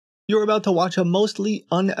You're about to watch a mostly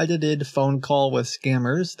unedited phone call with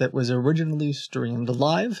scammers that was originally streamed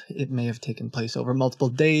live. It may have taken place over multiple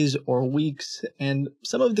days or weeks, and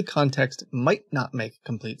some of the context might not make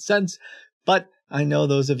complete sense, but I know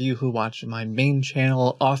those of you who watch my main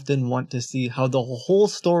channel often want to see how the whole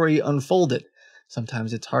story unfolded.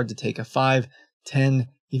 Sometimes it's hard to take a 5, 10,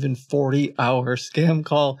 even 40-hour scam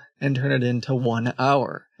call and turn it into 1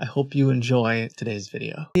 hour. I hope you enjoy today's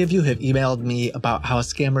video. Many of you have emailed me about how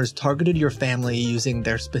scammers targeted your family using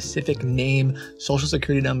their specific name, social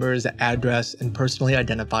security numbers, address, and personally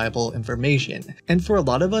identifiable information. And for a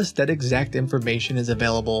lot of us, that exact information is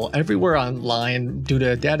available everywhere online due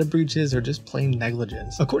to data breaches or just plain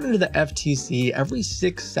negligence. According to the FTC, every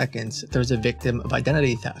 6 seconds, there's a victim of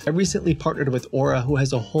identity theft. I recently partnered with Aura, who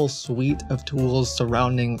has a whole suite of tools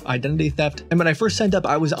surrounding identity theft. And when I first signed up,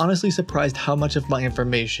 I was honestly surprised how much of my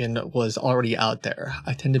information was already out there.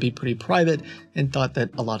 I tend to be pretty private and thought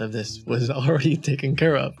that a lot of this was already taken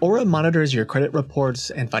care of. Aura monitors your credit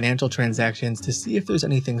reports and financial transactions to see if there's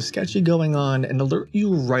anything sketchy going on and alert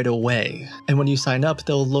you right away. And when you sign up,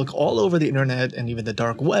 they'll look all over the internet and even the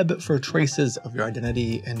dark web for traces of your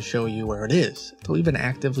identity and show you where it is. They'll even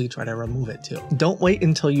actively try to remove it too. Don't wait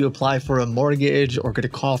until you apply for a mortgage or get a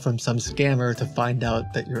call from some scammer to find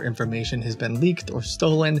out that your information has been leaked or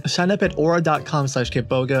stolen. Sign up at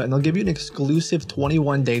aura.com/Kitboga and they'll give you an exclusive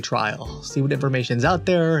 21-day trial. See what information's out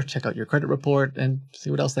there, check out your credit report, and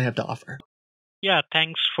see what else they have to offer. Yeah,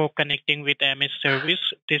 thanks for connecting with MS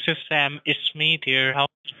Service. This is Sam Smith here. How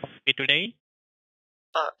are you today?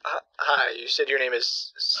 Hi, you said your name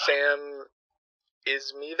is Sam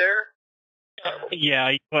is me there?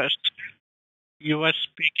 Yeah, you were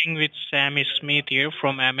speaking with Sam Smith here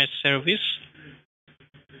from MS Service.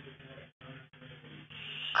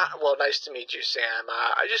 Well, nice to meet you, Sam.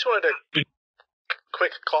 I just wanted a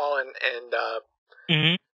quick call and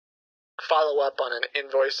follow up on an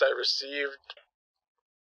invoice I received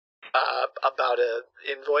about an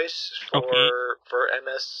invoice for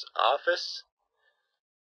MS Office.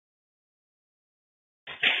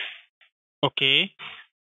 Okay.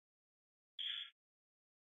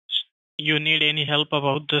 You need any help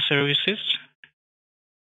about the services?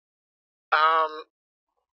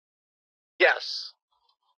 Yes.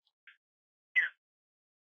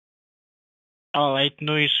 Alright,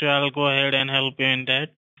 no issue. I'll go ahead and help you in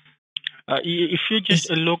that. If you just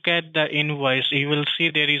look at the invoice, you will see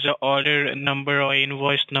there is an order number or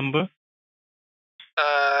invoice number.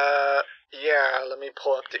 Yeah, let me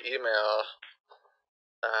pull up the email.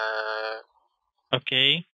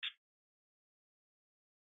 Okay.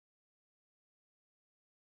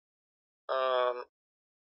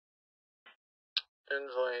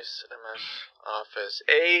 Invoice MS Office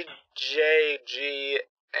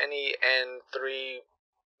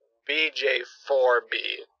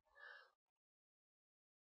AJGNEN3BJ4B.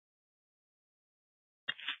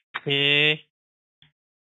 Okay.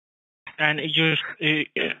 And you,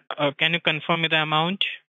 can you confirm the amount?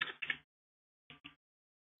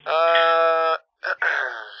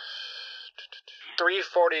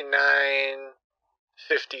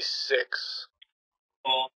 349.56.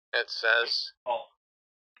 It says.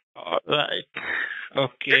 Alright.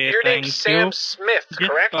 Okay. Your name's Sam Smith,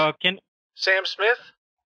 correct? Sam Smith?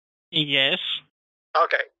 Yes.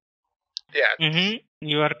 Okay. Yeah.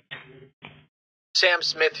 You are. Sam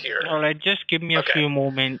Smith here. Alright, just give me a few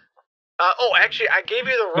moments. Oh, actually, I gave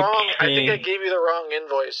you the wrong. I think I gave you the wrong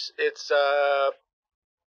invoice. It's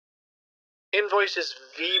invoice is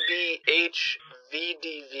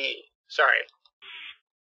VBHVDV. Sorry.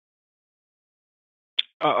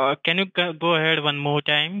 Can you go ahead one more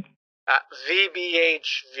time?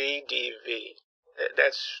 VBHVDV.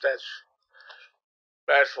 That's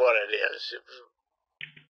what it is.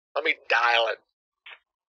 Let me dial it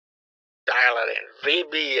in.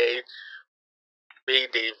 VBHVDV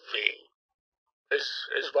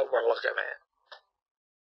is what we're looking at.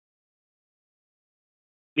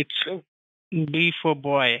 It's D for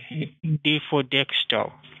boy, D for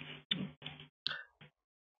desktop.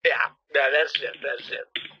 Yeah, that's it.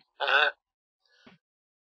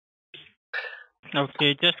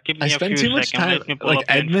 Okay, just give me I a spend few too much seconds. time, Let me pull up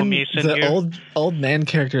the Edmund, information the here. old man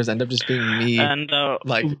characters end up just being me, And the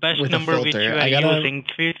best with number a which filter. you are I gotta using,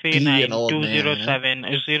 be an old man, you know?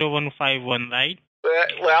 339-207-0151, right?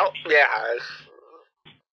 Well, yeah,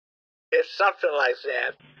 it's something like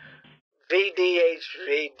that.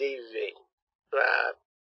 VDHVDV.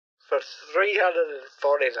 For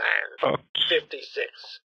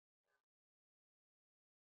 349.56.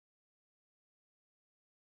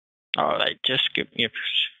 Alright, just give me a...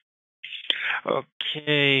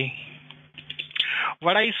 Okay.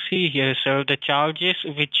 What I see here, sir, the charges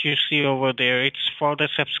which you see over there, it's for the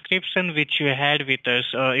subscription which you had with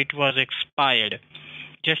us. It was expired.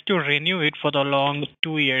 Just to renew it for the long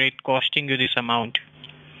 2 year, it costing you this amount.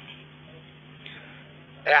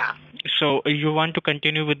 Yeah. So you want to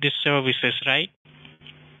continue with these services, right?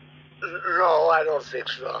 No, I don't think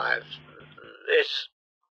so. I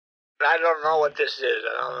don't know what this is.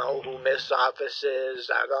 I don't know who Miss Office is.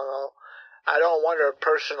 I don't know. I don't want her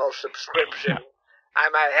personal subscription.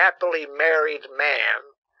 I'm a happily married man,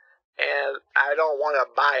 and I don't want to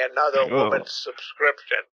buy another woman's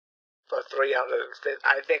subscription for $350.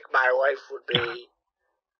 I think my wife would be.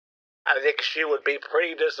 I think she would be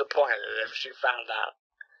pretty disappointed if she found out.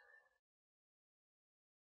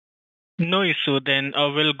 No issue. Then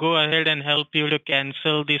we'll go ahead and help you to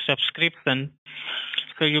cancel the subscription,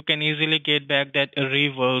 so you can easily get back that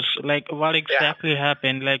reverse. Like what exactly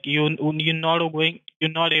happened? Like you're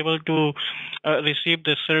not able to receive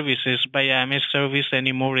the services by MS service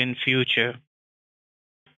anymore in future.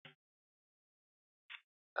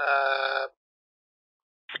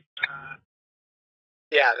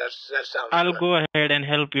 Yeah, that sounds I'll good. go ahead and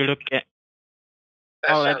help you to.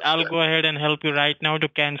 All right, I'll go ahead and help you right now to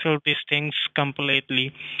cancel these things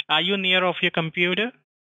completely. Are you near of your computer?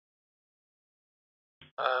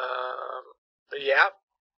 Yeah.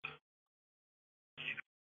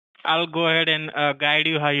 I'll go ahead and guide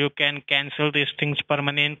you how you can cancel these things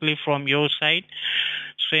permanently from your side.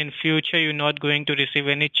 So in future, you're not going to receive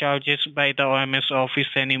any charges by the OMS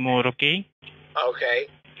office anymore. Okay? Okay.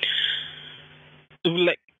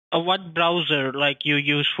 Like what browser like you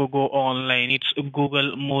use for go online? It's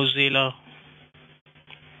Google, Mozilla.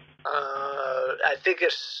 I think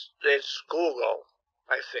it's Google.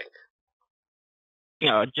 I think.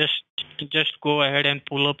 Yeah, just go ahead and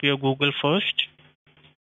pull up your Google first.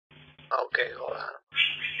 Okay, hold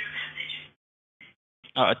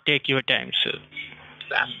on. Take your time, sir.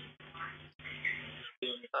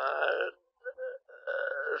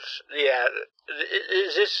 Yeah.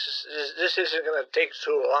 This isn't gonna take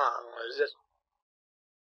too long, is it?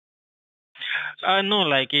 No,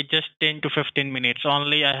 like it just 10 to 15 minutes.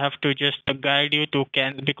 Only I have to just guide you to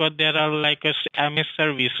because there are like a MS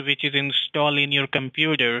service which is installed in your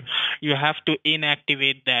computer. You have to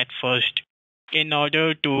inactivate that first in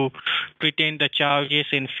order to retain the charges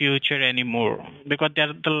in future anymore. Because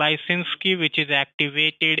there the license key which is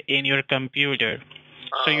activated in your computer.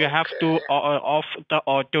 So you have to off the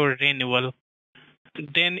auto renewal.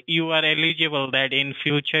 Then you are eligible that in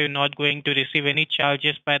future you're not going to receive any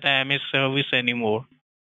charges by the MS service anymore.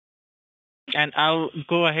 And I'll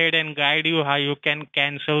go ahead and guide you how you can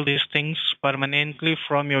cancel these things permanently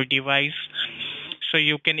from your device so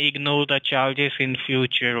you can ignore the charges in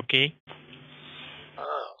future, okay?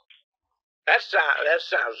 Oh. That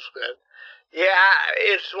sounds good. Yeah,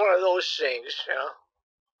 it's one of those things, you know.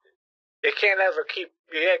 You can't ever keep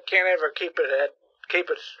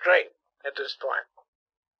it straight at this point.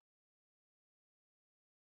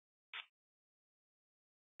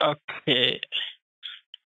 Okay.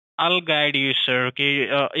 I'll guide you, sir. Okay.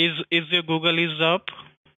 Is your Google is up?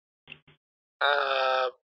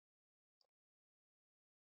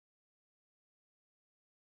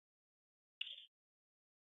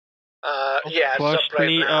 Yeah, it's up right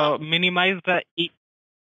Firstly, now. minimize the.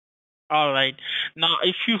 All right. Now,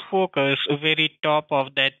 if you focus very top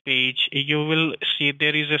of that page, you will see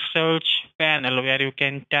there is a search panel where you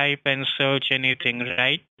can type and search anything,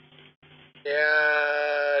 right?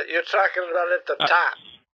 Yeah, you're talking about at the top.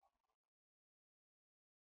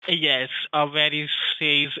 Yes, where it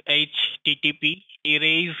says HTTP.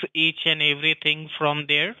 Erase each and everything from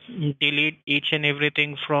there. Delete each and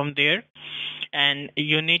everything from there. And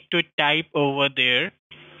you need to type over there.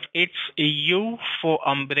 It's U for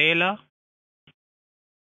umbrella.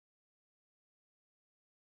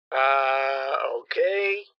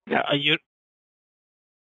 Okay.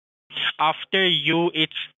 After U,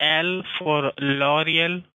 it's L for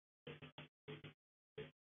L'Oreal.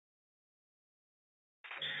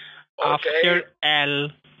 Okay. After L,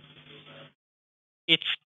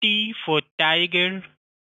 it's T for Tiger.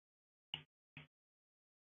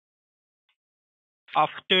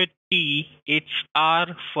 After T, it's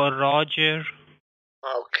R for Roger.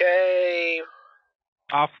 Okay.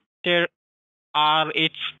 After R,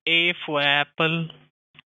 it's A for Apple.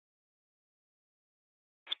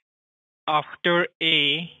 After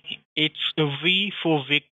A, it's V for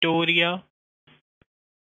Victoria.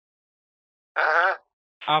 Uh-huh.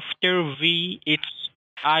 After V, it's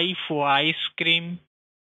I for ice cream.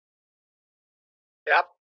 Yep.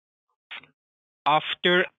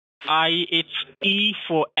 After I, it's E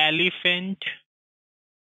for elephant.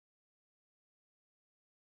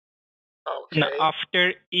 Now, Okay.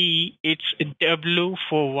 after E, it's W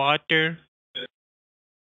for water.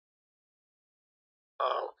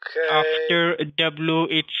 Okay. After W,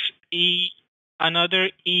 it's E, another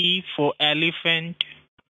E for elephant.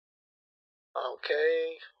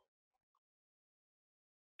 Okay.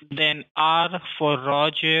 Then R for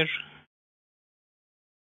Roger.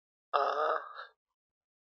 Uh-huh.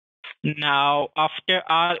 Now, after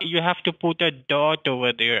R, you have to put a dot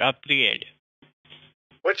over there, a period.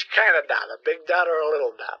 Which kind of dot? A big dot or a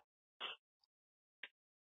little dot?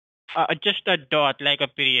 Just a dot, like a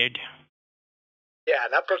period. Yeah,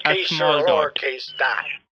 an uppercase or small a dot. lowercase dot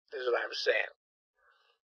is what I'm saying.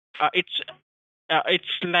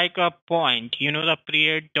 It's like a point. You know the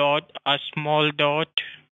period dot, a small dot.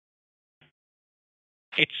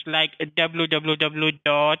 It's like a www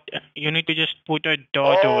dot. You need to just put a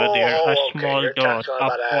dot over there, a Okay. small You're dot, talking a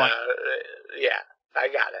about point. yeah, I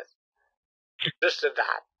got it. Just a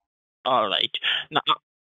dot. All right. Now,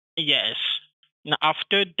 yes. Now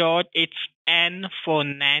after dot, it's N for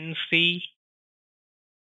Nancy.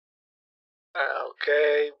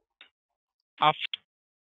 Okay.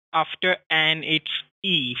 After N, it's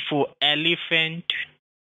E for elephant.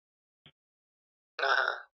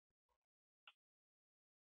 Uh-huh.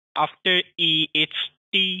 After E, it's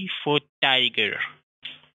T for tiger.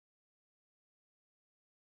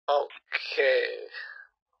 Okay.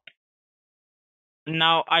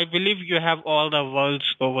 Now, I believe you have all the words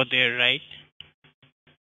over there, right?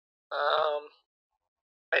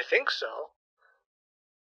 I think so.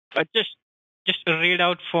 Just read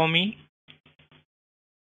out for me.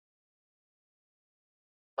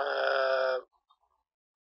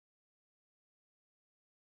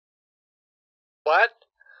 What?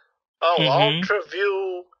 Oh, Mm-hmm.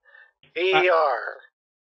 UltraView ER.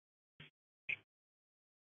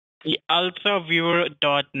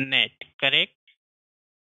 Ultraviewer.net, correct?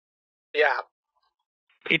 Yeah.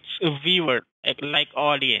 It's a viewer, like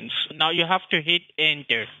audience. Now you have to hit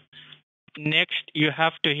enter. Next, you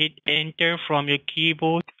have to hit enter from your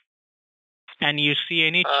keyboard. And you see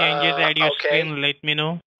any changes at your Okay. screen, let me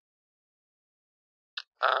know.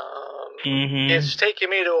 It's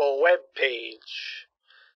taking me to a web page.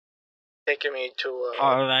 Taking me to a...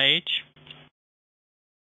 All right.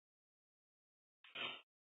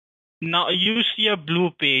 Now you see a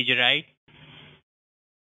blue page, right?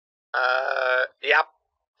 Yep.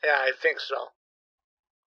 Yeah, I think so.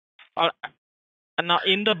 Now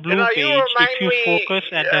in the blue page, if you focus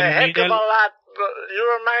at the a heck of a middle... lot.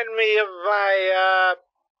 You remind me of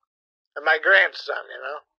my grandson, you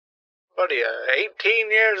know. What are you,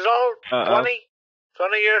 18 years old? 20?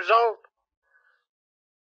 20 years old?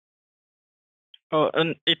 Oh,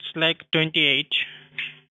 and it's like 28.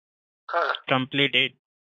 Huh. Completed.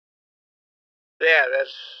 Yeah,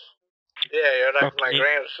 you're like my Okay.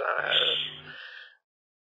 grandson.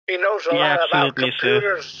 He knows a Yeah, lot about absolutely,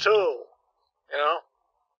 computers sir. too, you know.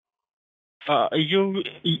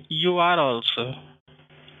 You are also.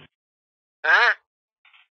 Huh?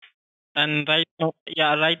 And right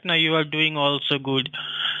now you are doing also good.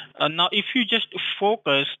 Now, if you just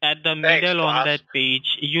focus at the Thanks, middle on boss. that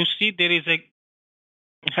page, you see there is a...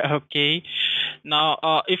 Okay. Now,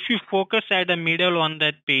 if you focus at the middle on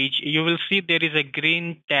that page, you will see there is a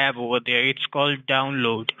green tab over there. It's called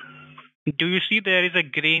download. Do you see there is a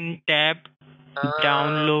green tab?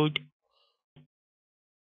 Download.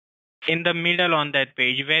 In the middle on that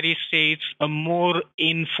page where it says more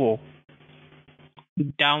info.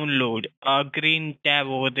 Download. A green tab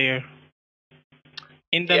over there.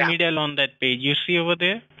 In the middle on that page. You see over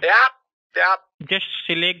there? Yep. Just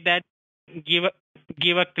select that. Give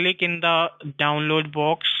a click in the download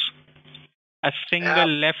box. A single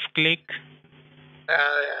left click.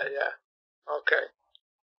 Yeah. Okay.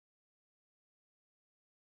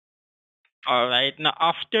 All right. Now,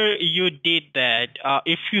 after you did that,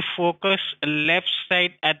 if you focus left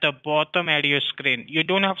side at the bottom at your screen, you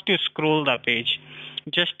don't have to scroll the page.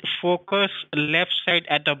 Just focus left side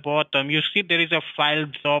at the bottom. You see there is a file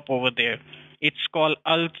drop over there. It's called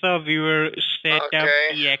UltraViewer Setup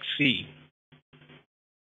EXE.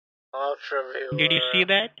 UltraViewer. Did you see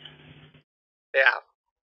that? Yeah.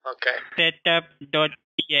 Okay.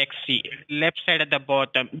 Setup.exe. Left side at the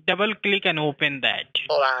bottom. Double click and open that.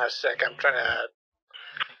 Hold on a sec. I'm trying to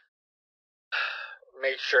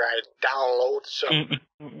make sure I download some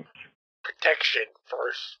protection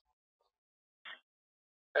first.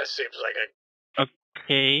 That seems like a...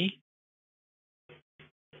 Okay.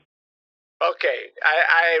 Okay.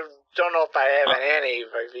 I don't know if I have an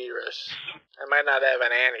antivirus. I might not have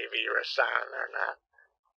an antivirus on or not.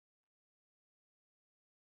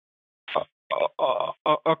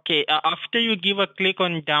 Okay. After you give a click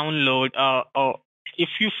on download, if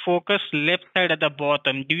you focus left side at the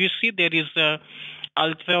bottom, do you see there is a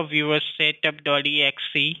Ultra Viewer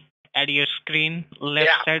Setup.exe at your screen, left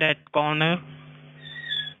Yeah. side at corner?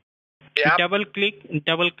 Yep. Double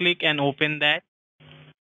click and open that.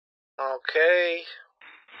 Okay.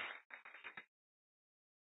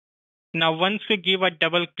 Now, once you give a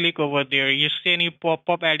double click over there, you see any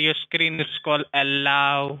pop-up at your screen. It's called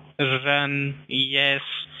allow, run, yes.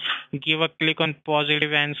 Give a click on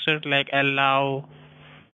positive answer like allow,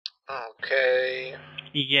 Okay.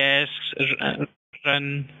 yes,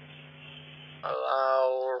 run.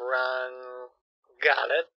 Allow, run.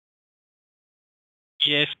 Got it.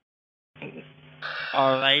 Yes.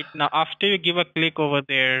 All right. Now, after you give a click over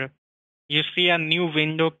there, you see a new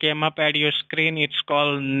window came up at your screen. It's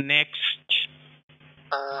called next.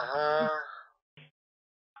 Uh-huh.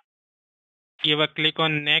 Give a click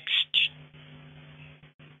on next.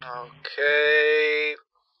 Okay.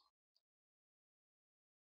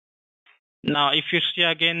 Now, if you see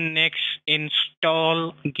again next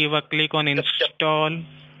install, give a click on install.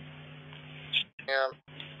 Yeah.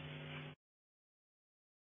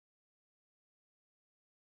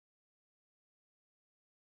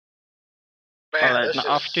 Man, All right. this Now, is...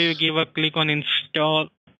 after you give a click on install,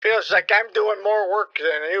 Feels like I'm doing more work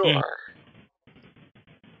than you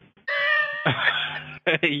are.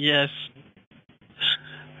 yes.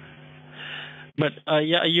 But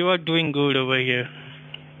yeah, you are doing good over here.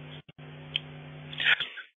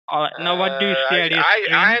 All right. Now, what do you see at your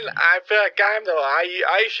screen? I feel like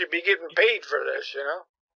I should be getting paid for this, you know?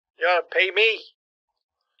 You ought to pay me.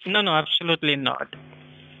 No, absolutely not.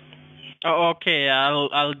 Oh, okay,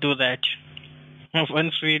 I'll do that.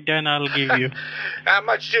 Once we're done, I'll give you. How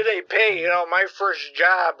much do they pay? You know, my first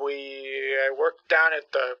job, I worked down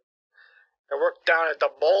at the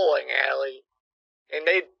bowling alley, and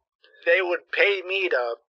they would pay me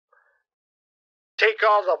to take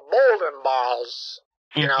all the bowling balls,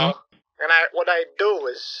 you know. And what I'd do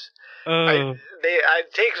is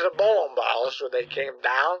I'd take the bowling balls when they came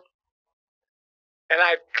down, and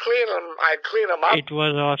I'd clean them up. It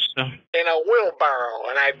was awesome. In a wheelbarrow,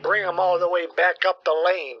 and I'd bring them all the way back up the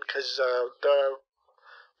lane, because the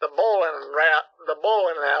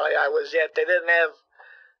bowling alley I was at, they didn't have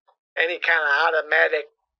any kind of automatic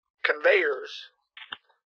conveyors.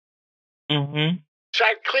 Mm-hmm. So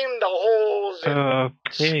I'd clean the holes and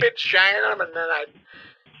spit shine them, and then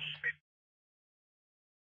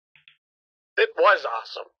it was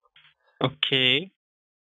awesome. Okay.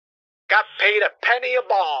 Got paid a penny a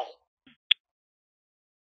ball.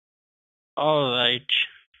 All right.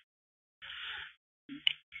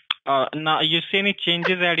 Now, you see any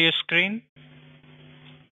changes at your screen?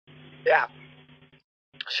 Yeah.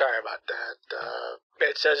 Sorry about that.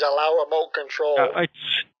 It says allow remote control.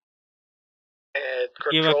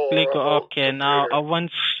 Give a click. Okay, now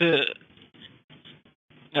once you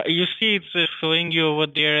see it's showing you over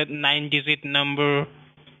there 9-digit number.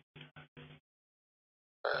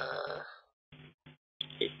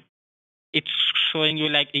 It's showing you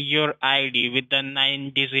like your ID with the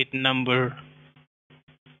 9-digit number.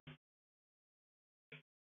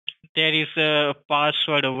 There is a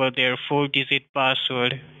password over there, 4-digit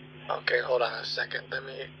password. Okay, hold on a second. Can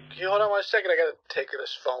you hold on 1 second? I gotta take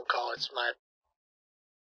this phone call. It's my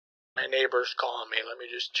neighbor's calling me. Let me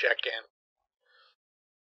just check in.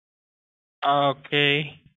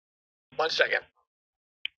 Okay. 1 second.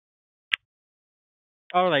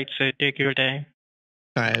 All right, sir. Take your time.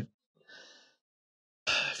 All right.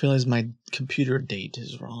 I realize my computer date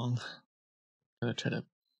is wrong. I'm gonna try to,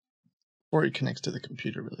 or it connects to the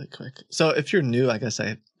computer really quick. So if you're new, I guess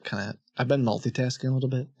I've been multitasking a little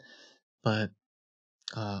bit, but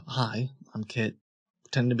hi, I'm Kit.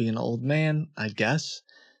 Pretend to be an old man, I guess.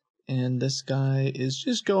 And this guy is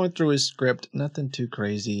just going through his script, nothing too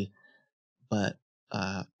crazy, but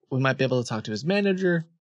we might be able to talk to his manager.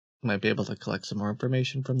 We might be able to collect some more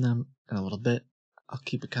information from them in a little bit. I'll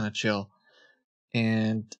keep it kind of chill.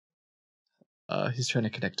 And he's trying to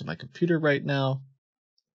connect to my computer right now.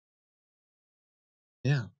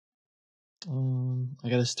 Yeah. I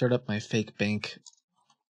gotta start up my fake bank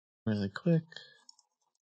really quick.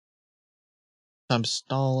 I'm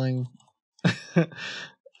stalling.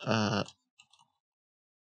 I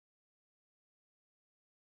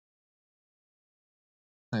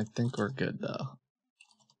think we're good though.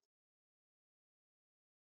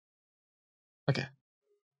 Okay.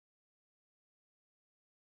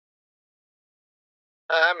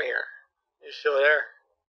 I'm here. You still there?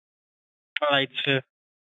 All right, sir.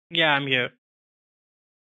 Yeah, I'm here.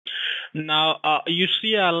 Now, you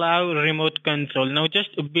see allow remote control. Now, just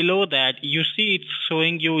below that, you see it's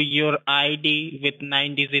showing you your ID with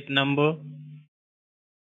 9-digit number.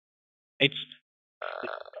 It's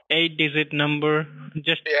 8-digit number.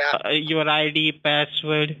 Just your ID,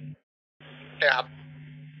 password. Yeah.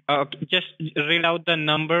 Just read out the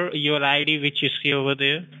number, your ID, which you see over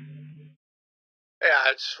there.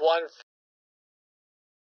 Yeah, it's 1.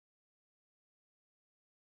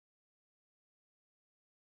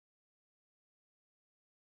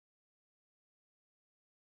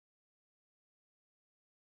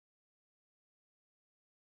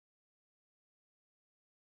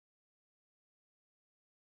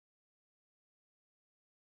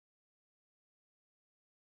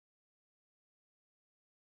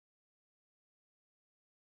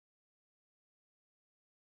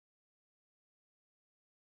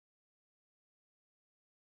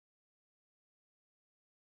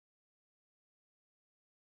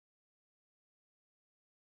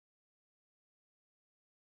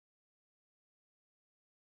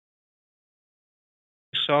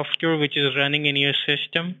 Software which is running in your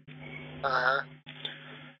system.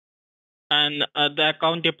 And the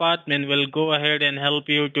account department will go ahead and help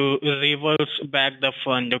you to reverse back the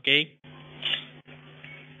fund, okay?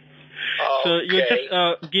 So you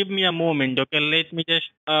just give me a moment, okay? Let me just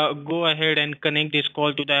go ahead and connect this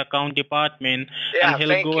call to the account department, and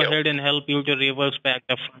he'll go ahead and help you to reverse back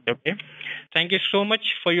the fund, okay? Thank you so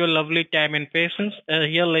much for your lovely time and patience.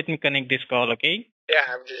 Here, let me connect this call, okay?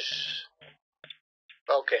 Yeah, I'm just...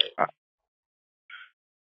 Okay.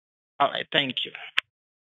 All right, thank you.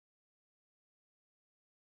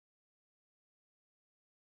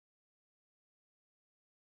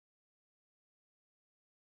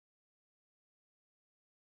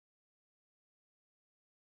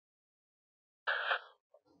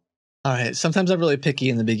 All right. Sometimes I'm really picky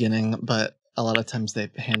in the beginning, but a lot of times they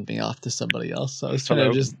hand me off to somebody else. So I was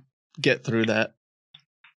trying to just get through that.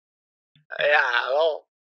 Yeah, hello.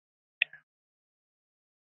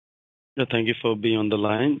 Thank you for being on the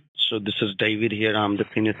line. So this is David here. I'm the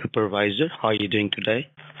senior supervisor. How are you doing today?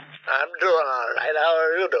 I'm doing all right. How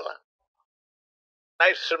are you doing?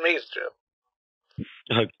 Nice to meet you.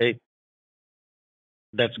 Okay.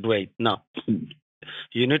 That's great. Now,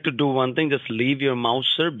 you need to do one thing. Just leave your mouse,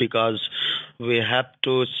 sir, because we have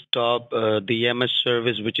to stop the EMS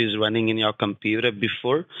service which is running in your computer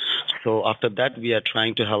before. So after that, we are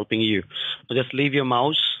trying to helping you. So just leave your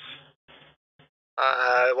mouse.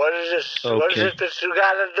 What is this? Okay. What is it that you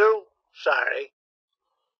gotta do? Sorry.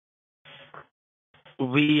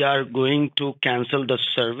 We are going to cancel the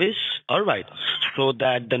service, all right, so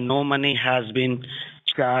that the no money has been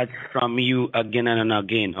charged from you again and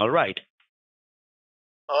again, all right?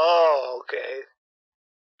 Oh, okay.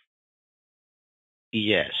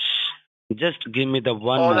 Yes. Just give me the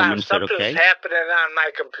one Hold on, moment, sir, something's okay? happening on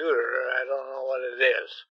my computer. I don't know what it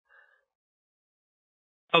is.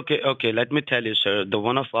 Okay, let me tell you, sir. The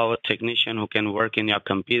one of our technician who can work in your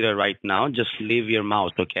computer right now, just leave your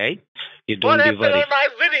mouse, okay? You don't What be happened worried. to my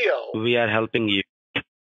video? We are helping you.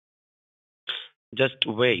 Just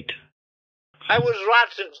wait. I was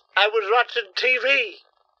watching TV,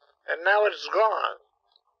 and now it's gone.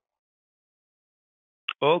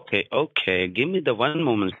 Okay. Give me the one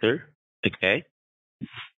moment, sir. Okay.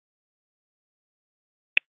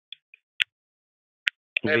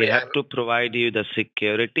 Maybe we have to provide you the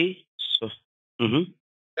security. So, maybe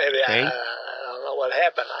okay. I don't know what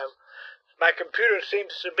happened. My computer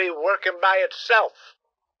seems to be working by itself.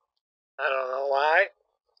 I don't know why.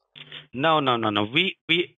 No.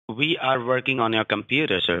 We are working on your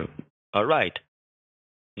computer, sir. All right.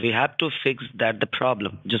 We have to fix the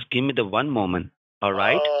problem. Just give me the one moment. All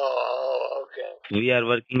right. Oh, okay. We are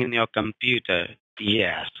working in your computer.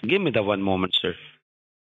 Yes. Give me the one moment, sir.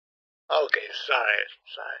 Okay, sorry.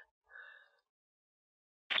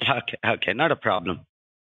 Okay. Not a problem.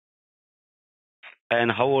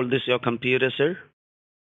 And how old is your computer, sir?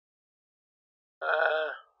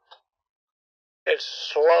 It's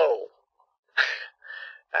slow.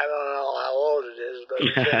 I don't know how old it is, but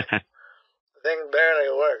the thing barely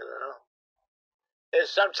works, you know.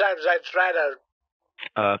 Sometimes I try to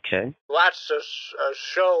watch a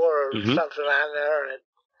show or something on there, and it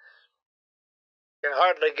can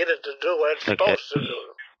hardly get it to do what it's supposed to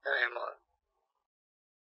do anymore.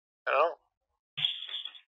 You know?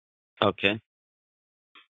 Okay.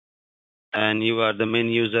 And you are the main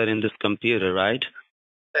user in this computer, right?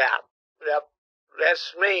 Yeah. Yep.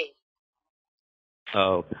 That's me.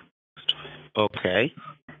 Oh. Okay.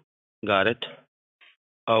 Got it.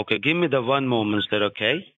 Okay. Give me the one moment, sir,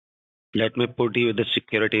 okay? Let me put you the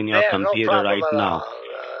security in your computer no problem right at now. All.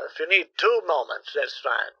 If you need 2 moments, that's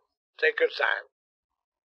fine. Take your time.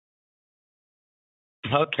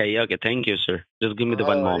 Okay, okay. Thank you, sir. Just give me the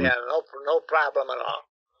one moment. Yeah, no problem at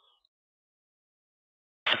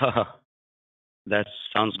all. That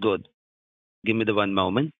sounds good. Give me the one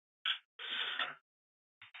moment.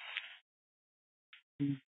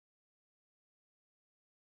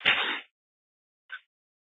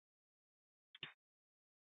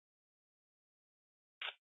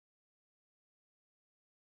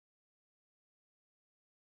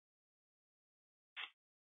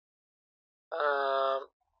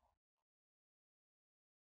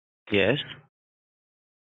 Yes,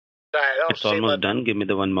 Sorry, I don't it's see almost much. done. Give me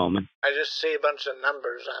the one moment. I just see a bunch of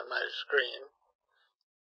numbers on my screen.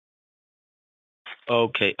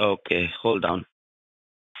 Okay, okay. Hold on.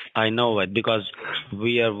 I know it because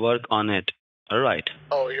we are work on it. All right.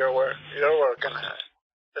 Oh, you're working on it.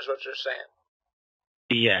 That's what you're saying.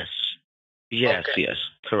 Yes. Yes, Okay. yes.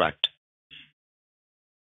 Correct.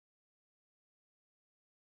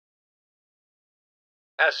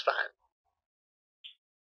 That's fine.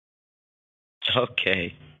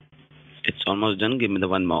 Okay. It's almost done. Give me the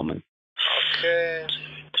one moment. Okay.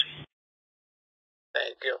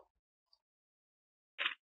 Thank you.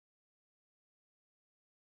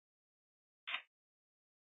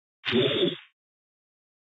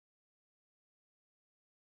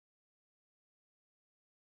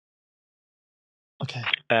 Okay.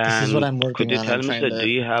 This is And what I'm could working you on. tell I'm me, trying sir, do to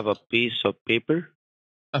you have a piece of paper?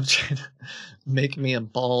 make me a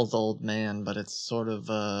bald old man, but it's sort of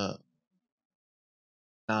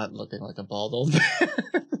not looking like a bald old man.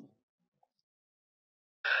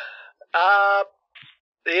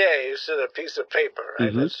 Yeah, you said a piece of paper, right?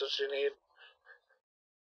 Mm-hmm. That's what you need.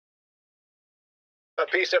 A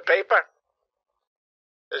piece of paper?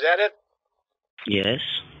 Is that it? Yes.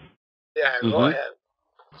 Yeah, go Mm-hmm. ahead.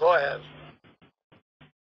 Go ahead.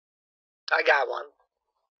 I got one.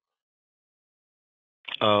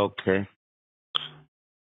 Okay.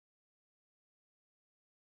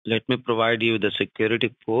 Let me provide you the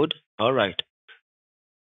security code. All right.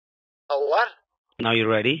 A what? Now you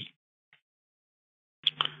ready?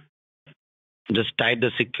 Just type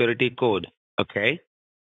the security code. Okay.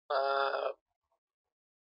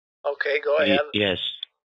 Okay, go ahead. Yes.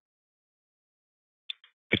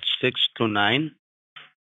 It's 629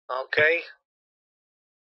 Okay.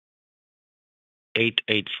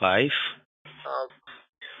 885.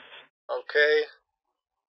 Okay.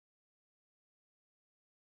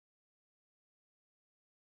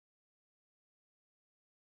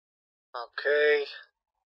 Okay.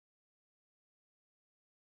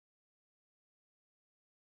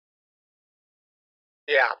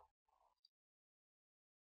 Yeah.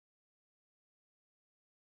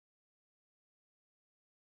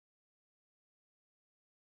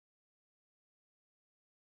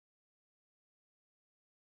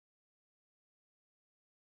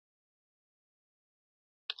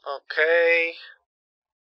 Okay.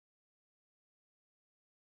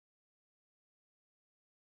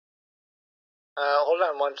 Hold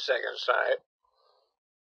on 1 second, sorry.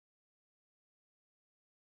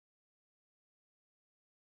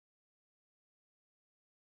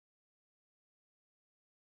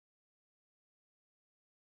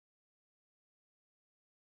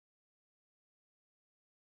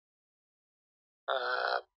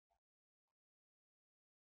 Uh,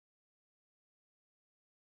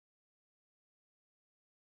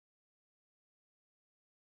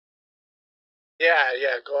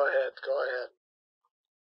 yeah, go ahead, go ahead.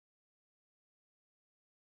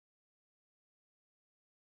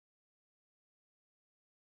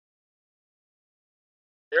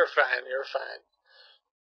 You're fine, you're fine.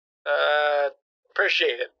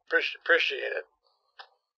 Appreciate it, appreciate it.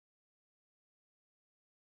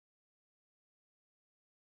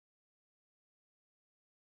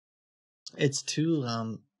 It's too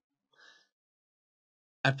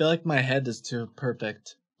I feel like my head is too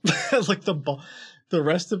perfect. Like the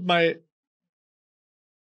rest of my,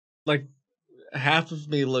 like, half of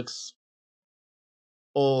me looks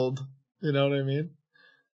old. You know what I mean?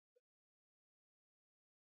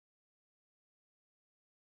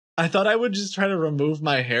 I thought I would just try to remove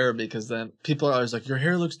my hair because then people are always like, "Your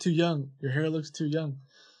hair looks too young. Your hair looks too young."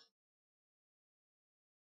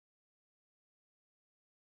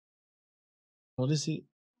 What is he?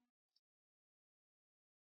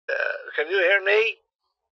 Can you hear me?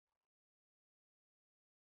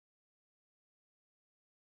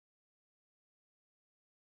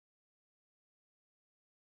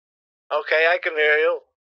 Okay, I can hear you.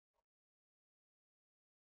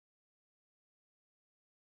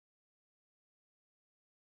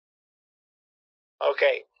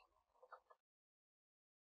 Okay.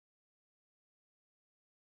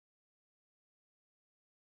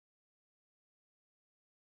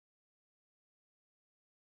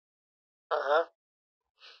 Uh-huh.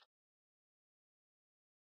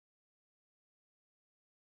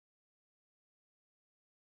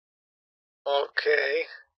 Okay.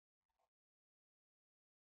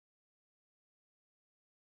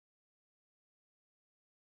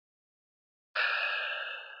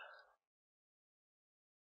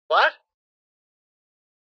 What?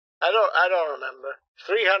 I don't remember.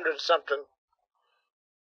 300 something.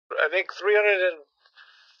 I think 349,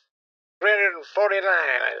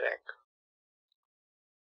 I think.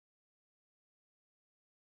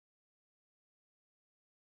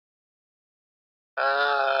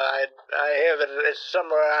 I have it. It's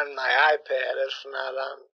somewhere on my iPad. It's not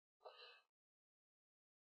on.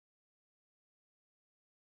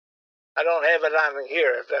 I don't have it on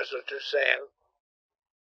here, if that's what you're saying.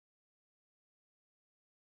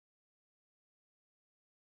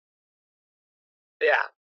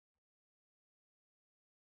 Yeah,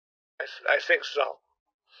 I think so.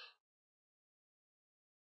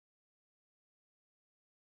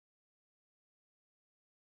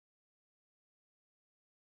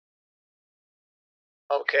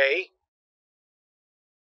 Okay.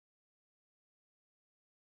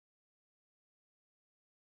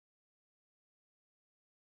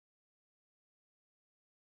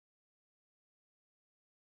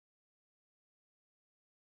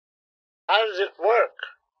 How does it work?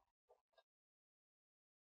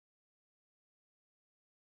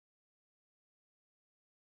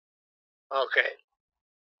 Okay.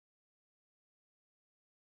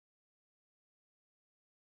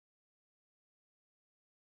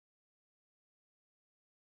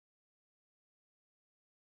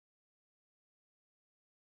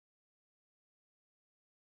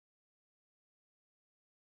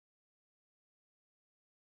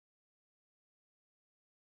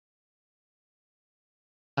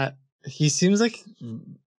 He seems like,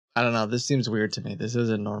 I don't know. This seems weird to me. This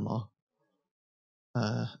isn't normal.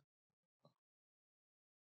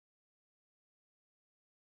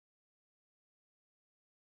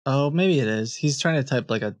 Oh, maybe it is. He's trying to type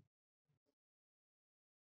like a.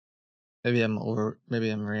 Maybe I'm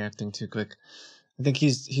reacting too quick. I think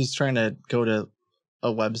he's trying to go to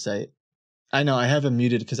a website. I know I have him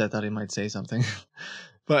muted because I thought he might say something,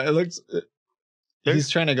 but it looks. He's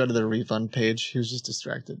trying to go to the refund page. He was just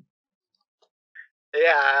distracted.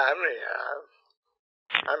 Yeah, I'm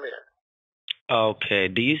here. I'm here. Okay.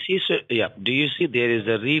 Do you see, sir? Yeah. Do you see there is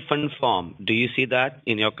a refund form? Do you see that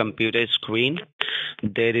in your computer screen?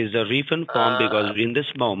 There is a refund form because in this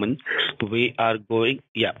moment we are going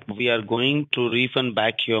to refund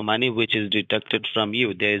back your money which is deducted from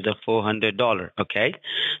you. There is a $400. Okay.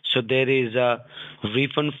 So there is a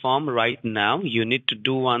refund form right now. You need to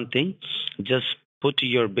do one thing. Just put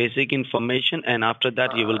your basic information and after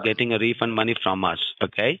that you will getting a refund money from us.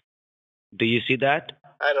 Okay. Do you see that?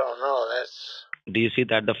 I don't know. Do you see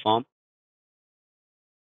that the form?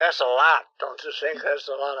 That's a lot. Don't you think that's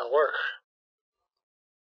a lot of work?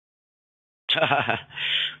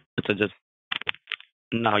 So just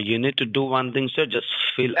now you need to do one thing, sir. Just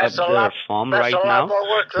fill That's up a the lot. form That's right a lot now. more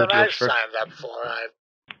work than Put your I first. signed up for.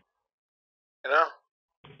 You know.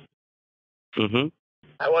 Mm-hmm.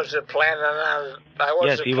 I wasn't planning on.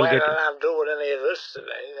 Yes, you will get. on doing any of this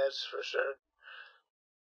today. That's for sure.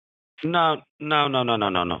 No, no, no, no, no,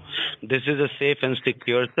 no, no. This is a safe and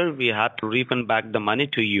secure, sir. We have to refund back the money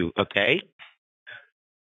to you. Okay.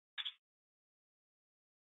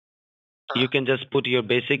 You can just put your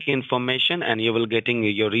basic information and you will getting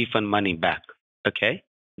your refund money back. Okay.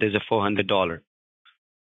 There's a $400.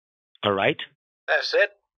 All right. That's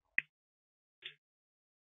it.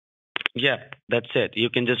 Yeah, that's it. You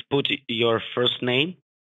can just put your first name.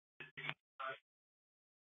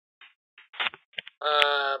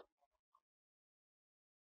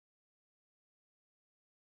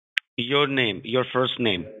 Your name, your first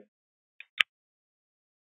name.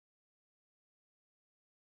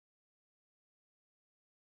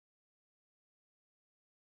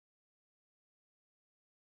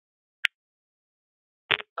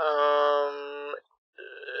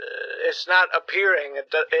 It's not appearing.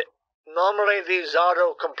 It normally these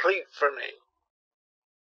auto complete for me.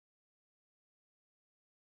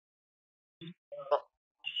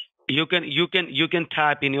 You can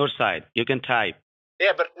type in your side. You can type.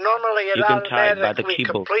 Yeah, but normally it You can type by the automatically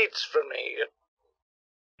keyboard. completes for me.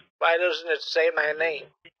 Why doesn't it say my name?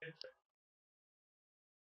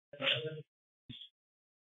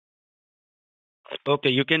 Okay,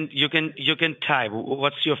 you can type.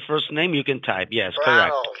 What's your first name? You can type. Yes,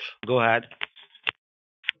 Ronald. correct. Go ahead.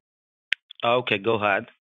 Okay, go ahead.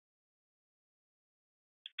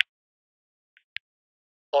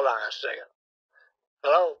 Hold on a second.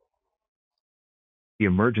 Hello? the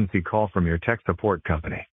emergency call from your tech support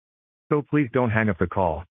company. So please don't hang up the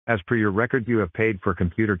call. As per your records, you have paid for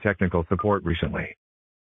computer technical support recently.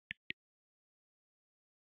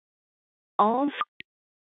 All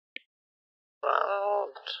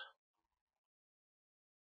Round.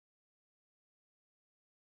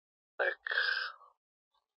 Like.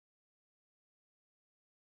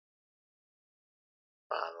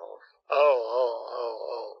 Ronald.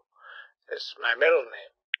 Oh. It's my middle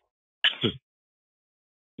name.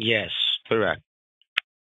 Yes, correct.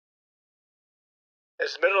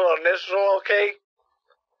 Is middle initial okay?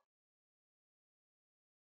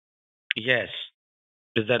 Yes.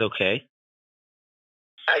 Is that okay?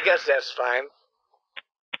 I guess that's fine.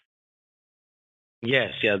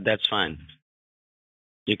 Yes, yeah, that's fine.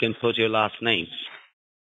 You can put your last name.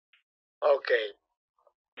 Okay.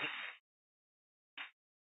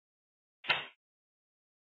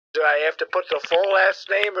 Do I have to put the full last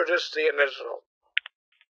name or just the initial?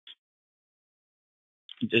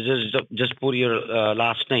 Just put your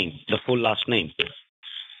last name, the full last name.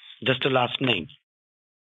 Just a last name.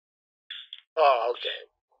 Oh, okay.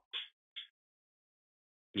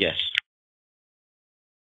 Yes.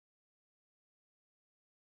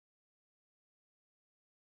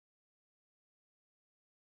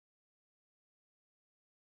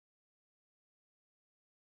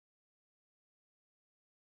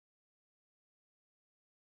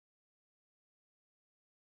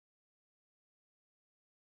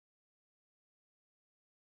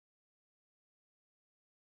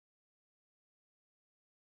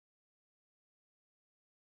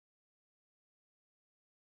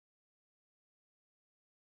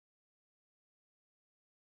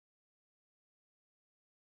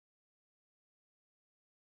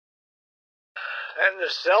 And the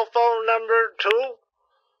cell phone number too?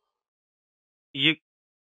 You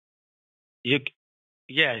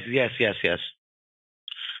yes.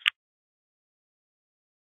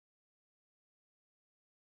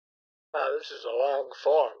 Oh, this is a long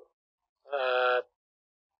form.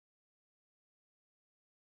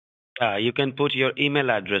 You can put your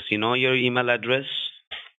email address. You know your email address?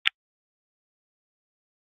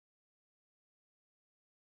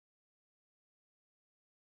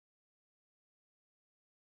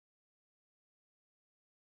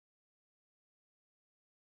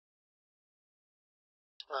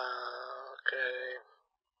 Okay.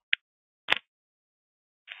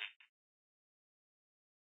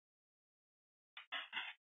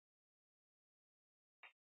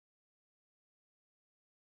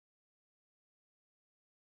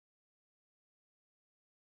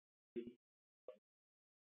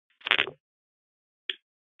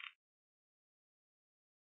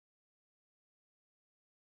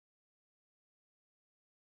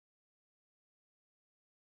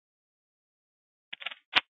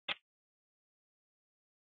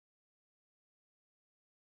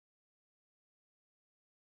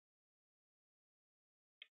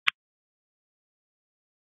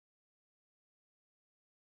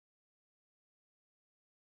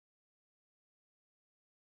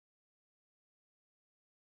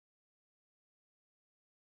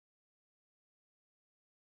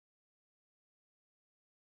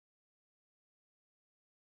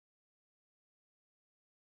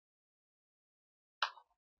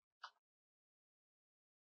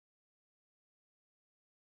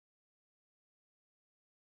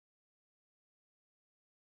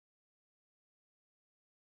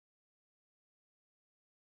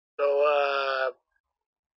 So,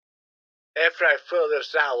 after I fill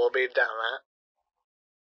this out, we'll be done, huh?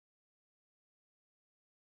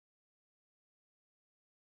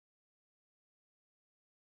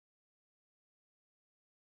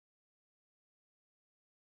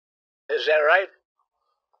 Is that right?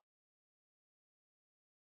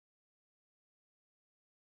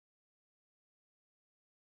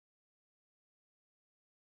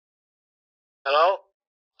 Hello?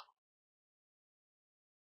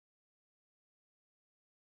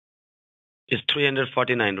 It's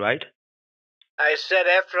 349, right? I said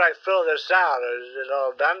after I fill this out, is it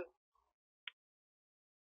all done?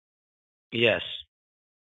 Yes.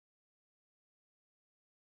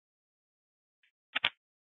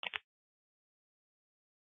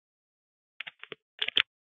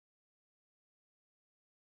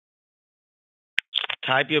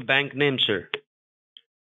 Type your bank name, sir.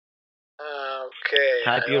 Okay.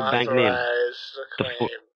 Type your bank name. Authorize the claim.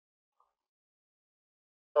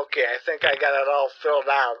 Okay, I think I got it all filled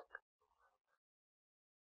out.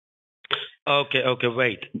 Okay,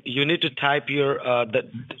 wait. You need to type your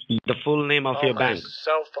the full name of your my bank.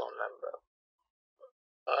 cell phone number.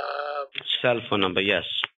 Cell phone number, yes.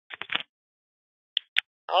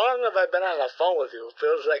 How long have I been on the phone with you? It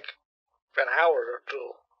feels like an hour or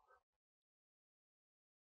two.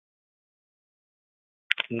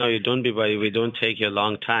 No, you don't be worried. We don't take you a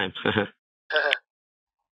long time.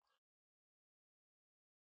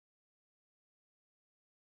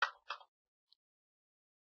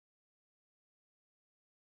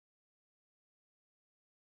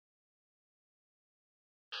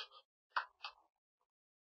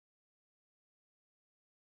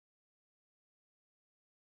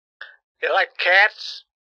 You like cats?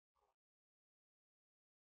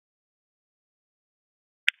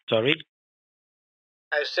 Sorry?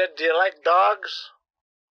 I said, do you like dogs?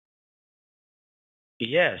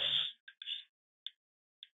 Yes.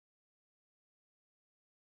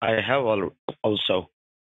 I have also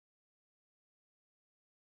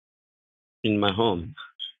in my home.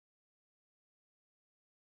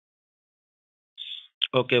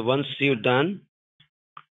 Okay, once you're done,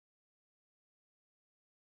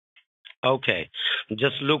 okay,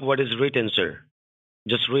 just look what is written, sir.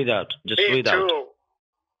 Just read out. Just Me read out. too.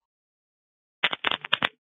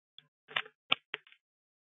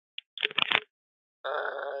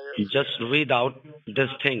 Just read out these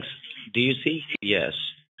things. Do you see? Yes.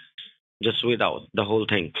 Just read out the whole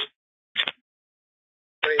thing.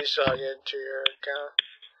 Please log into your account.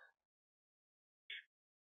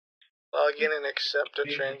 Log in and accept a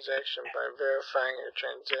transaction by verifying your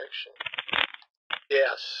transaction.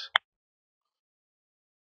 Yes.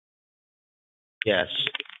 Yes.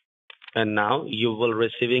 And now you will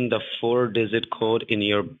receiving the 4-digit code in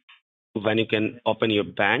your when you can open your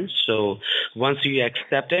bank. So once you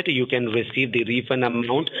accept it, you can receive the refund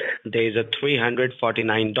amount. There is a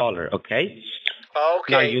 $349. Okay.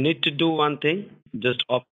 Okay. Now you need to do one thing.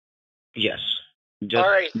 Yes. Just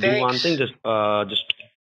All right, do one thanks. thing. Just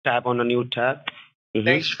tap on a new tab.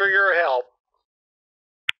 Thanks for your help.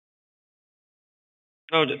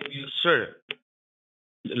 Oh, sir,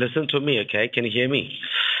 listen to me, okay? Can you hear me?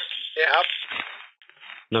 Yep.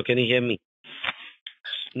 Now, can you hear me?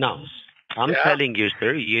 Now, I'm Yeah. telling you,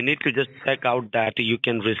 sir, you need to just check out that you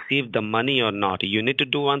can receive the money or not. You need to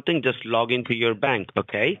do one thing, just log into your bank,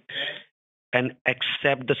 okay? And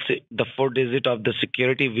accept the 4-digit of the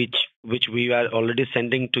security which we are already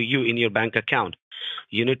sending to you in your bank account.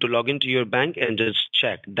 You need to log into your bank and just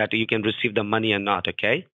check that you can receive the money or not,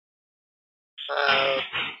 okay?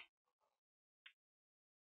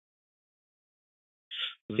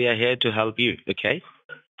 We are here to help you, okay?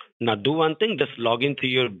 Now do one thing, just log into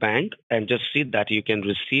your bank and just see that you can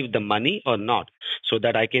receive the money or not so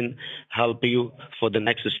that I can help you for the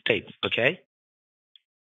next step, okay?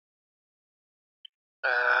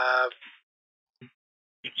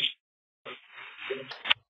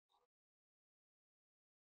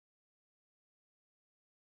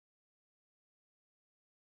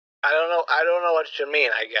 I don't know what you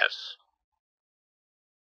mean, I guess.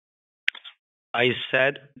 I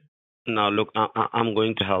said, now look, I'm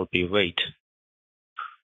going to help you. Wait.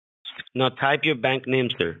 Now type your bank name,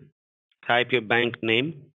 sir. Type your bank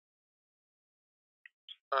name.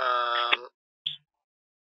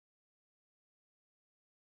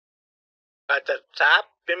 At the top,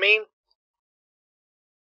 you mean?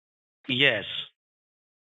 Yes.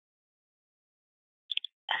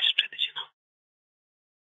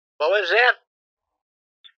 What was that?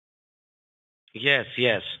 Yes,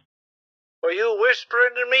 yes. Were you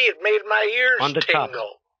whispering to me? It made my ears On the tingle.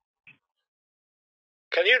 top.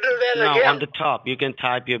 Can you do that Now again? on the top, you can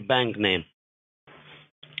type your bank name.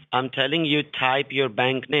 I'm telling you, type your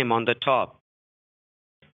bank name on the top.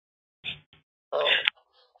 Oh.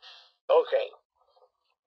 Okay.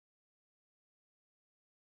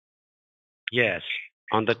 Yes.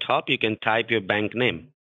 On the top, you can type your bank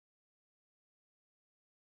name.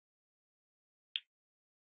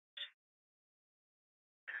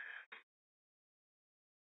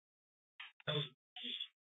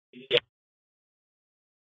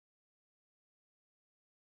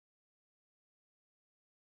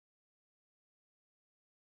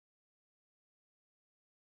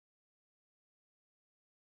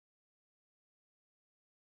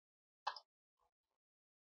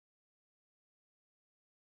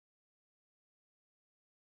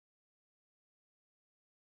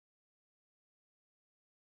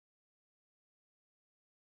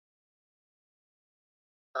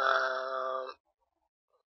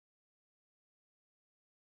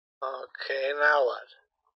 Okay, now what?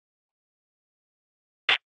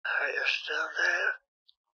 Are you still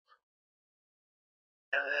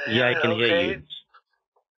there? Yeah, I can hear you.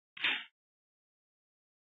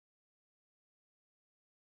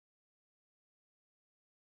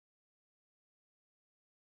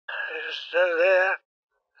 Are you still there?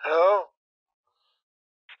 Hello?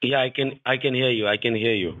 Yeah, I can hear you. I can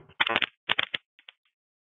hear you.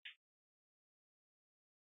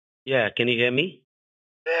 Yeah, can you hear me?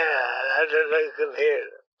 Yeah, I can hear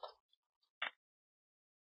it.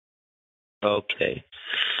 Okay.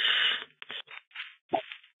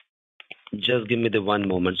 Just give me the one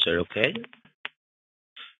moment, sir, okay?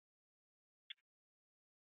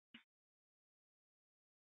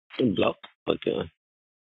 Block. Okay.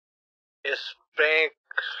 It's Bank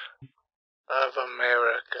of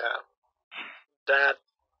America. Dot.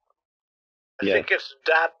 I Yes. think it's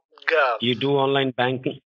 .gov. You do online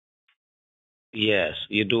banking? Yes.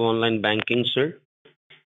 You do online banking, sir?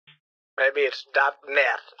 Maybe it's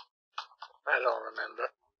 .net. I don't remember.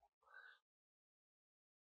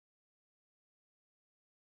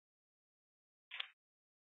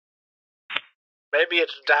 Maybe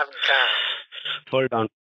it's .com Hold on.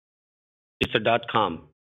 It's a .com.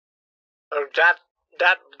 or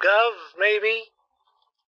 .gov. Maybe.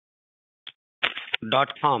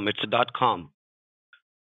 .com. It's a .com.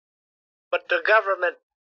 But the government,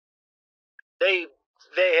 they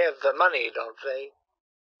have the money, don't they?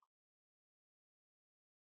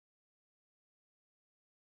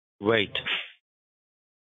 Wait.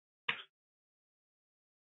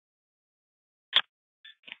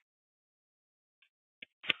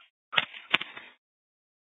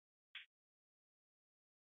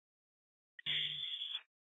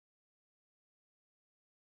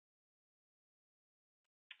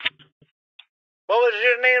 What was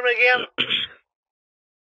your name again?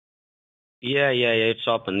 Yeah. It's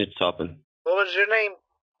open. It's open. What was your name?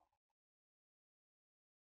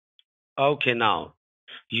 Okay, now.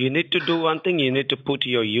 You need to do one thing. You need to put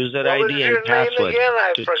your user What was ID your and name password again?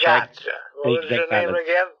 I to forgot. check What the was your exact name balance.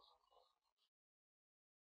 again?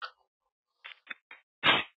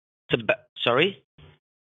 Sorry?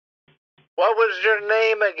 What was your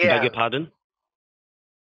name again? Beg your pardon?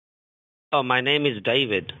 Oh, my name is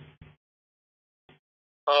David.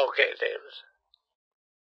 Okay, Davis.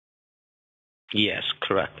 Yes,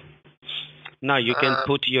 correct. Now you can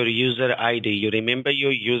put your user ID. You remember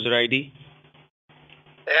your user ID?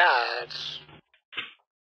 Yeah, it's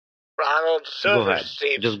Ronald Go ahead.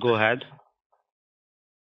 Silverstein. Just go ahead.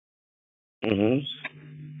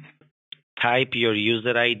 Type your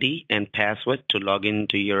user ID and password to log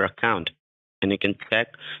into your account. And you can check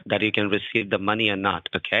that you can receive the money or not,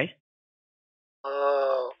 okay?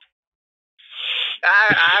 Oh.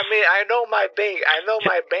 I mean, I know my bank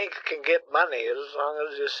can get money as long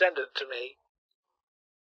as you send it to me.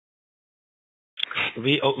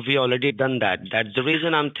 We already done that. That's the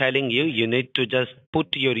reason I'm telling you. You need to just put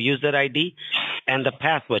your user ID and the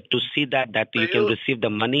password to see that you can receive the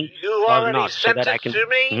money You or already not, so sent that I it can. to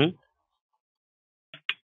me?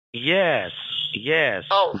 Yes.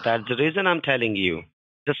 Oh. That's the reason I'm telling you.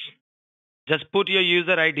 Just put your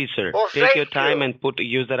user ID, sir. Well, Take your thank time you. and put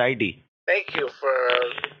user ID. Thank you for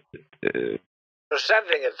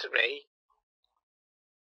sending it to me.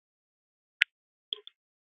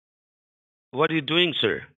 What are you doing,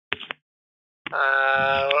 sir? Well,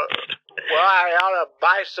 I ought to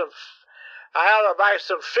buy some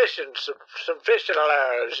fishing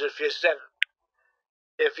lures if you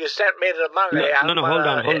sent me the money. No, hold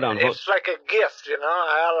on. It's like a gift, you know.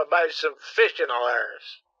 I ought to buy some fishing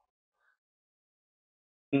lures.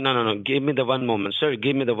 No. Give me the one moment, sir.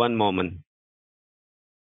 Give me the one moment.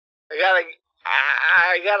 I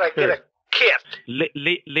gotta get a kit.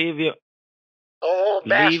 Leave your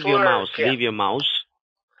mouse. Kit. Leave your mouse.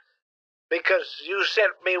 Because you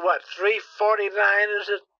sent me what, $3.49? Is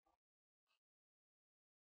it?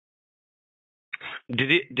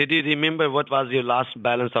 Did you remember what was your last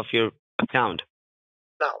balance of your account?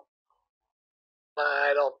 No,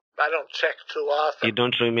 I don't check too often. You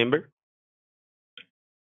don't remember?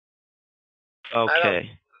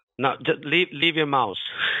 Okay. Now just leave your mouse.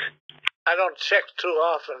 I don't check too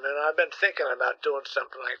often, and I've been thinking about doing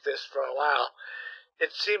something like this for a while.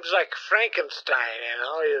 It seems like Frankenstein, you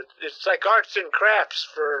know. It's like arts and crafts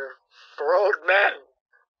for old men.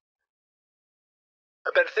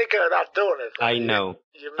 I've been thinking about doing it. I know.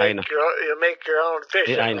 You make your own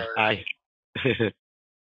fishing lures.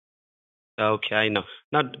 Okay, I know.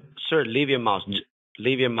 Now, sir, leave your mouse.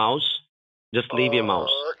 Leave your mouse. Just leave your mouse.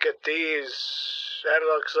 Look at these. That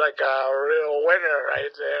looks like a real winner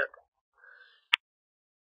right there.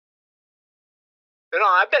 You know,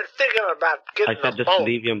 I've been thinking about getting I said a just boat.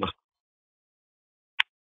 leave your mouse.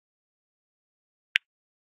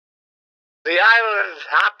 The Island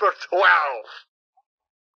Hopper 12.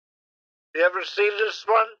 You ever seen this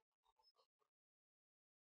one?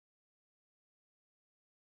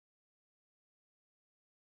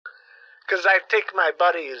 Because I take my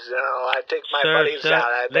buddies, I take my Sir, buddies sir,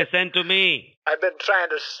 out. listen to me. I've been trying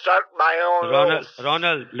to start my own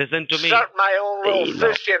Ronald, listen to me. Start my own little Hey, no.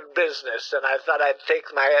 fishing business, and I thought I'd take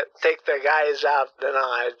the guys out.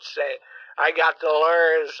 I'd say, I got the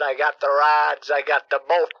lures, I got the rods, I got the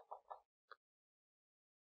boat.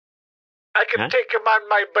 I can take them on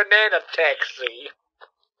my banana taxi.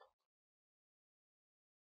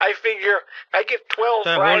 I figure I get 12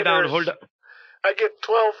 Sir, riders. hold on. I get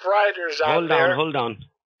 12 riders out there. Hold on.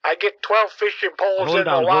 I get 12 fishing poles in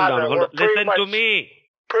the water. Hold on. Listen to me.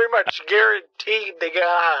 Pretty much guaranteed to get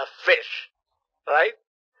out a fish, right?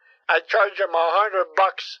 I charge them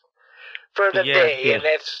 $100 for the day, yes. and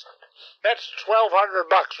that's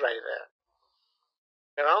 $1,200 right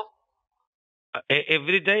there.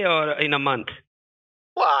 Every day or in a month?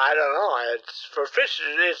 Well, I don't know. It's for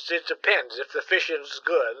fishing. It depends if the fishing's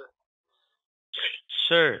good.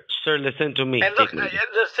 Sir, listen to me. And look, the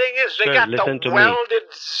thing is, they got the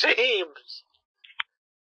welded seams,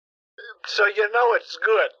 so it's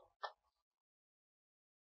good.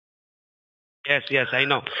 Yes, I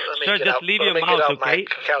know. Sir, just leave your mouse, okay?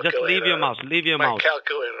 Just leave your mouse. My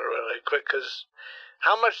calculator really quick, because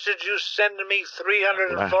how much did you send me?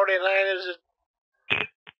 349, is it?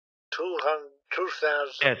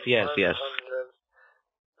 2,000. Yes. $94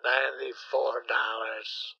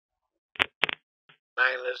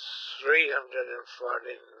 minus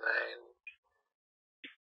 349.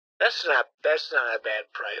 That's not a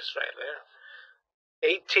bad price right there.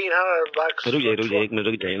 $1,800. I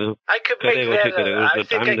could make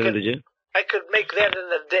that. I could make that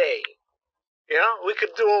in a day. We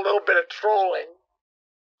could do a little bit of trolling.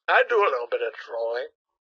 I do a little bit of trolling.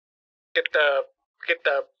 Get the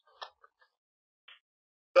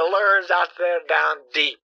lures out there down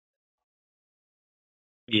deep.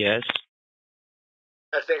 Yes.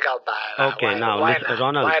 I think I'll buy that. Okay, why not?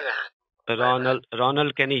 Ronald. Why not?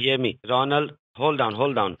 Ronald, can you hear me? Ronald, hold on.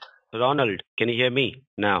 Ronald, can you hear me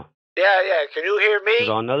now? Yeah. Can you hear me?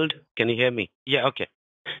 Ronald, can you hear me? Yeah, okay.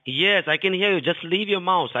 Yes, I can hear you. Just leave your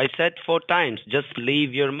mouse. I said 4 times. Just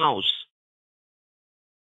leave your mouse.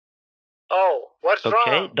 Oh, what's wrong?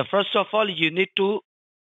 Okay. First of all, you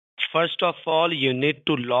need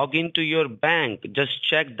to log into your bank. Just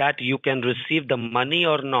check that you can receive the money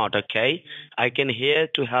or not, okay? I can here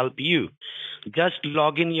to help you. Just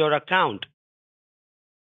log in your account.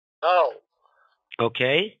 Oh.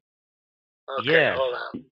 Okay? Okay, yes. hold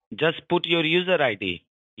on. Just put your user ID.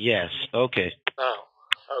 Yes, okay. Oh,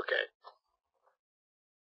 okay.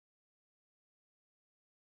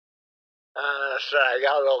 Sorry, I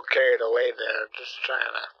got a little carried away there. Just trying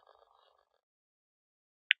to...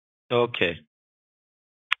 Okay.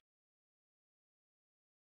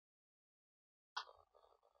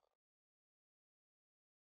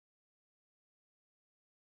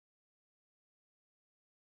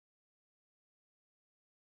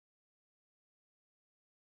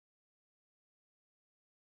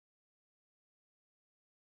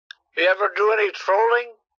 You ever do any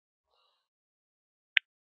trolling?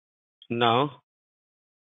 No.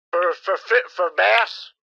 For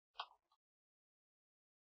bass?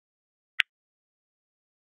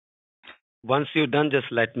 Once you're done,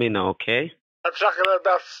 just let me know, okay? I'm talking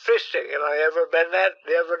about fishing. You ever been that?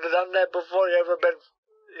 You ever done that before? You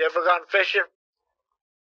ever gone fishing?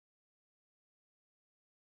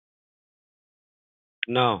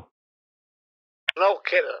 No. No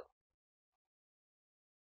kidding.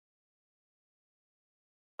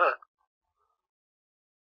 Huh.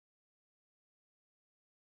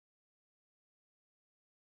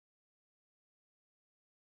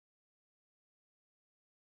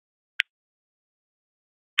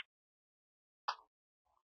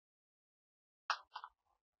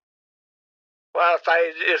 Well,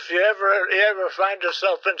 if you ever find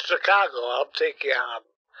yourself in Chicago, I'll take you on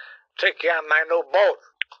my new boat.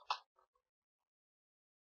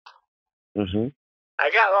 Mhm. I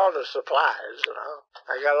got all the supplies,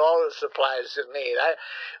 I got all the supplies you need. I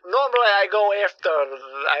normally go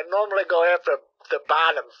after the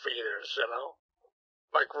bottom feeders,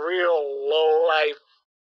 like real low life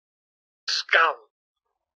scum.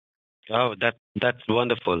 Oh, that's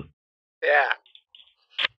wonderful. Yeah.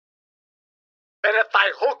 And if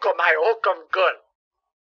I hook them good.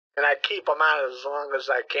 And I keep them on as long as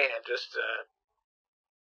I can, just to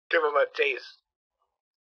give them a taste.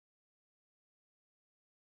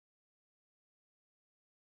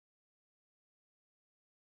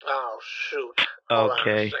 Oh, shoot. Hold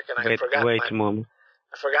Okay. on a second. Wait a moment.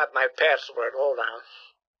 I forgot my password. Hold on.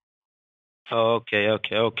 Okay.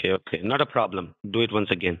 Not a problem. Do it once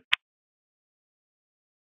again.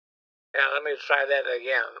 Yeah, let me try that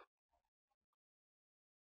again.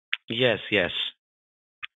 Yes, yes.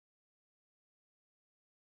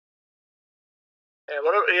 And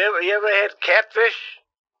you ever had catfish?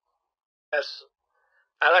 Yes,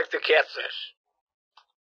 I like the catfish.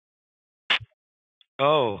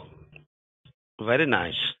 Oh, very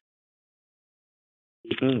nice.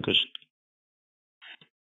 Good.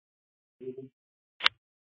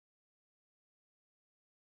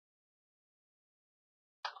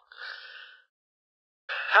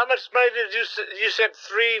 How much money did you said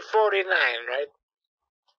 $3.49, right?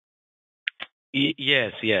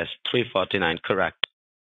 Yes, yes. 349, correct.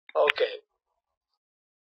 Okay.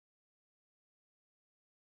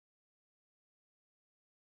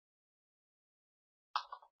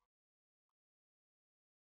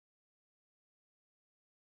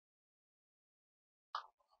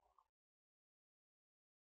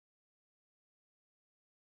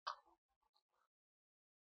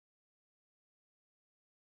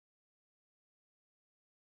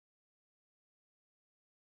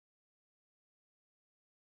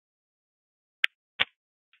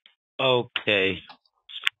 Okay.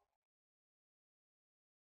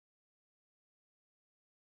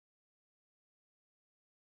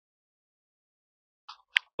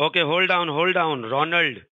 Okay, hold on,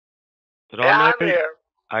 Ronald. Yeah, Ronald, I'm here.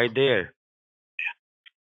 are you there?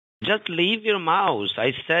 Just leave your mouse.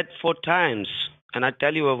 I said 4 times. And I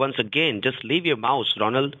tell you once again, just leave your mouse,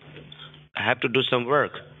 Ronald. I have to do some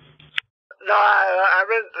work. No, I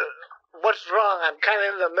read. What's wrong? I'm kind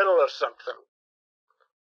of in the middle of something.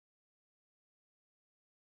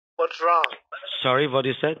 What's wrong? Sorry, what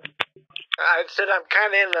you said? I said I'm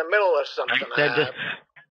kind of in the middle of something. I said,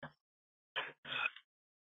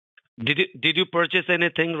 did you purchase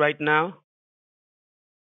anything right now?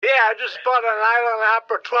 Yeah, I just bought an Island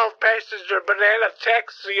Hopper 12-passenger banana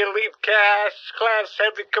taxi elite class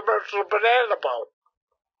heavy commercial banana boat.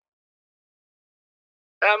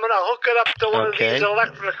 I'm going to hook it up to one of these Okay.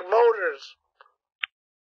 electric motors.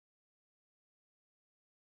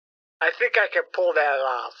 I think I can pull that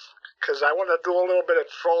off, because I want to do a little bit of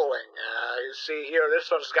trolling. You see here, this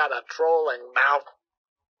one's got a trolling mount.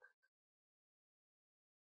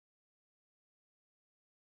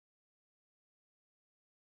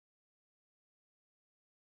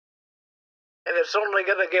 And it's only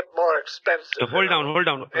going to get more expensive. Hold on. In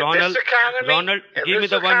Ronald, this economy, give me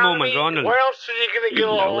the one moment, Ronald. Where else are you going to get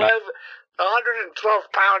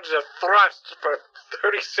 112 pounds of thrust for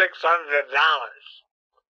 $3,600?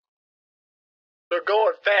 They're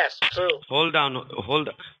going fast, too. Hold on.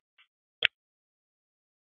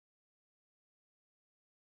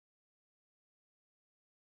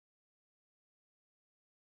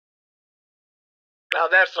 Now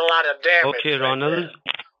that's a lot of damage. Okay, Ronald.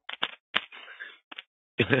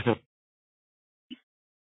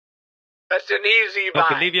 That's an easy buy.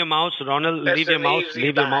 Okay, leave your mouse, Ronald. That's leave your an mouse. easy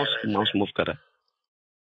Leave your buy mouse. right Mouse there. move kar.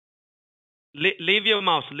 Leave your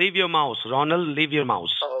mouse. Leave your mouse, Ronald. Leave your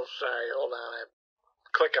mouse. Oh, sorry. Hold on. I'm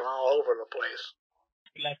clicking all over the place.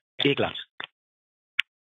 A class.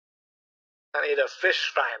 I need a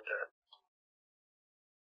fish finder.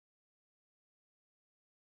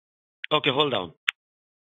 Okay, hold on.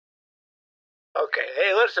 Okay.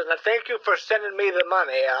 Hey, listen. Thank you for sending me the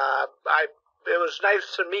money. It was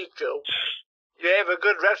nice to meet you. You have a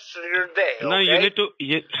good rest of your day. No, okay? you need to.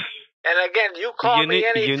 And again, you call me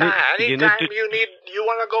anytime. Anytime you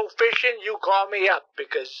want to go fishing, you call me up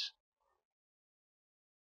because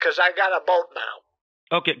I got a boat now.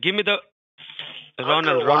 Okay, give me the.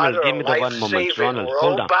 Ronald, give me the one moment. Ronald,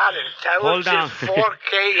 hold on. Robot Hold on. intelligence,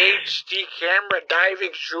 4K HD camera,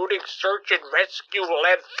 diving, shooting, search and rescue,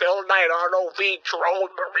 lead, fill night, ROV,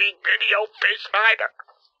 drone, marine video, fish finder.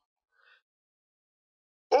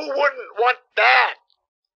 Who wouldn't want that?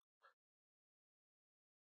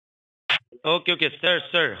 Okay,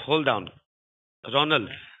 sir, hold on. Ronald.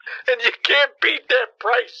 And you can't beat that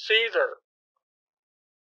price either.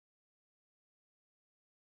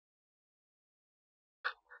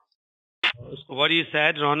 What you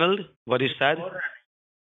said, Ronald? What you said?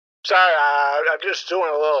 Sorry, I'm just doing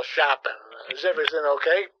a little shopping. Is everything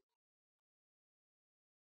okay?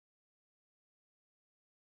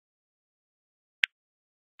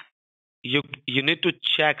 You need to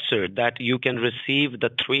check, sir, that you can receive the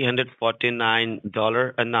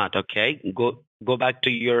 $349 or not. Okay, go back to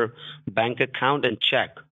your bank account and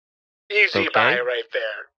check. Easy buy right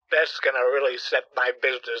there. That's gonna really set my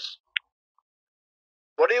business.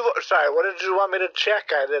 What did you want me to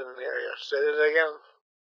check? I didn't hear you. Say it again.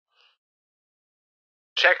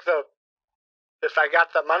 Check if I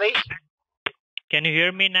got the money? Can you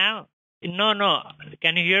hear me now? No.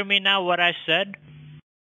 Can you hear me now what I said?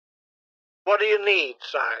 What do you need,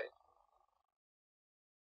 sorry?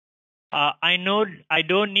 I know I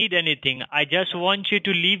don't need anything. I just want you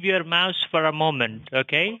to leave your mouse for a moment,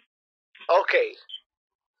 okay? Okay.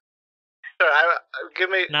 Sir, give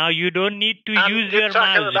me. Now you don't need to use you're your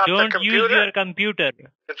talking mouse. about the Don't use computer? your computer.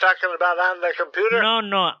 You're talking about on the computer?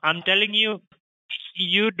 No, I'm telling you,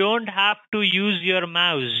 you don't have to use your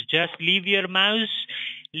mouse. Just leave your mouse.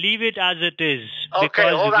 Leave it as it is. Okay,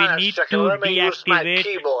 because hold we on a need second. to Let me use my deactivate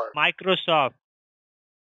keyboard. Microsoft.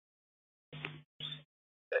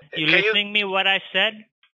 You Can listening me what I said?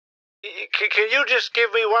 Can you just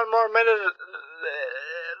give me one more minute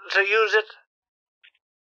to use it?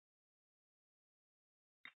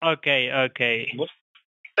 Okay.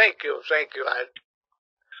 Thank you.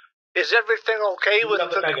 Is everything okay with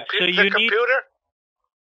the computer?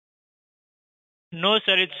 No,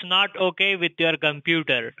 sir, it's not okay with your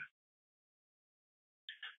computer.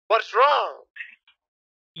 What's wrong?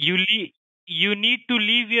 You need to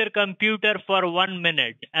leave your computer for 1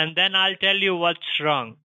 minute, and then I'll tell you what's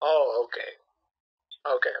wrong. Oh, okay.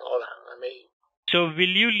 Okay, hold on. Let me... So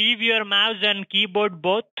will you leave your mouse and keyboard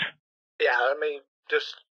both? Yeah, let me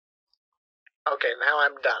just... Okay, now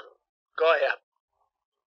I'm done. Go ahead.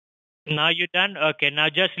 Now you're done? Okay, now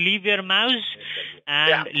just leave your mouse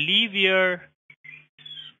and leave your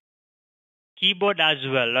keyboard as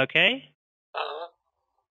well, okay? Uh-huh.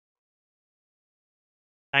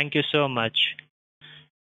 Thank you so much.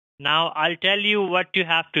 Now I'll tell you what you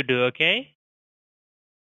have to do, okay?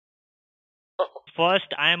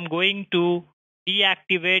 First, I am going to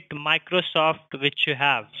deactivate Microsoft, which you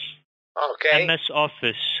have. Okay. MS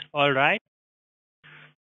Office, all right?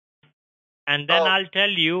 And then I'll tell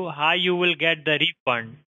you how you will get the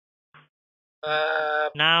refund.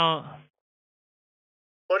 Now...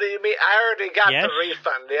 What do you mean? I already got Yes? the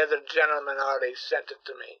refund. The other gentleman already sent it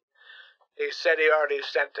to me. He said he already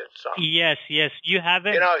sent it. So. Yes. You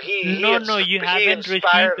haven't... You know, you haven't received...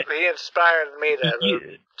 He inspired me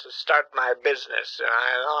to start my business. And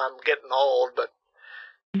I know I'm getting old, but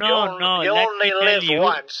you only live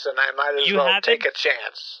once, and I might as well take a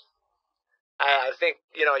chance. I think,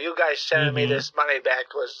 you guys sending me this money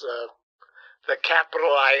back was the capital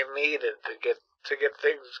I needed to get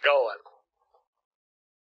things going.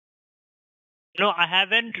 No, I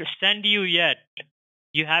haven't sent you yet.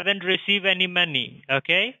 You haven't received any money,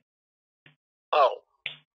 okay? Oh.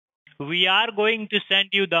 We are going to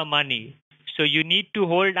send you the money. So you need to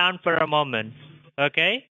hold on for a moment,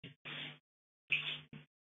 okay?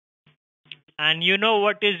 And you know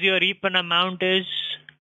what is your refund amount is?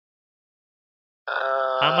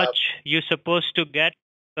 How much you're supposed to get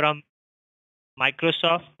from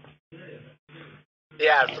Microsoft?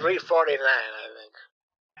 Yeah, $349, I think.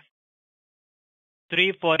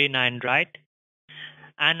 $349, right?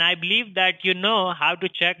 And I believe that you know how to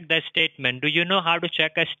check the statement. Do you know how to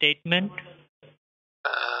check a statement?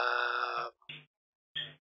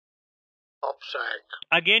 Sorry.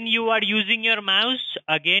 Again, you are using your mouse?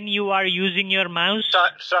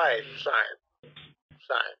 Sorry.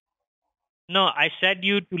 No, I said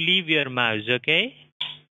you to leave your mouse, okay?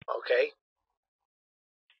 Okay.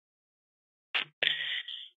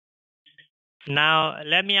 Now,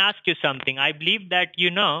 let me ask you something. I believe that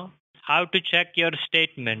you know how to check your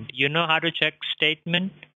statement. You know how to check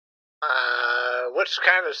statement? Which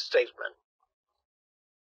kind of statement?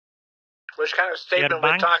 Which kind of statement Your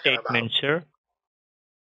bank we're talking statement, about? sir.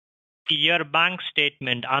 Your bank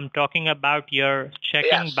statement. I'm talking about your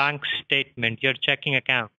checking bank statement, your checking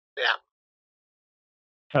account. Yeah.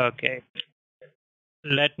 Okay.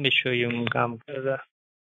 Let me show you. What was that?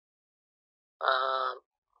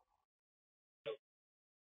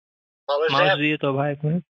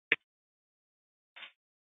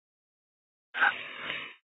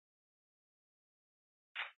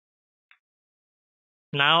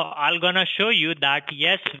 Now, I'm gonna show you that,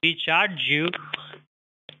 yes, we charge you.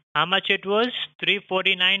 How much it was?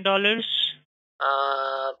 $349?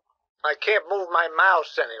 I can't move my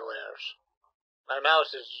mouse anywhere. My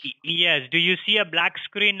mouse is... Yes. Do you see a black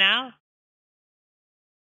screen now?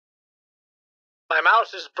 My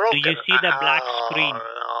mouse is broken. Do you see the black screen?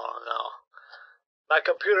 No. My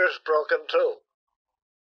computer's broken too.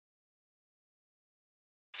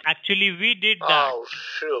 Actually, we did that. Oh,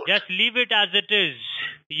 shoot. Just leave it as it is.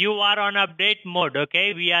 You are on update mode,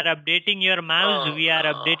 okay? We are updating your mouse. We are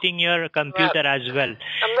updating your computer as well.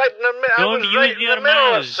 I'm right in the middle. Don't use your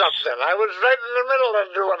mouse. Of something. I was right in the middle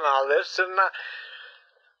of doing all this, and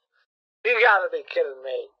you gotta be kidding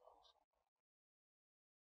me.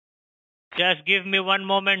 Just give me 1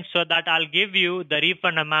 moment so that I'll give you the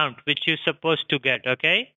refund amount which you're supposed to get,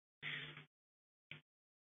 okay?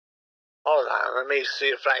 Hold on, let me see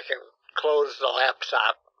if I can close the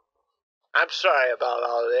laptop. I'm sorry about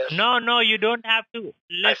all this. No, you don't have to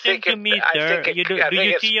listen to me, sir. I Do think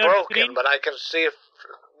you it's see your broken, screen? but I can see if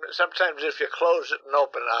sometimes if you close it and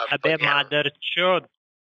open it up Abey again. mother chod.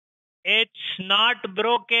 It's not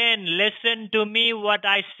broken. Listen to me what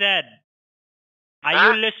I said.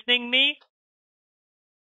 Are you listening me?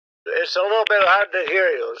 It's a little bit hard to hear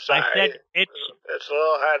you. Sorry. I said it's a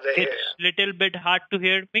little hard to hear. it's little bit hard to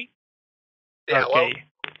hear me. Yeah. Okay.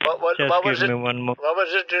 What Just was give it? me one more. What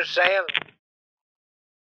was it you're saying?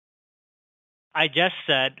 I just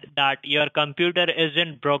said that your computer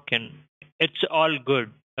isn't broken. It's all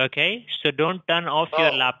good. Okay? So don't turn off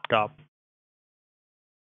your laptop.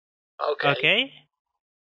 Okay. Okay?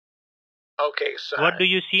 Okay, sorry. What do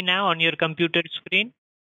you see now on your computer screen?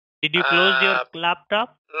 Did you close your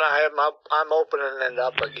laptop? No, I'm opening it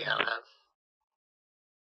up again.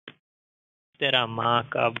 Tera maa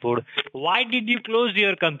ka bud. Why did you close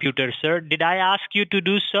your computer, sir? Did I ask you to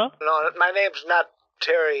do so? No, my name's not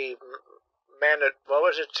Terry what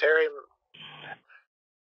was it, Terry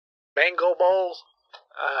Mango Bowl?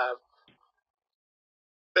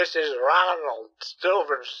 This is Ronald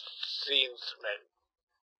Silverstein Smith.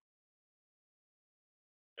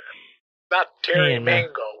 Not Terry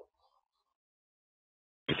Mango.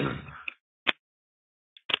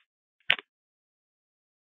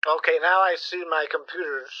 Okay, now I see my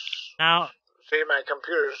computer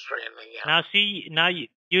screen again. Now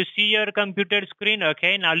you see your computer screen,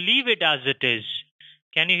 okay? Now leave it as it is.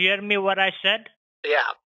 Can you hear me what I said?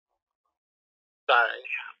 Yeah. Sorry.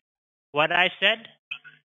 What I said?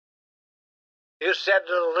 You said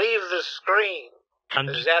to leave the screen.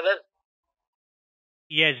 Is that it?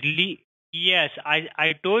 Yes, yes,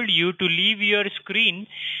 I told you to leave your screen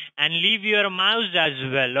and leave your mouse as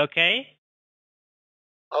well, okay?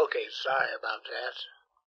 Okay, sorry about that.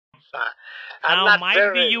 Sorry.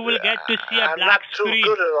 Now you will get to see a black screen. I'm not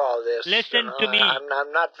too good at all this. Listen to me.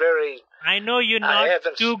 I'm not very... I know you're not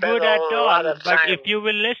too good at all, but if you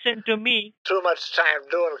will listen to me... Too much time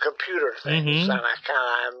doing computer things, and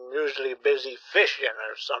I'm usually busy fishing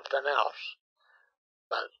or something else.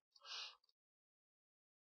 But...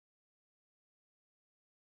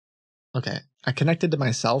 Okay, I connected to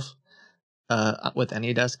myself with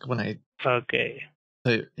AnyDesk when I... Okay.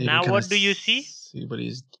 So now what do you see? See what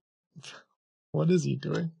he's... What is he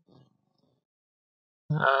doing?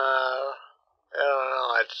 I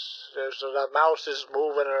don't know. The mouse is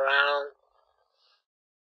moving around.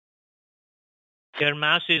 Your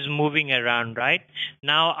mouse is moving around, right?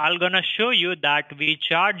 Now I'm gonna show you that we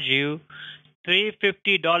charge you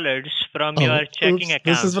 $350 from your checking account.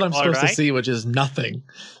 This is what I'm supposed to see, which is nothing.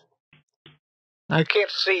 I can't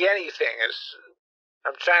see anything.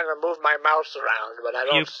 I'm trying to move my mouse around, but I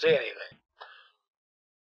don't see anything.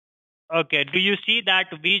 Okay, do you see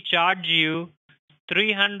that we charge you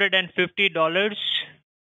 $350?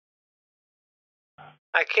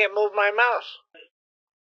 I can't move my mouse.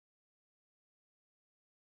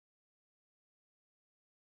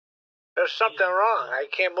 There's something wrong. I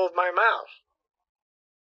can't move my mouse.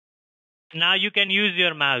 Now you can use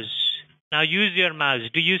your mouse. Now use your mouse.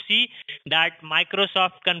 Do you see that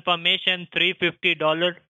Microsoft confirmation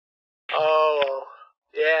 $350? Oh,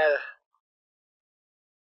 yeah.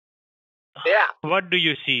 Yeah. What do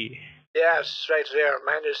you see? Yes, right there.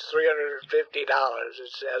 Mine is $350.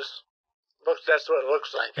 It says. That's what it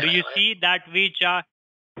looks like. Do you see that we charge?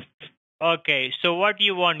 Okay, so what do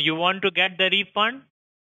you want? You want to get the refund?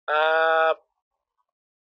 I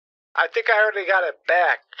think I already got it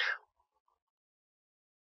back.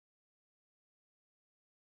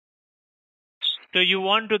 So you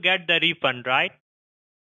want to get the refund, right?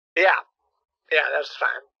 Yeah. Yeah, that's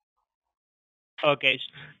fine. Okay.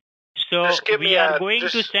 So we are going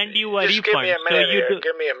to send you a refund. Give me a minute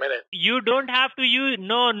give me a minute. You don't have to use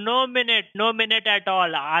no minute at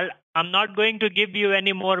all. I'm not going to give you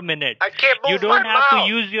any more minutes. I can't move You don't my have mouse.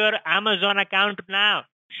 to use your Amazon account now.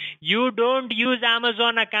 You don't use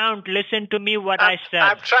Amazon account. Listen to me what I said.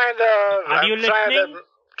 I'm trying to... Are you listening?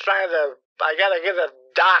 I gotta get a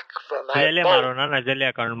dock for my boat.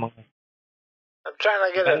 I'm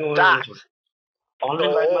trying to get a dock. Hold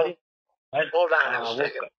on a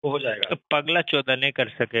second. पगला चौदह नहीं कर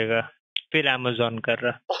सकेगा फिर Amazon कर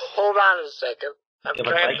रहा. Hold on a second. I'm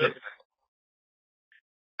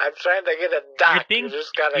trying to get a dock.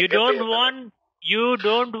 You don't want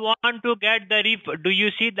to get the refund. Do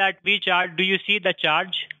you see that we charge? Do you see the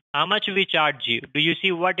charge? How much we charge you? Do you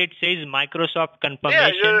see what it says? Microsoft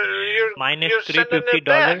confirmation minus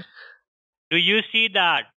 $350. Do you see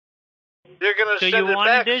that? You're gonna so send you it want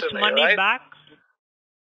back this to me, money right? back?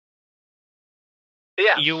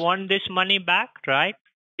 Yeah. You want this money back, right?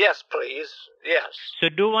 Yes, please. Yes. So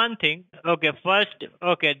do one thing. Okay, first,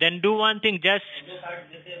 okay, then do one thing. Just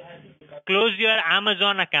close your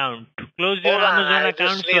Amazon account. Close your Hold on, Amazon I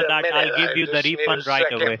account just need so a that minute. I'll give I you the just need refund a right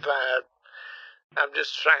second. away. I'm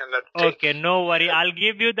just trying to take... Okay, no worry. I'll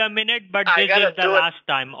give you the minute, but I this gotta is the do it. last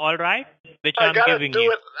time, all right? Which I I'm gotta giving do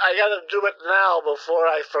you. it. I gotta do it now before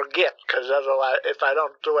I forget, because otherwise, if I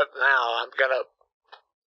don't do it now, I'm gonna...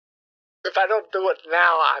 If I don't do it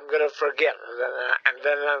now, I'm gonna forget, and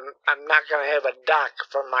then I'm not gonna have a dock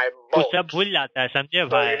for my वो boat. सब भूल जाता है समझे So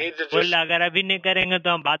भाई you need to बोल just... अगर अभी नहीं करेंगे तो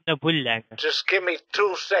हम बाद में भूल जाएंगे Just give me 2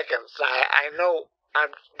 seconds. I know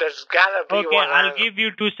there's gotta be Okay, one I'll on... give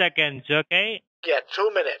you 2 seconds, okay? Yeah, 2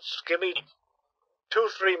 minutes. Give me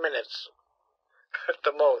 2-3 minutes at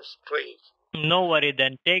the most, please. No worry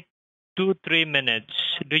then. Take 2-3 minutes.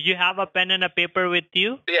 Do you have a pen and a paper with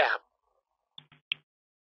you? Yeah.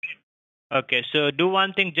 Okay, so do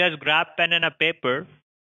one thing. Just grab pen and a paper.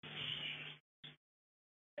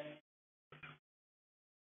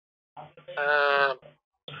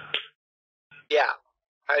 Yeah,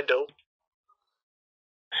 I do.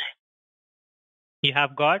 You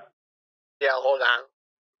have got? Yeah, hold on.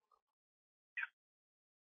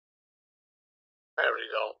 There we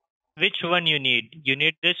go. Which one you need? You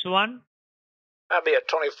need this one? That'd be a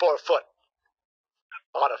 24-foot.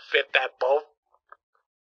 Ought to fit that boat.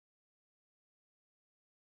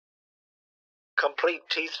 Complete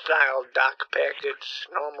T-style dock package,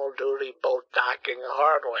 normal duty boat docking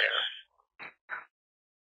hardware.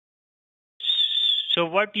 So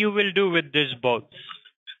what you will do with this boat?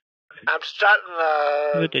 I'm starting,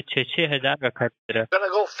 वो तो 6,000 का खर्च है. gonna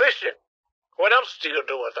go fishing. What else do you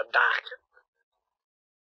do with a dock?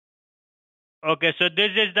 Okay, so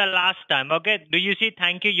this is the last time. Okay, do you see?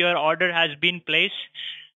 Thank you. Your order has been placed.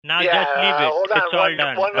 Now Yeah, just leave it. hold on It's all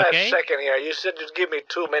done. one last Okay. second here. You said you'd give me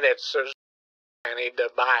 2 minutes. There's I need to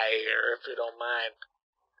buy here, if you don't mind.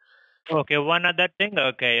 Okay, one other thing.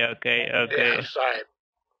 Okay. Yeah, sorry.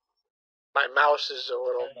 My mouse is a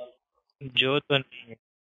little... जो तो नहीं.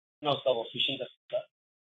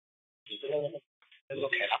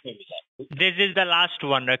 This is the last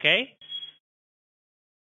one. Okay.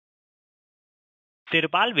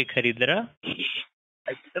 तिरपाल भी खरीद रहा.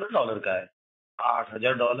 कितना dollar का है?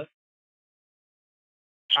 $8,000.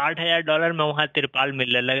 $8,000 में वहाँ तिरपाल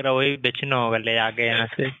मिल रहा. लग रहा वही बेचना होगा ले आके यहाँ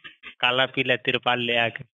से काला पीला तिरपाल ले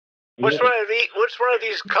आके. Which one of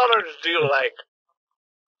these colors do you like?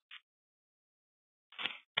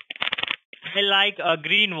 I like a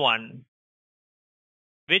green one.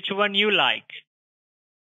 Which one you like?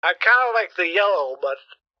 I kind of like the yellow, but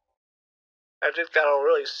I think that'll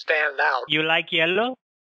really stand out. You like yellow?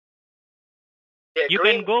 Yeah, You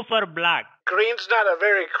green, can go for black. green's not a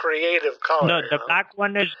very creative color. No, you the know? black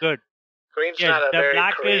one is good. Green's Yes, not a the very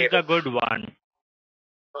black creative. is the good one.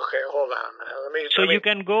 Okay, hold on. Let me. So let me, you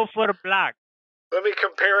can go for black. Let me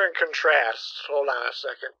compare and contrast. Hold on a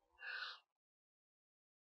second.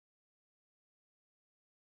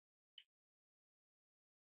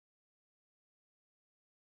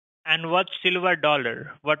 And what's silver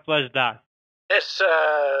dollar? What was that? It's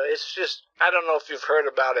just I don't know if you've heard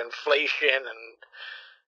about inflation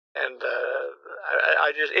and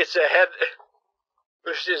I just it's a head.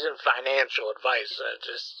 This isn't financial advice.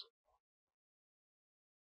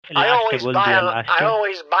 I always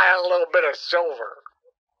buy a little bit of silver.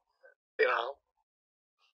 You know.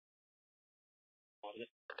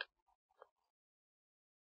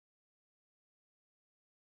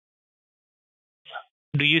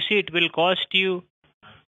 Do you see it will cost you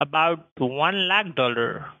about $1 lakh? $1,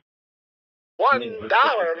 no,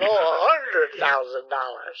 $100,000.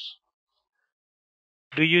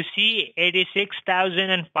 Do you see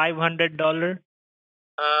 $86,500?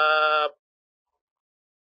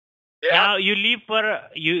 Yeah. Now you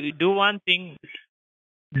do one thing.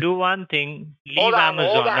 Leave Hold on,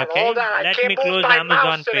 Amazon, okay? hold on. I Let can't me move close my Amazon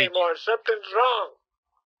mouse page. anymore. Something's wrong.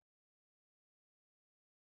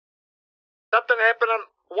 Something happened on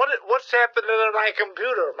what's happening to my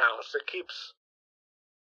computer mouse? It keeps.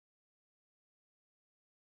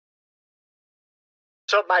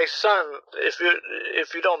 So my son, if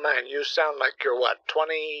you don't mind, you sound like you're what,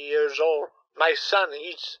 20 years old? My son,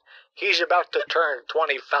 he's about to turn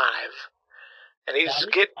 25, and he's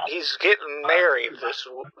getting married this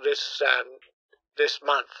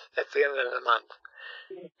month at the end of the month.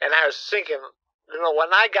 And I was thinking,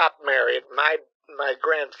 when I got married, my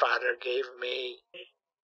grandfather gave me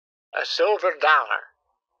a silver dollar.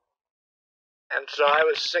 And so I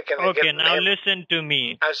was thinking of Okay, now listen to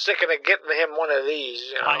me. I was thinking of getting him one of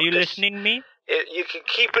these. Are you listening me? You can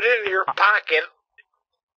keep it in your pocket,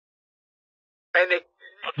 and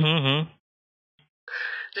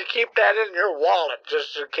You keep that in your wallet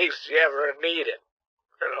just in case you ever need it.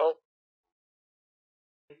 You know.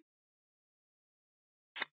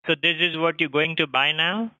 So this is what you're going to buy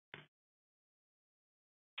now?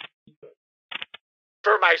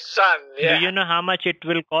 For my son, yeah. Do you know how much it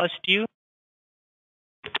will cost you?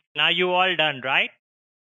 Now you all done, right?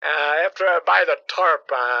 After I buy the tarp,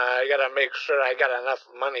 I gotta make sure I got enough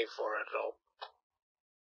money for it, though.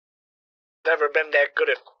 Never been that good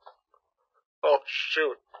at... Oh,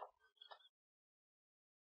 shoot.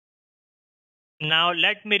 Now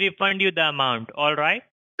let me refund you the amount, all right?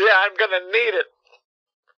 Yeah, I'm gonna need it.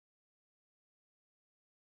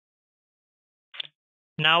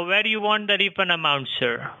 Now where you want the refund amount,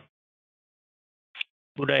 sir?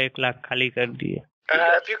 पूरा 1 लाख खाली कर दिए.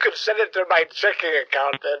 If you could send it to my checking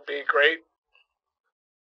account, that'd be great.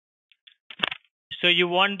 So you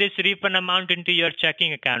want this refund amount into your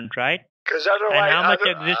checking account, right? Because otherwise, And how much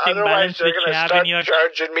existing balance they're which going you to have start in your...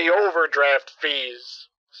 charging me overdraft fees.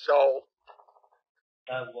 So,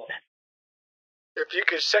 if you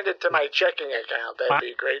could send it to my checking account, that'd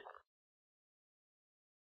be great.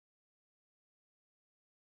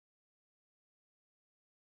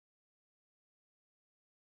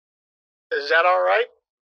 Is that all right?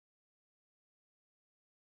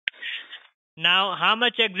 Now, how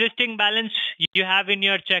much existing balance you have in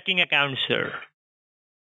your checking account, sir?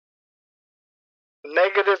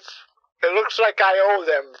 Negative. It looks like I owe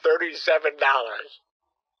them $37.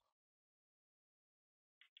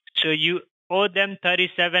 So you owe them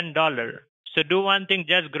 $37. So do one thing,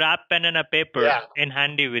 just grab pen and a paper in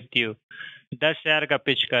handy with you. 10,000 का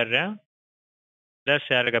pitch कर रहे हैं.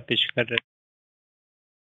 10,000 का pitch कर रहे हैं.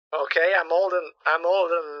 Okay, I'm holding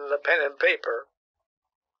the pen and paper.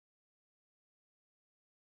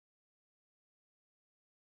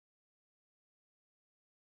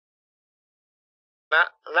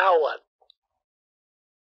 Now what?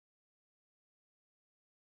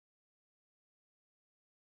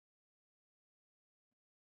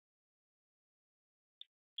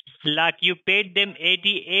 Like you paid them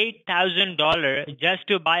 $88,000 just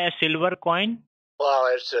to buy a silver coin? Well,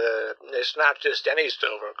 it's not just any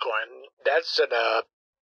silver coin. That's an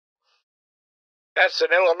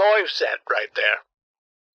Illinois set right there.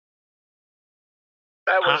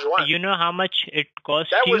 That was one. You know how much it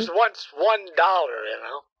cost That you? was once $1, you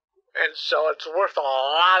know, and so it's worth a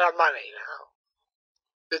lot of money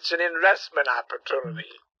now. It's an investment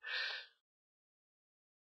opportunity.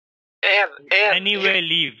 And anyway,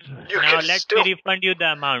 leave. Now let me refund you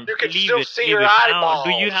the amount. You can leave still it, see leave your it. eyeballs.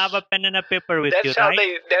 Now, do you have a pen and a paper with you, how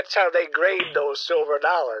right? That's how they grade those silver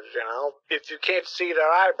dollars, you know. If you can't see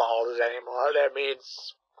their eyeballs anymore, that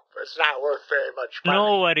means it's not worth very much money.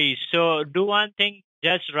 No worries. So do one thing.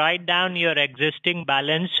 Just write down your existing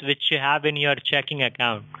balance which you have in your checking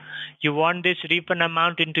account. You want this refund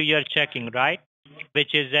amount into your checking, right?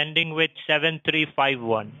 Which is ending with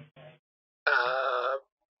 7351.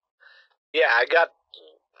 Yeah, I got...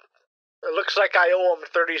 It looks like I owe them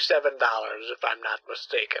 $37, if I'm not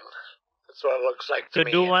mistaken. That's what it looks like to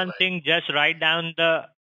me. So do one thing. Just write down the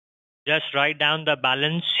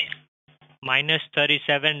balance minus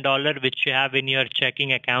 $37 which you have in your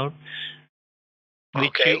checking account,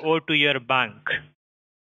 which you owe to your bank.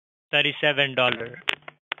 $37.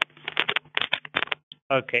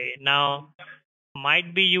 Okay. Now,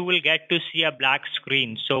 might be you will get to see a black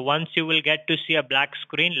screen. So once you will get to see a black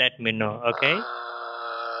screen, let me know. Okay.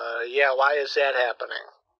 Yeah. Why is that happening?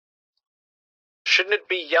 Shouldn't it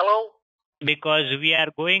be yellow? Because we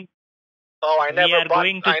are going. We are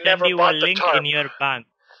going to send you a link in your bank.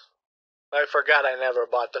 I forgot I never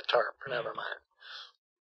bought the tarp. Never mind.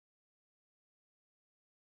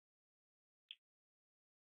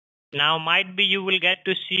 Now might be you will get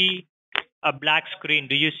to see a black screen.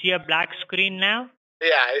 Do you see a black screen now?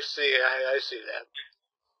 Yeah, I see. I see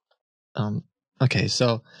that. Okay,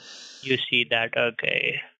 so you see that.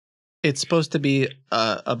 Okay. It's supposed to be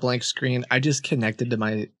a blank screen. I just connected to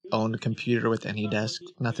my own computer with AnyDesk.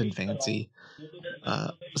 Nothing fancy.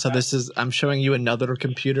 So this is, I'm showing you another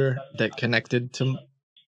computer that connected to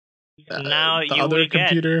now the other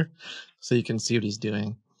computer, so you can see what he's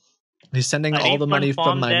doing. He's sending all the money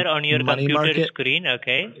from my there on your money computer market screen,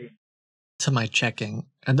 okay, to my checking,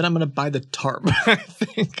 and then I'm gonna buy the tarp. I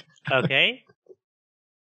think. Okay.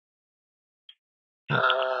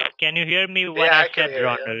 Can you hear me? What I said,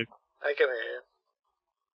 Ronald? I can hear you.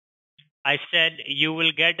 I said you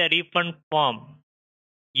will get a refund form.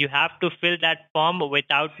 You have to fill that form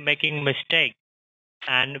without making mistake,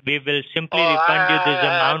 and we will simply refund you this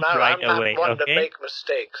amount right away. I'm not one okay? to make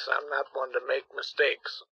mistakes. I'm not one to make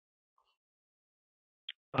mistakes.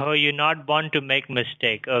 Oh, you're not born to make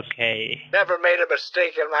mistake. Okay. Never made a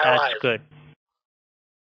mistake in my That's life. good.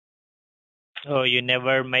 Oh, you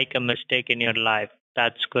never make a mistake in your life.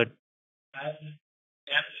 That's good.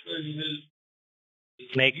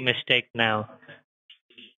 Make mistake now.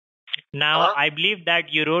 Now, Huh? I believe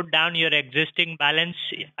that you wrote down your existing balance.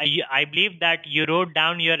 I believe that you wrote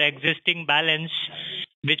down your existing balance,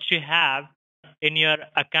 which you have in your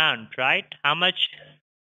account, right? How much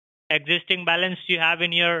existing balance you have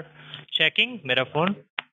in your checking? Mera phone.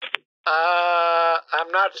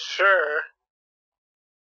 I'm not sure.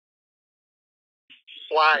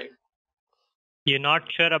 Why? You're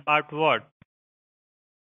not sure about what?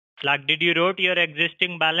 Like, did you wrote your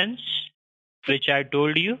existing balance, which I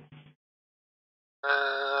told you?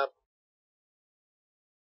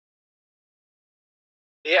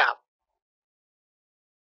 Yeah.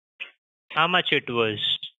 How much it was?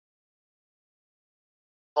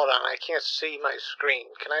 Hold on, I can't see my screen.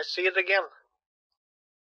 Can I see it again?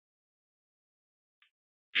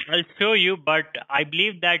 I'll show you, but I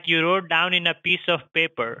believe that you wrote down in a piece of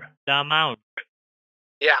paper the amount.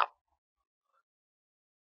 Yeah.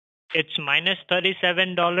 It's minus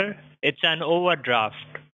 $37. It's an overdraft,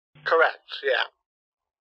 Correct. Yeah.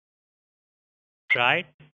 right?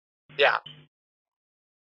 Yeah.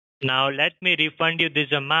 Now let me refund you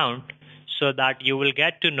this amount so that you will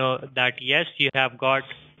get to know that yes, you have got.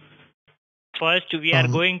 First, we are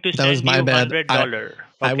going to That was send my you bad. $100.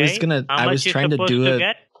 I was gonna. How I much was you trying to supposed do to it.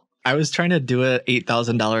 get? I was trying to do a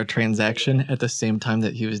 $8,000 transaction at the same time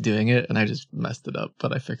that he was doing it, and I just messed it up.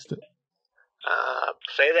 But I fixed it.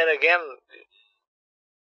 Say that again.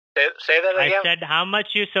 Say that again. I said how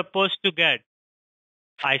much you supposed to get.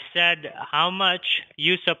 I said how much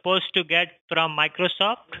you supposed to get from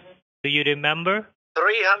Microsoft. Do you remember?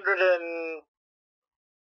 $349.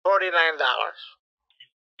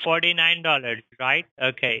 $49, right?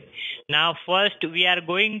 Okay. Now first we are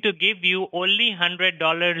going to give you only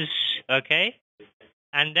 $100, okay?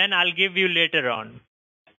 And then I'll give you later on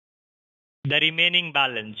the remaining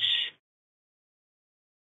balance.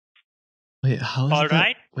 Wait, how is All that?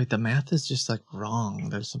 right? Wait, the math is just like wrong.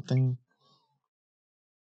 There's something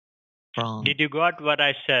wrong. Did you got what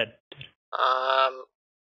I said? I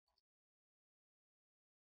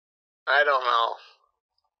don't know.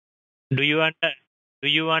 Do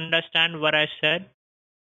you understand what I said?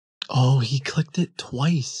 Oh, he clicked it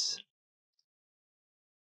twice.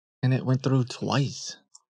 And it went through twice.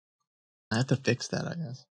 I have to fix that, I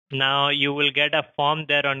guess. Now you will get a form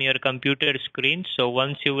there on your computer screen. So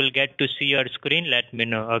once you will get to see your screen, let me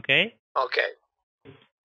know, okay? Okay.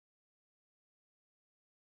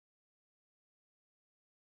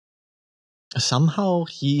 Somehow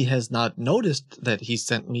he has not noticed that he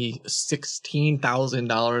sent me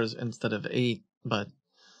 $16,000 instead of 8, but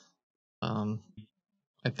I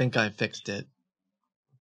think I fixed it.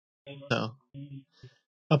 So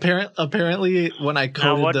apparently when I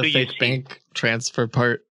coded what the do you fake see? bank transfer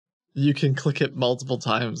part, you can click it multiple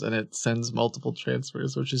times and it sends multiple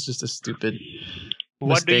transfers, which is just a stupid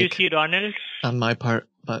What do you mistake see, Ronald? on my part,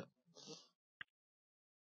 but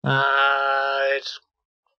It's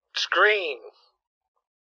screen.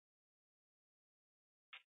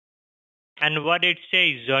 And what it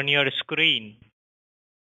says on your screen?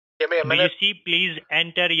 Give me a Do you minute. see? Please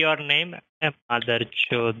enter your name. Mother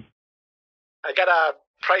chod. I gotta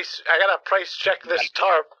price check this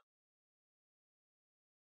tarp.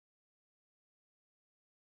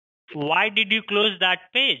 Why did you close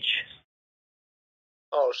that page?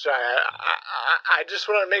 Oh, sorry. I just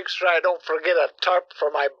want to make sure I don't forget a tarp for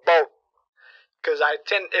my boat. Because I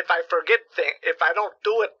tend, if I forget things, if I don't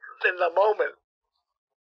do it in the moment,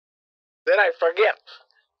 then I forget.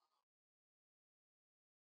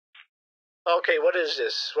 Okay, what is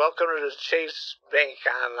this? Welcome to the Chase Bank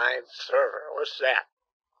online server. What's that?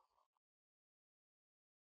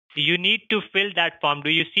 You need to fill that form. Do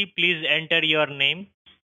you see? Please enter your name.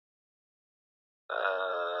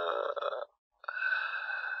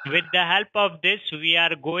 With the help of this, we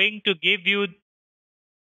are going to give you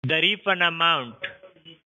the refund amount.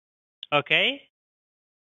 Okay?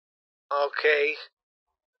 Okay.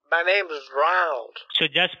 My name is Ronald. So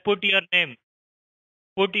just put your name.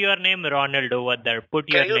 Put your name, Ronald, over there. Put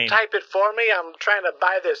your Can you name. type it for me? I'm trying to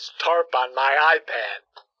buy this tarp on my iPad.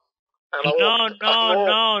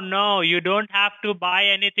 No. You don't have to buy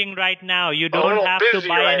anything right now. You I'm a don't little have to busy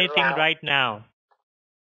buy right anything now. right now.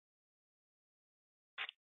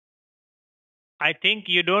 I think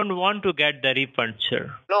you don't want to get the refund,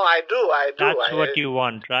 sir. No, I do. That's what you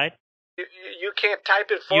want, right? You can't type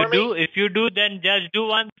it for me? You do? If you do, then just do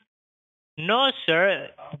one. No, sir.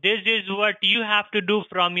 This is what you have to do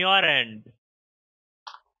from your end.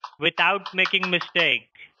 without making mistake.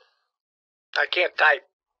 I can't type.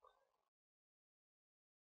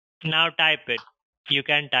 Now type it. You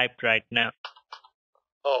can type right now.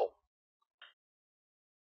 Oh.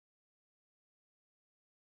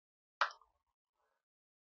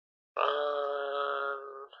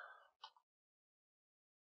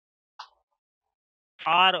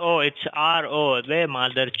 R-O, it's R-O. There,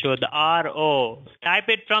 mother chod. R-O. Type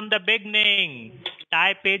it from the beginning.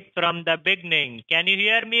 Type it from the beginning. Can you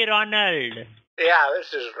hear me, Ronald? Yeah,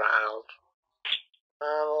 this is Ronald.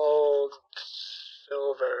 Ronald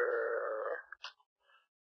Silver.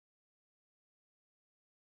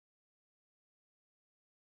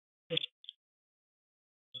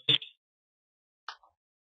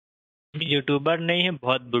 YouTuber नहीं है,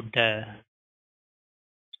 बहुत बुढ़ा है.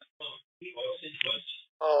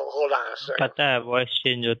 Oh, hold on a second. पता है, voice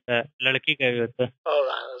change होता है, लड़की का भी होता है. Hold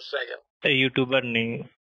on a second. YouTuber नहीं.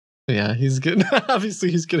 Yeah, he's getting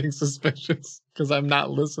obviously he's getting suspicious because I'm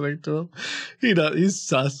not listening to him. He's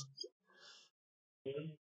sus.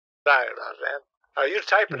 Sorry about that. Are you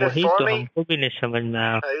typing it वही for तो me? हमको भी नहीं समझ में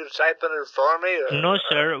आया. Are you typing it for me? Or, No,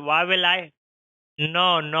 sir. Why will I?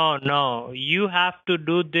 No. You have to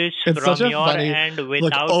do this It's from such a your funny, end like,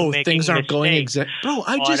 without oh, making things aren't going mistakes. exact. Bro,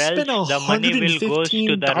 I Or just spent else the money will goes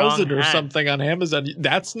to the wrong 115,000 or hand. something on Amazon.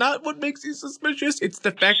 That's not what makes you suspicious. It's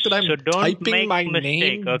the fact that I'm So don't typing make my mistake,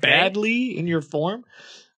 name okay? badly in your form.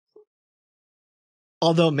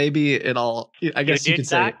 Although maybe it all, I guess you did could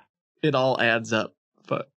say that? it all adds up.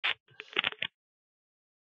 But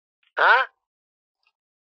huh?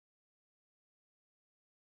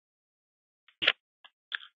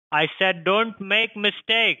 I said don't make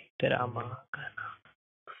mistake. तेरा माँ का.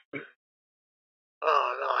 Oh,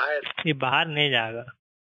 no, ये बाहर नहीं जाएगा.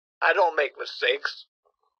 I don't make mistakes.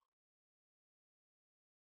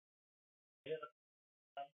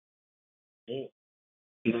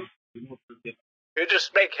 You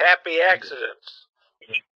just make happy accidents.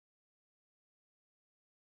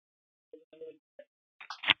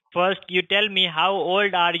 First, you tell me how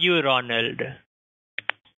old are you, Ronald?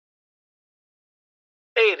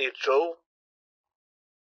 82.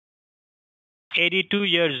 82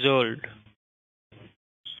 years old.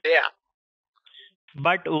 Yeah.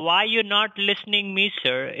 But why you not listening me,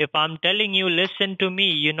 sir? If I'm telling you listen to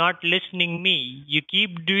me, you're not listening me. You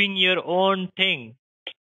keep doing your own thing.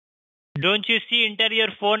 Don't you see? Enter your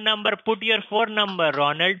phone number. Put your phone number,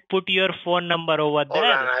 Ronald. Put your phone number over Hold there.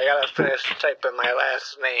 on, I gotta finish typing my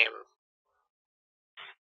last name.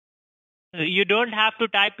 You don't have to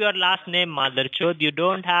type your last name, mother chod. You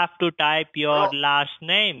don't have to type your No. last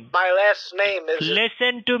name. My last name is.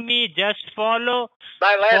 Listen to me. Just follow.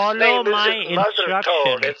 My last follow name my isn't Mother instruction.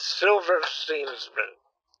 Toad. It's Silver Steensman.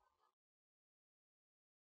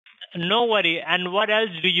 No worry. And what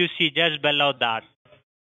else do you see just below that?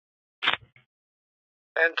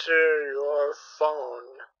 Enter your phone.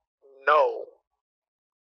 No.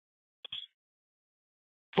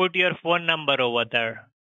 Put your phone number over there.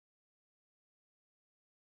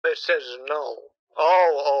 It says no.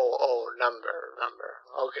 Oh, number.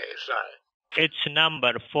 Okay, sorry. It's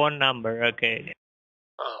number, phone number, okay.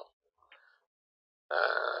 Oh.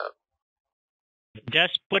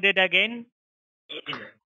 Just put it again.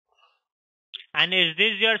 And is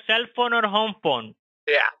this your cell phone or home phone?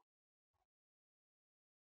 Yeah.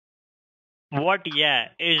 What, yeah?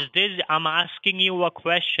 Is this, I'm asking you a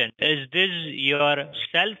question. Is this your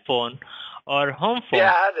cell phone or home phone?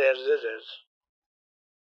 Yeah, it is.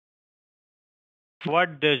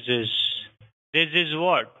 What this is? This is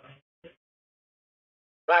what?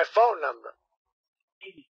 My phone number.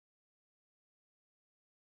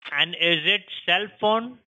 And is it cell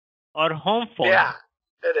phone or home phone? Yeah,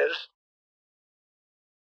 it is.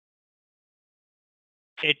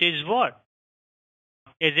 It is what?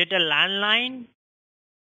 Is it a landline?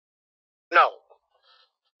 No.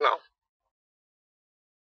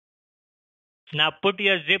 Now put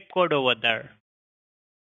your zip code over there.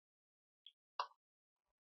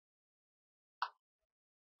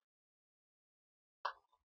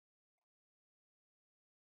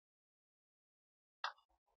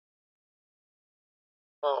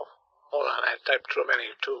 Oh, hold on. I typed too many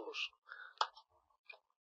twos.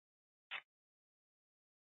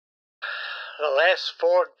 The last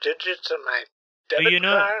 4 digits of my debit you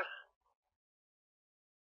know- card?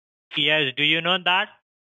 Yes, do you know that?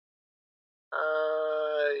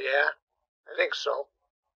 Yeah. I think so.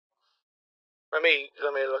 Let me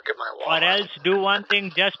look at my wallet. Or else do one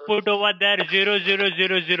thing, just put over there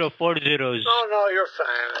 0000 4 zeros. No, you're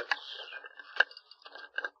fine.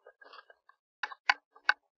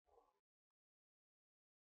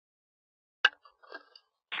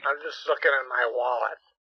 I'm just looking at my wallet.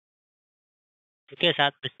 उसके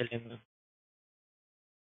साथ में चलेंगे।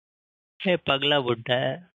 ये पगला बुड्ढा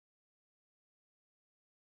है।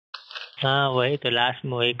 हाँ वही तो, लास्ट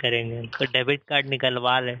में वही करेंगे। तो डेबिट कार्ड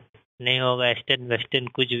निकलवा ले, नहीं होगा वेस्टर्न वेस्टर्न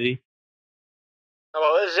कुछ भी।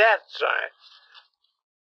 What was that, sorry?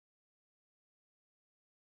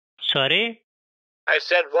 Sorry? I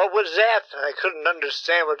said, what was that? I couldn't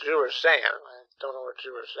understand what you were saying. I don't know what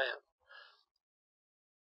you were saying.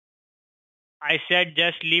 I said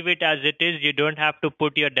just leave it as it is. You don't have to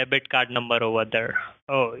put your debit card number over there.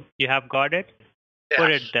 Oh, you have got it? Yes.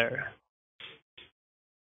 Put it there.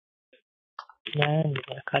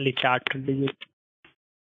 खाली 4 digit.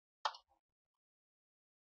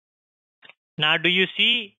 Now do you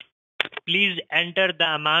see? Please enter the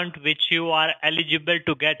amount which you are eligible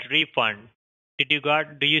to get refund. Do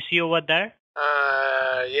you see over there?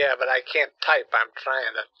 Yeah, but I can't type. I'm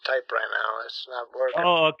trying to type right now. It's not working.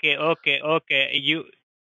 Oh, okay.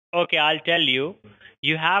 Okay, I'll tell you.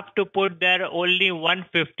 You have to put there only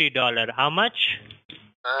 $150. How much?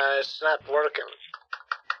 It's not working.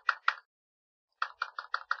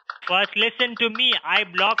 First, listen to me. I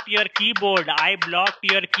blocked your keyboard.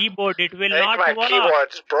 It will not my work.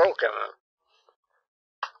 keyboard's broken.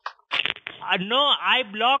 No, I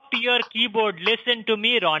blocked your keyboard. Listen to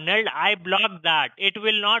me, Ronald. I blocked that. It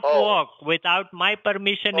will not work. Without my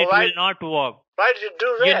permission, it will not work. Why did you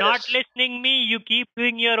do that? You're not listening me. You keep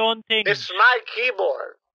doing your own thing. It's my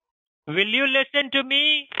keyboard. Will you listen to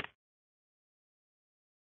me?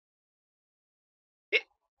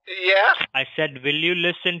 Yeah? I said, will you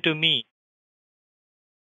listen to me?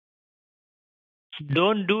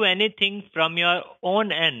 Don't do anything from your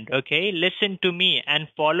own end, okay? Listen to me and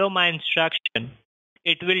follow my instruction.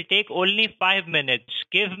 It will take only 5 minutes.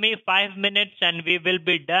 Give me 5 minutes and we will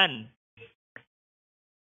be done.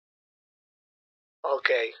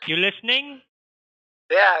 Okay. You listening?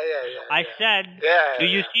 Yeah. I said, do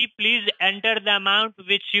you see, please enter the amount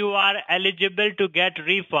which you are eligible to get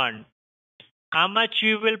refund. How much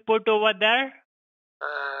you will put over there?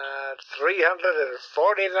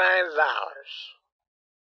 $349.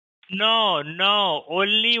 No,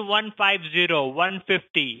 only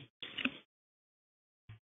 150.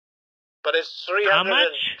 But it's 300. How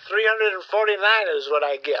much? 349 is what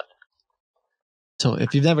I get. So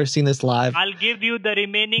if you've never seen this live, I'll give you the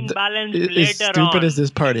remaining balance later as stupid on. as this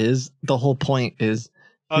part is, the whole point is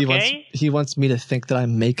he wants me to think that I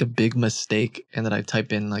make a big mistake and that I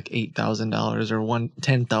type in like $8,000 or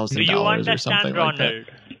 $10,000 Do you or something understand, like Ronald?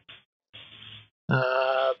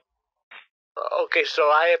 that. Okay, so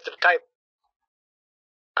I have to type.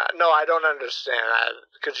 No, I don't understand.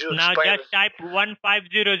 Could you explain? Now just type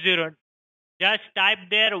 1500. Just type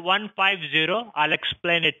there 150. I'll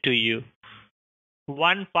explain it to you.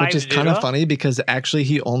 150. Which is kind of funny because actually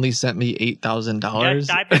he only sent me $8,000. Just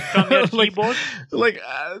type it from your keyboard.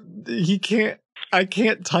 I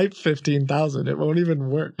can't type 15,000. It won't even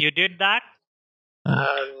work. You did that?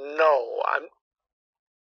 No.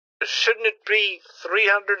 Shouldn't it be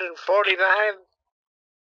 349?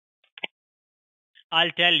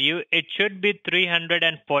 I'll tell you, it should be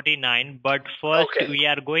 349, but first we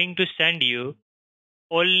are going to send you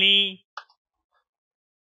only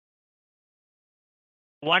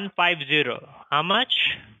 150. How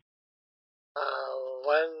much?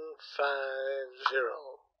 150.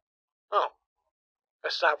 Oh,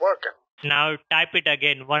 that's not working. Now type it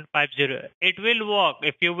again, 150. It will work.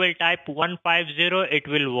 If you will type 150, it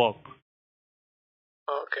will work.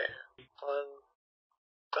 Okay,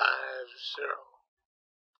 150.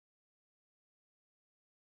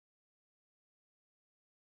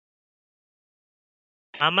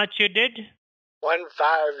 How much you did?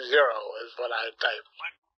 150 is what I typed.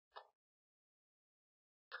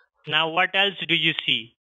 Now what else do you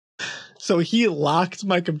see? So he locked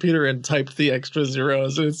my computer and typed the extra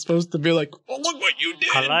zeros, and it's supposed to be like, oh, look what you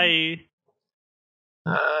did. Hello.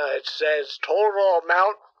 It says total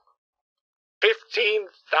amount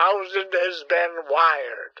 15,000 has been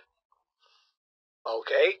wired.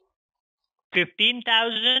 Okay.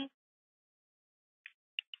 15,000?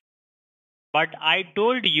 But I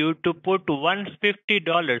told you to put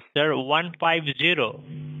 $150, sir. 150.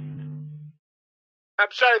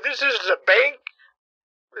 I'm sorry, this is the bank?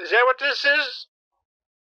 Is that what this is?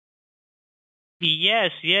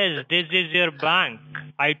 Yes, this is your bank.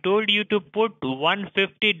 I told you to put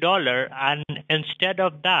 $150 and instead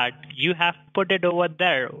of that, you have put it over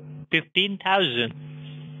there, 15,000.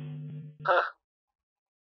 Huh.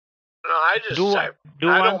 No, I just do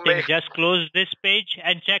one thing. Just close this page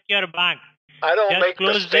and check your bank. I don't just make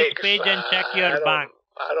close mistakes. This page and check your bank.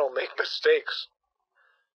 I don't make mistakes.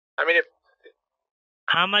 I mean,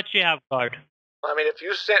 how much you have got? I mean, if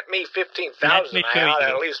you sent me Let 15,000, me I show ought to at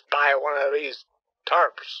you. least buy one of these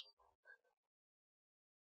tarps.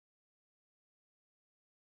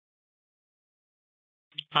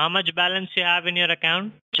 How much balance you have in your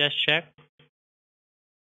account? Just check.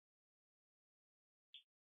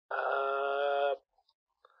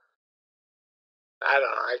 I don't know.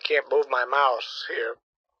 I can't move my mouse here.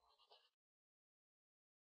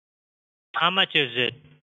 How much is it?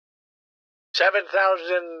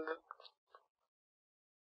 7,000.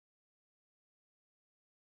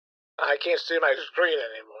 I can't see my screen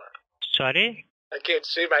anymore. Sorry? I can't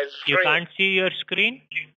see my You screen. can't see your screen?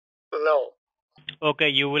 No. Okay,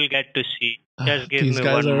 you will get to see. Just give These me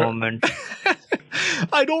guys one are... moment.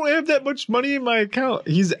 I don't have that much money in my account.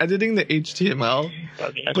 He's editing the HTML,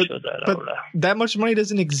 but that much money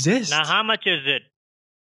doesn't exist. Now, how much is it?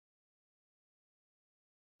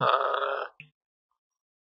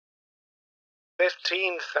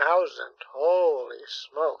 15,000. Holy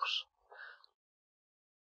smokes.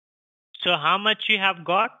 So how much you have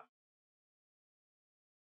got?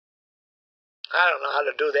 I don't know how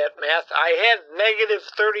to do that math. I had negative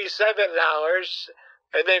 $37,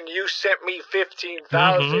 and then you sent me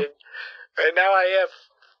 15,000, and now I have...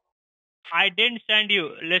 I didn't send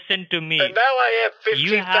you. Listen to me. And now I have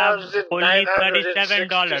You have only $37,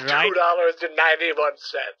 right? $52.91.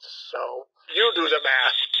 So you do the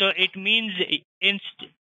math. So it means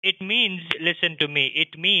listen to me.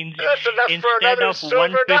 It means That's enough for instead another of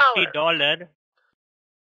silver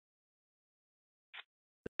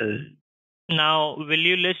 $150. Now, will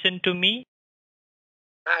you listen to me?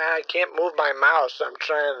 I can't move my mouse. I'm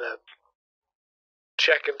trying to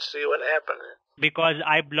check and see what happened. Because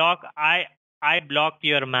I blocked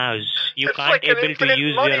your mouse. You It's can't like an able to infinite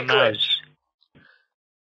use money your glitch. mouse.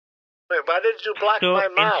 Wait, why did you block So my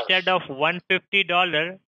mouse? instead of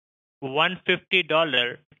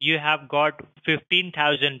 $150, you have got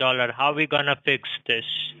 $15,000. How we gonna fix this?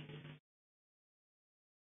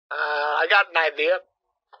 I got an idea.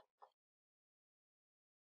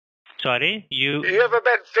 Sorry, you ever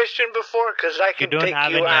been fishing before? Because I can don't take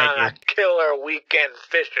have you any on idea. a killer weekend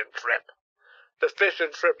fishing trip. The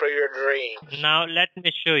fishing trip of your dreams. Now let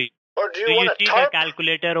me show you. Or do you Do you want a see the tarp?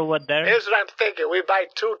 calculator over there? Here's what I'm thinking. We buy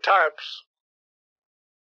 2 tarps.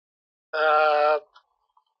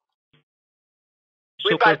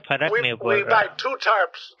 We buy 2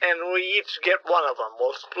 tarps, and we each get one of them.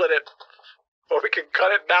 We'll split it, or we can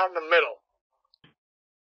cut it down the middle.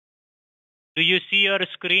 Do you see your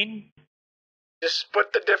screen? Just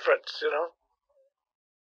split the difference, you know.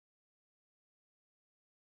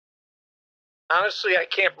 Honestly, I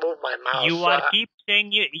can't move my mouse. You are keep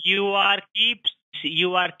saying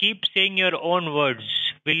saying your own words.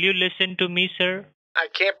 Will you listen to me, sir? I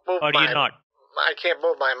can't move or my. you not? I can't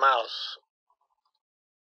move my mouse.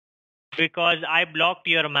 Because I blocked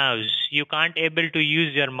your mouse. You can't able to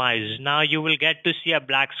use your mouse. Now you will get to see a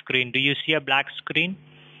black screen. Do you see a black screen?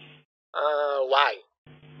 Why?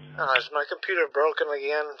 Oh, is my computer broken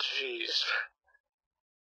again? Jeez.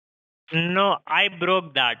 No, I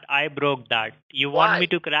broke that. You Why? want me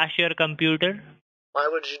to crash your computer? Why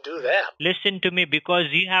would you do that? Listen to me,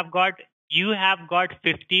 because you have got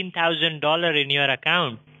 $15,000 in your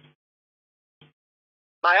account.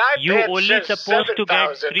 My iPad You only says supposed to get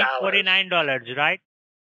 $7,000. $349, right?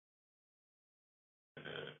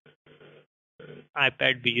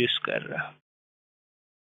 iPad भी use कर रहा.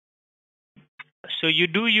 So you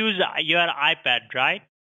do use your iPad, right?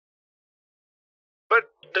 But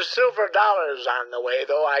the silver dollar's on the way,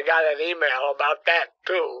 though. I got an email about that,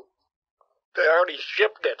 too. They already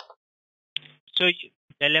shipped it. So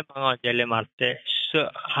जले मारते. So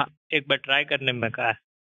एक बार try करने में कहा.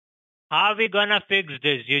 How are we gonna fix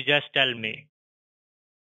this? You just tell me.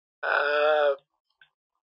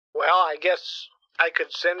 Well, I guess I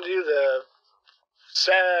could send you the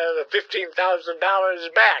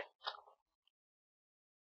 $15,000 back.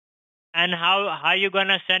 And how you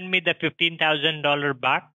gonna send me the $15,000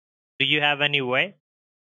 back? Do you have any way?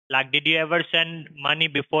 Like, did you ever send money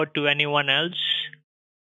before to anyone else?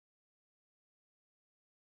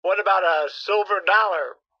 What about a silver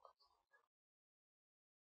dollar?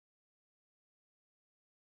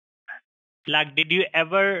 Like, did you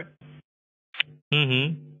ever?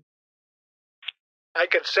 I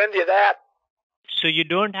could send you that. So you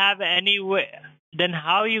don't have any way. Then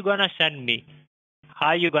how you gonna send me?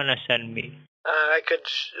 How you gonna send me? I could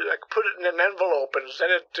put it in an envelope and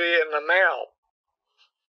send it to you in the mail.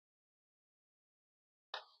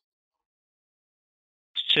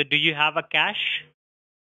 So do you have a cash?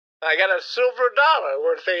 I got a silver dollar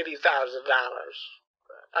worth $80,000.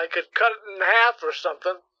 I could cut it in half or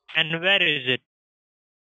something. And where is it?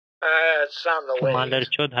 It's on the way.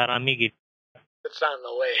 मादरचोद हरामी गिर It's on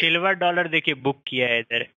the way. Silver dollar देखिए book किया है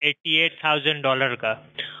इधर $88,000 का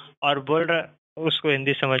और बोल रहा उसको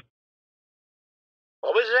हिंदी समझ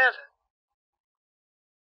What was that?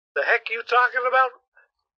 The heck you talking about?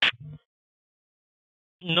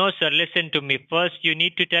 No sir, listen to me. First you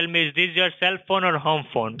need to tell me, is this your cell phone or home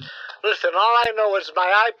phone? Listen, all I know is my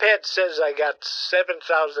iPad says I got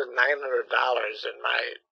 $7,900 in my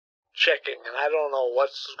checking, and I don't know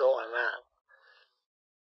what's going on.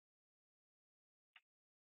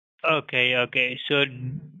 Okay. So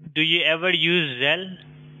do you ever use Zelle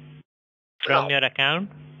from No. your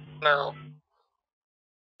account? No.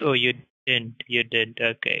 Oh, you didn't.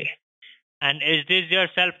 Okay. And is this your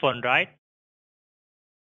cell phone, right?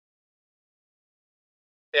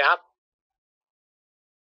 Yeah.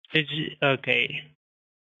 Okay.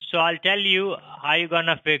 So I'll tell you how you're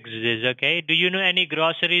gonna fix this, okay? Do you know any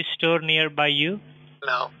grocery store nearby you?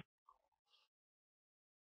 No.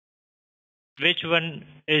 Which one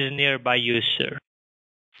is nearby you, sir?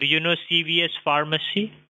 Do you know CVS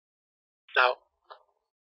pharmacy? No.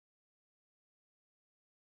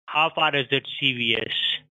 How far is it CVS?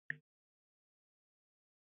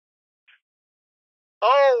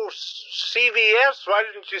 Oh, CVS? Why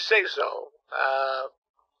didn't you say so?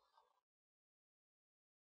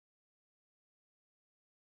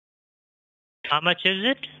 How much is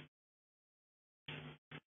it?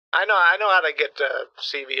 I know how to get to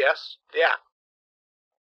CVS. Yeah.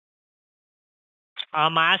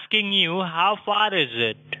 I'm asking you, how far is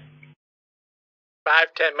it?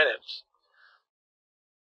 5-10 minutes.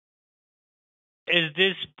 Is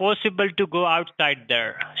this possible to go outside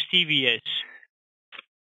there, CVS?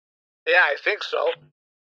 Yeah, I think so.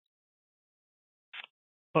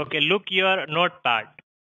 Okay, look your notepad.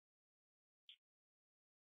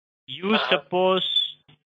 You supposed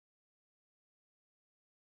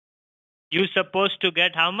to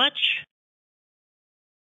get how much?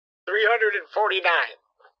 349.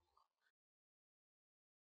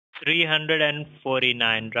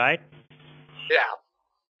 349, right? Yeah.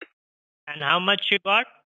 And how much you got?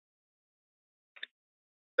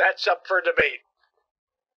 That's up for debate.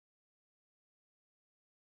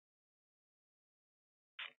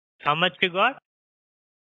 How much you got?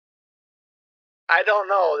 I don't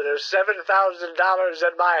know. There's $7,000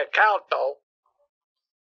 in my account, though.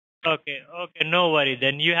 Okay, no worry.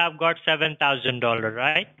 Then you have got $7,000,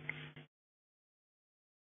 right?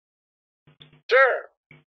 Sure.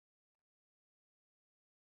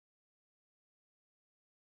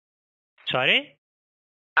 Sorry?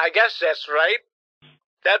 I guess that's right.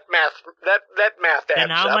 That math adds Then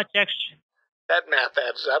how up. much extra? That math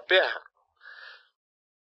adds up, yeah.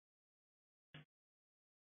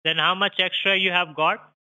 Then how much extra you have got?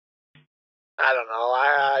 I don't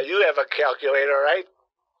know. You have a calculator, right?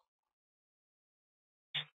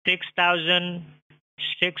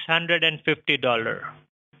 $6,650.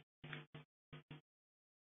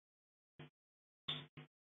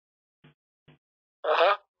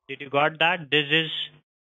 Uh-huh. Did you got that?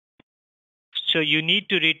 So you need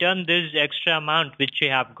to return this extra amount which you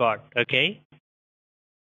have got, okay?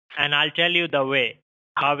 And I'll tell you the way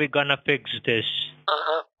how we're gonna fix this.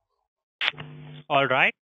 Uh-huh. All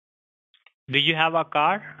right? Do you have a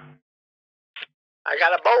car? I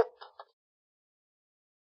got a boat.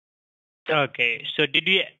 Okay. So did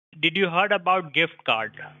you heard about gift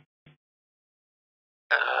card?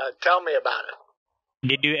 Tell me about it.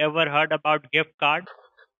 Did you ever heard about gift card?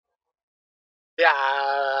 Yeah,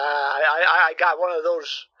 I got one of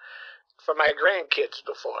those for my grandkids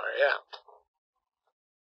before, yeah.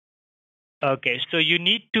 Okay, so you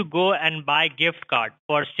need to go and buy gift card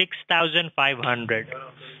for 6,500.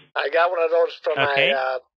 I got one of those for Okay.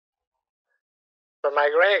 my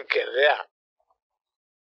grandkids, yeah.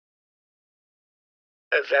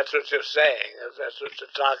 If that's what you're saying, if that's what you're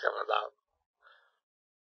talking about.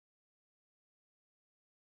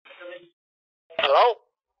 Hello?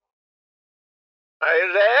 Are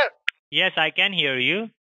you there? Yes, I can hear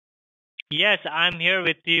you. Yes, I'm here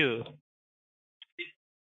with you.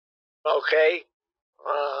 Okay.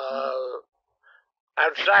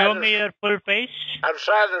 I'm trying Show to, me your full face. I'm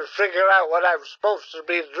trying to figure out what I'm supposed to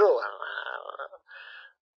be doing.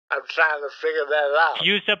 I'm trying to figure that out.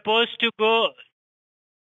 You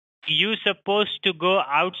supposed to go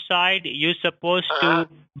outside. You supposed to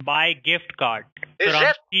buy gift card from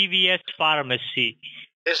CVS pharmacy.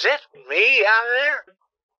 Is it me out there?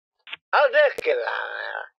 How did that get out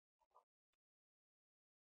there?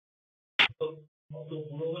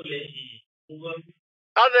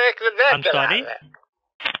 How the heck did that I'm get sorry? out there?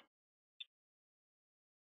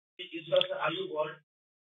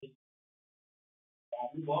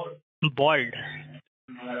 Bald.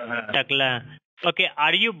 Takla. Okay,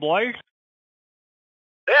 are you bald?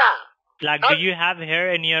 Yeah. Like, do you have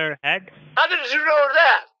hair in your head? How did you know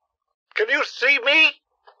that? Can you see me?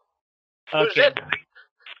 Who's Okay. it?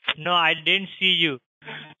 No, I didn't see you.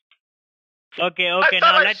 Okay, I okay.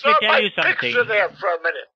 thought Now I let saw me tell my you something. picture there for a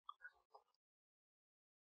minute.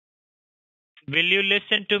 Will you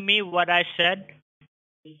listen to me what I said?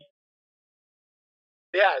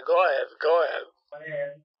 Yeah, go ahead.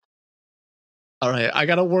 All right, I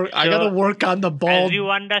gotta work. I So, gotta work on the ball. as you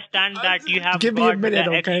understand that you have Give me a got minute,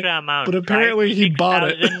 the okay? extra amount, But apparently right? he bought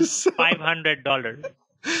it. So, $6,500.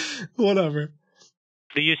 whatever.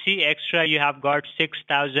 Do you see extra? You have got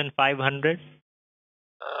 6,500,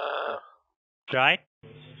 right?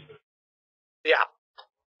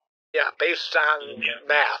 Yeah, based on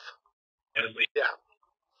math. Yeah.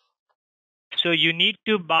 So you need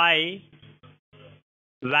to buy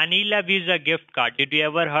Vanilla Visa gift card. Did you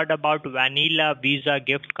ever heard about Vanilla Visa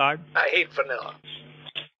gift card? I hate vanilla.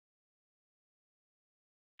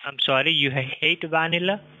 I'm sorry, you hate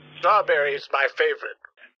vanilla? Strawberry is my favorite.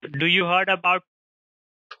 Do you heard about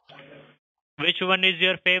which one is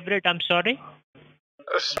your favorite? I'm sorry.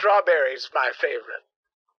 Strawberry is my favorite.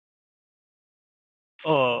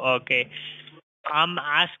 Oh, okay. I'm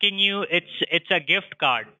asking you. It's a gift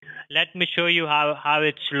card. Let me show you how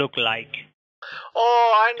it's look like.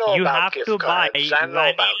 Oh, I know You about have gift to buy cards. I know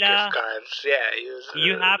about vanilla. gift cards. Yeah,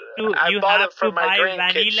 You have to I bought have them for to my buy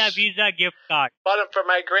grandkids. Vanilla Visa gift card. Bought them for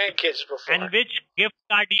my grandkids before. And which gift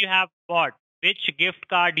card you have bought? Which gift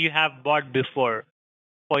card you have bought before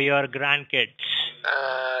for your grandkids?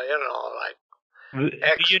 Like Do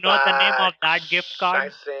Xbox. you know the name of that gift card? I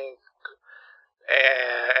think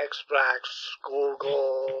Xbox,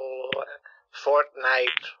 Google,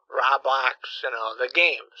 Fortnite, Roblox. The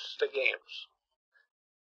games.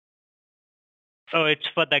 Oh, it's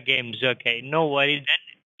for the games. Okay, no worries. Then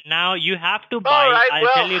now you have to buy. All right,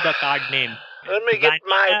 I'll tell you the card name. Let me get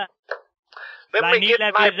my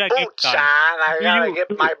Visa gift boots card. on. I gotta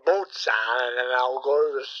get my boots on, and then I'll go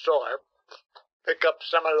to the store, pick up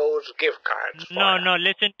some of those gift cards. No,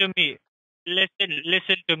 listen to me.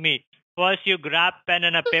 Listen to me. First, you grab pen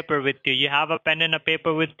and a paper with you. You have a pen and a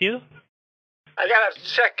paper with you? I gotta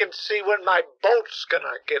check and see when my boat's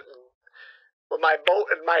gonna get, when my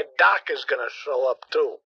boat and my dock is gonna show up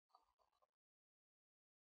too.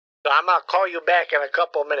 So I'm gonna call you back in a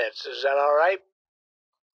couple minutes. Is that all right?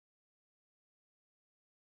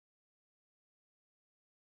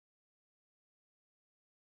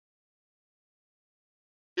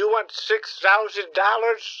 You want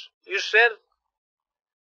 $6,000? You said?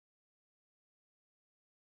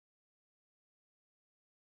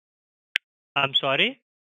 I'm sorry?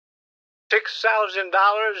 $6,000?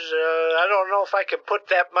 I don't know if I can put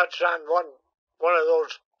that much on one of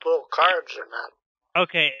those little cards or not.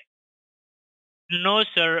 Okay. No,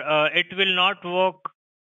 sir. It will not work.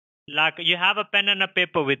 Like, you have a pen and a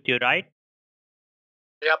paper with you, right?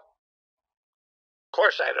 Yep. Of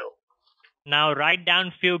course I do. Now write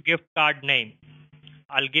down few gift card name.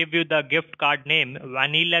 I'll give you the gift card name.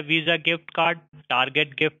 Vanilla Visa gift card,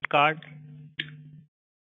 Target gift card.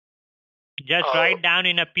 Just write down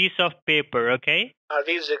in a piece of paper, okay? Are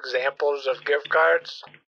these examples of gift cards?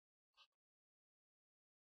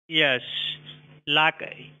 Yes. Like,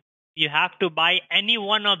 you have to buy any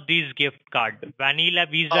one of these gift card. Vanilla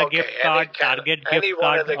Visa gift card, Target gift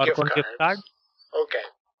card, or gift card. Okay.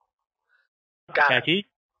 Got it.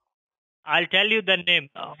 I'll tell you the name.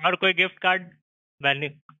 और कोई gift card? I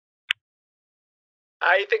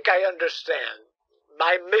think I understand.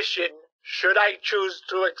 My mission, should I choose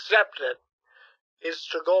to accept it, is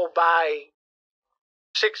to go buy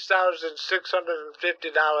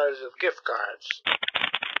 $6,650 of gift cards.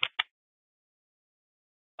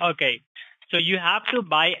 Okay. So you have to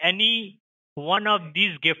buy any one of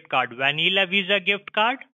these gift card. Vanilla Visa gift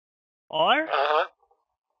card or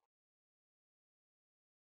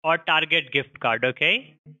Target gift card,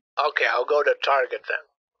 okay? Okay, I'll go to Target then.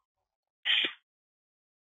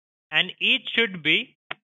 And each should be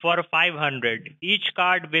for 500. Each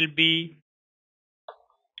card will be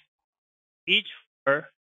each for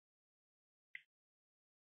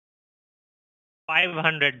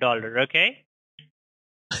 $500, okay?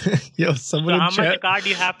 Yo, someone So in how chat much card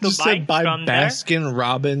you have to just buy said buy from there? Baskin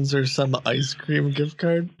Robbins or some ice cream gift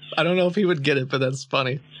card. I don't know if he would get it, but that's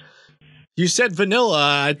funny. You said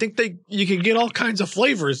vanilla. I think you can get all kinds of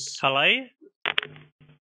flavors. Hello?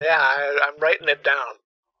 Yeah, I'm writing it down.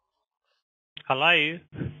 Hello?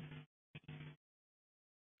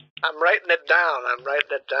 I'm writing it down.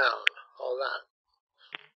 Hold on.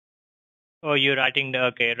 Oh, you're writing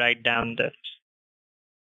okay, write down this.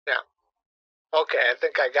 Okay, I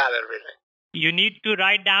think I got everything. You need to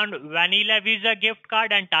write down Vanilla Visa gift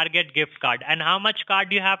card and Target gift card. And how much card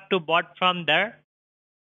you have to bought from there?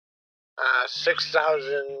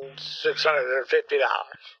 $6,650.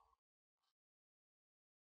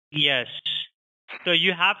 Yes. So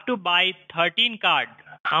you have to buy 13 card.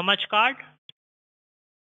 How much card?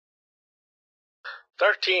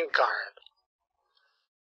 13 card.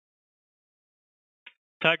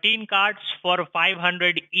 13 cards for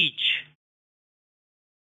 500 each,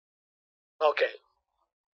 Okay.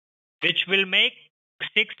 which will make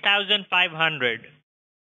 6,500.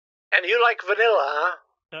 And you like vanilla, huh?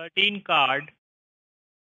 13 card,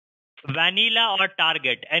 Vanilla or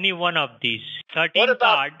Target, any one of these. 13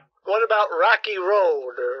 card. What about Rocky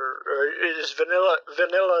Road or is vanilla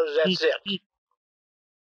that's it?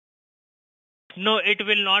 No, it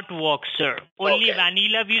will not work, sir. Only Okay.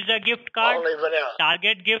 Vanilla Visa gift card, Only vanilla.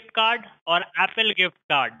 Target gift card, or Apple gift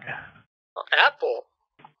card. Apple.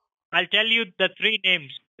 I'll tell you the three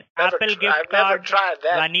names. Never Apple tr- gift I've card, never tried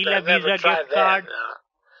that. Vanilla I've never Visa tried gift that, card. no.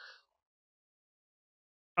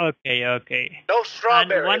 Okay. No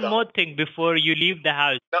strawberry. And one though. more thing before you leave the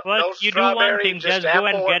house. No First, you do one strawberry, thing, just go apple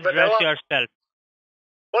and get vanilla? dressed yourself.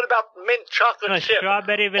 What about mint chocolate No, chip?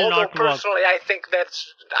 strawberry will Although not work. personally, I think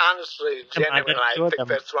that's honestly, genuinely, I think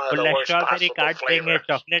that's one of the worst strawberry possible card देंगे, flavors.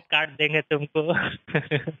 chocolate card देंगे तुमको.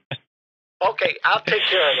 Okay, I'll take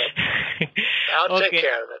care of it. I'll take Okay.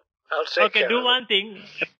 care of it. I'll take Okay, care do of one thing.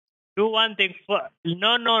 Do one thing.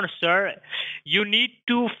 No, sir. You need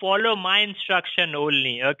to follow my instruction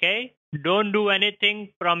only, okay? Don't do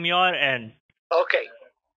anything from your end. it. Okay.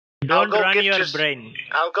 Don't go run get your you brain.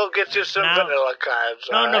 I'll go get you some Now- vanilla cards,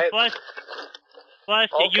 No, all right? first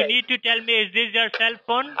Okay. you need to tell me, is this your cell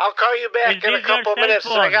phone? I'll call you back Is in a this your couple cell minutes. I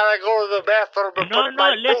phone? gotta go to the bathroom and No, put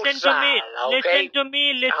my listen boots to me. on, okay? Listen to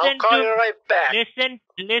me. I'll call you right back.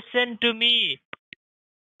 Listen to me.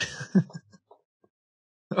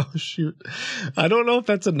 Oh, shoot. I don't know if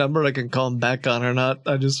that's a number I can call him back on or not.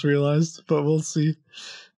 I just realized, but we'll see.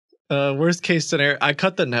 Worst case scenario, I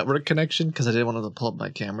cut the network connection because I didn't want to pull up my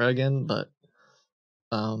camera again, but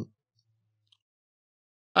I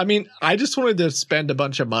mean, I just wanted to spend a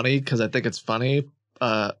bunch of money because I think it's funny.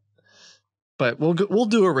 But we'll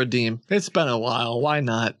do a redeem. It's been a while. Why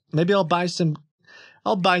not? Maybe I'll buy some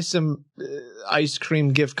ice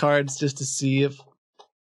cream gift cards just to see if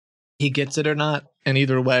he gets it or not. And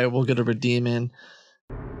either way, we'll get a redeem in.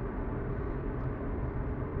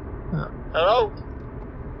 Hello?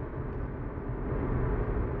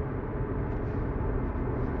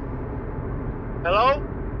 Hello?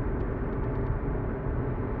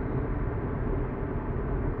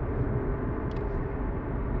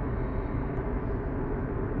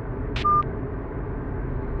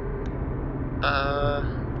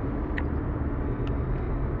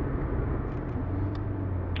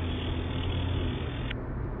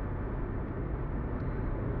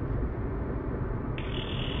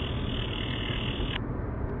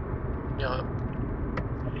 Yeah.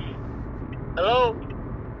 Hello?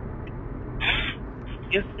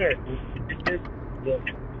 Yes, sir.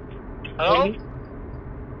 Hello?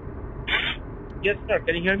 Yes, sir.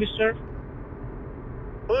 Can you hear me, sir?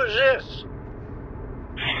 Who's this?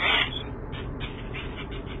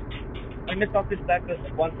 I'm Miss Office back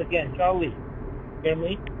once again. Charlie, hear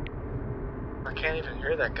me? I can't even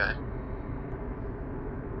hear that guy.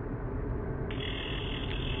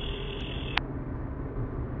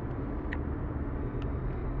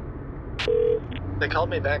 They called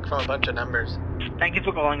me back from a bunch of numbers. Thank you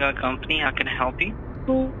for calling our company. How can I help you?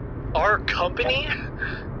 Our company?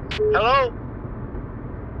 Hello?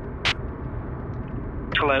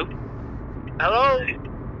 Hello? Hello?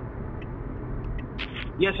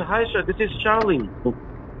 Yes, hi, sir. This is Charlie.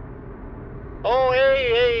 Oh,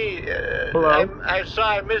 hey. Hello? I saw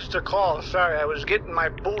I missed a call. Sorry, I was getting my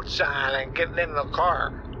boots on and getting in the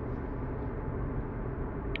car.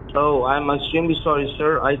 Oh, I'm extremely sorry,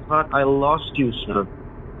 sir. I thought I lost you, sir.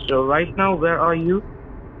 So right now, where are you?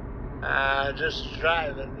 Just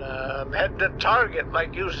driving. I'm heading to Target,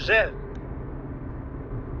 like you said.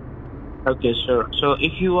 Okay, sir. So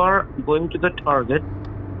if you are going to the Target,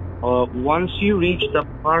 once you reach the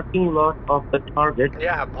parking lot of the Target,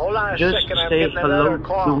 Yeah, hold on a just second. I'm say getting hello another to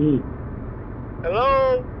call. me.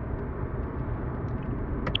 Hello?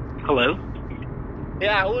 Hello?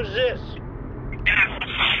 Yeah, who's this?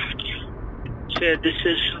 Sir, this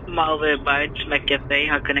is Malware Bites McCafe.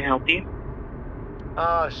 How can I help you?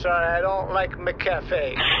 Oh, sorry, I don't like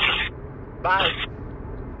McCafe. Bye.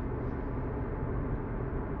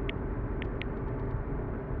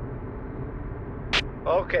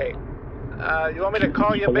 Okay. You want me to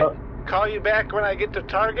call you back when I get to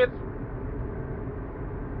Target?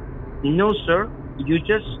 No, sir. You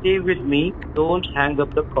just stay with me. Don't hang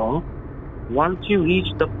up the call. Once you reach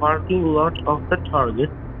the parking lot of the Target,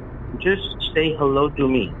 just say hello to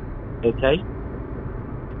me. Okay?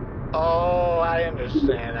 Oh, I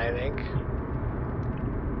understand, I think.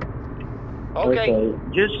 Okay.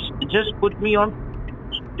 Just put me on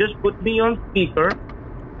speaker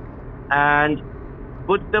and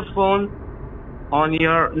put the phone on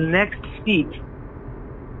your next seat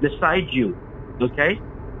beside you. Okay?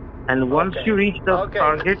 And once you reach the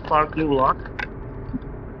Target parking lot,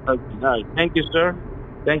 okay, all right. Thank you, sir.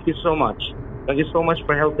 Thank you so much. Thank you so much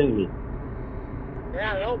for helping me.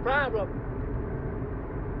 Yeah, no problem.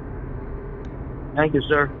 Thank you,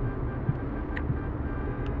 sir.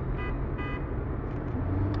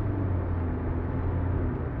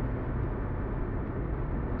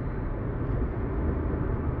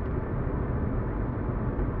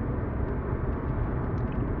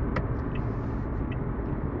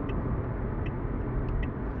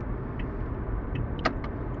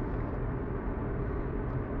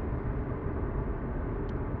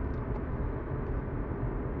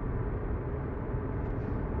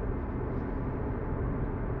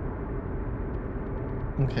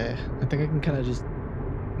 Okay, I think I can kind of just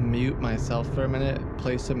mute myself for a minute,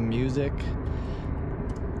 play some music.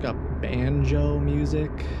 Got banjo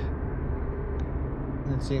music.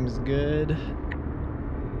 That seems good.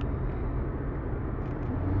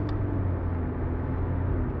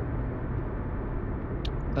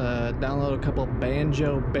 Download a couple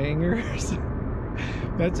banjo bangers.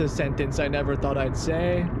 That's a sentence I never thought I'd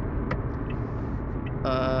say.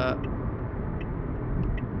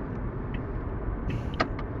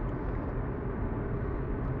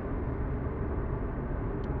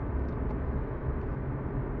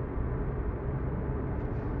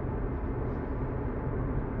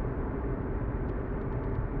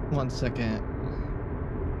 One second.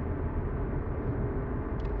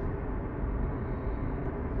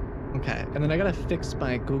 Okay, and then I gotta fix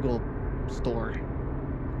my Google store.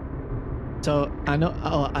 So I know.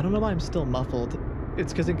 Oh, I don't know why I'm still muffled.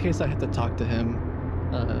 It's because in case I have to talk to him.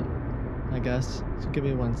 I guess. So give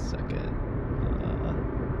me 1 second.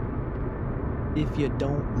 If you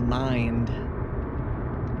don't mind.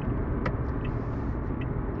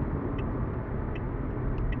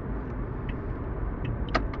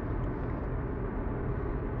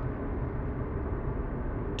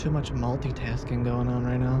 Too much multitasking going on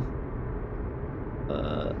right now.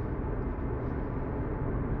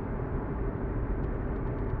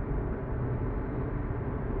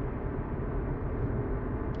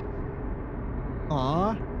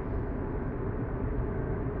 Aw.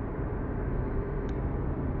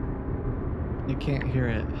 You can't hear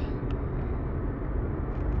it.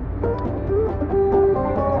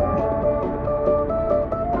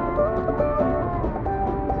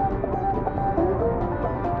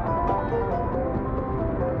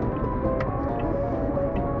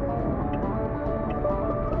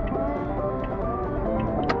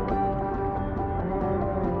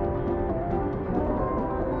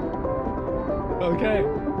 Okay.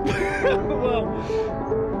 Well,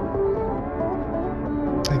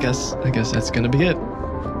 I guess that's gonna be it.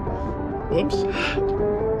 Whoops.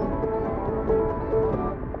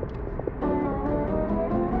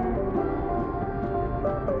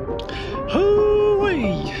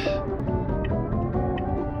 Hooey!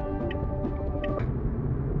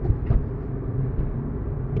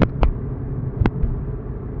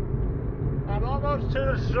 I'm almost to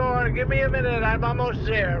the store. Give me a minute. I'm almost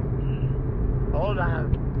there. Hold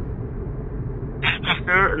on.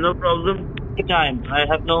 Sir, no problem. Take time. I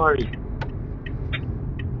have no hurry.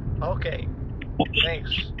 Okay.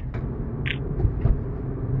 Thanks.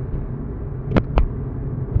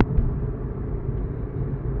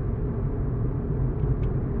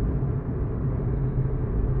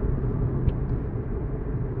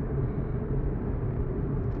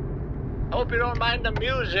 Hope you don't mind the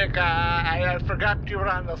music. I forgot you were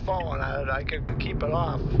on the phone. I could keep it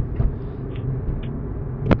off.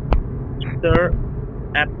 Sir,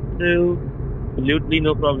 absolutely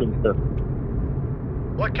no problem, sir.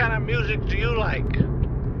 What kind of music do you like?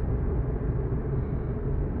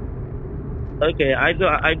 Okay,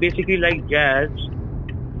 I basically like jazz,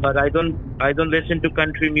 but I don't listen to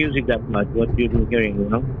country music that much. What you've been hearing, you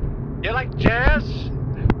know? You like jazz?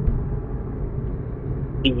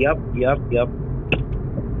 Yep.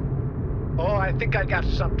 Oh, I think I got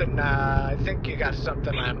something. I think you got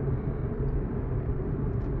something on.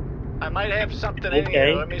 I might have something in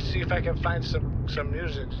here. Let me see if I can find some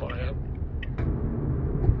music for you.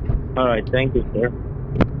 All right, thank you, sir.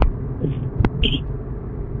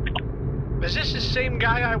 Is this the same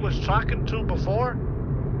guy I was talking to before?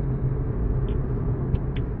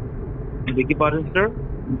 I beg your pardon, sir?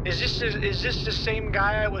 Is this the same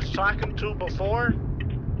guy I was talking to before?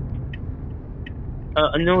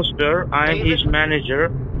 No, sir. I am his manager.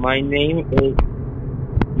 My name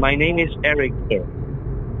is Eric, sir.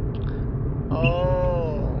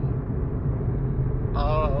 Oh.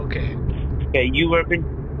 Oh, okay. Okay, you have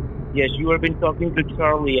been talking to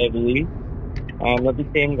Charlie, I believe. I'm not the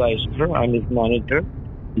same guy, sir. I'm his manager.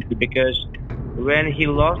 Because when he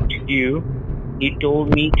lost you, he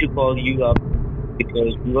told me to call you up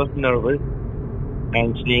because he was nervous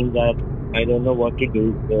and saying that I don't know what to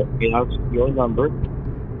do. So he asked your number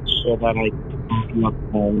so that I can call you up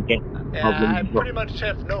and get problems. I pretty much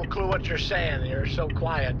have no clue what you're saying. You're so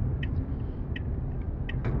quiet.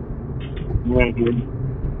 Right here.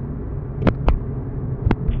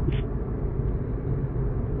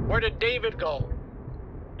 Where did David go?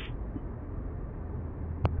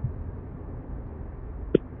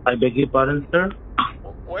 I beg your pardon, sir?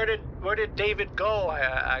 Where did David go,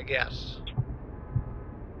 I guess?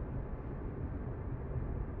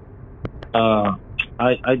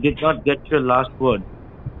 I did not get your last word.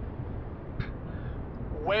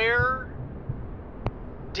 Where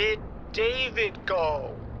did David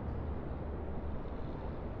go?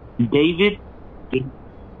 David?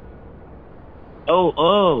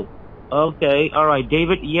 Oh, okay, all right.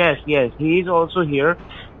 David, yes, he is also here,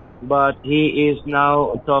 but he is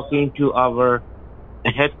now talking to our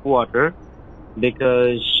headquarters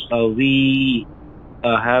because we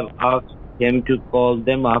have asked him to call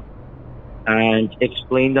them up and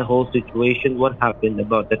explain the whole situation, what happened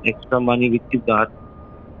about that extra money which you got.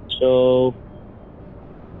 So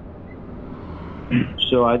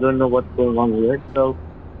I don't know what's going on with it. So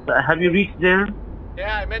have you reached there?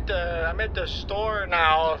 Yeah, I'm at the store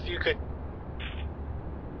now. If you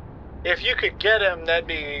could get him, that'd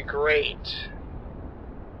be great.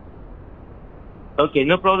 Okay,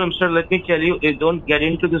 no problem, sir. Let me tell you, don't get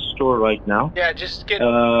into the store right now. Yeah, just get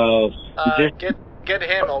get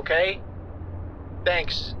him, okay?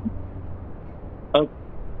 Thanks.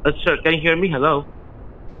 Sir, can you hear me? Hello?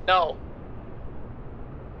 No.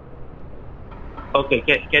 Okay,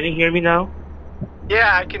 can you hear me now?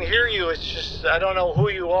 Yeah, I can hear you. It's just, I don't know who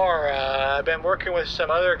you are. I've been working with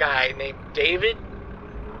some other guy named David.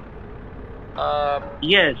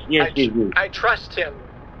 Yes, I trust him.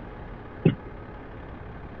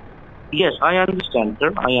 Yes, I understand,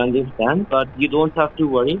 sir. I understand, but you don't have to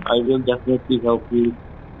worry. I will definitely help you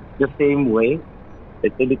the same way.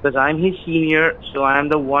 Because I'm his senior, so I am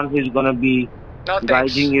the one who's going to be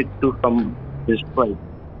guiding you to from this place.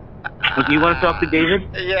 Do you want to talk to David?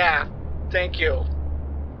 Yeah, thank you.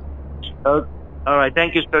 All right,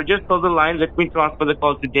 thank you, sir. Just hold the line. Let me transfer the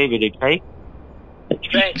call to David, okay?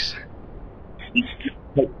 Thanks.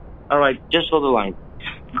 All right, just hold the line.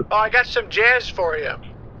 Oh, I got some jazz for you.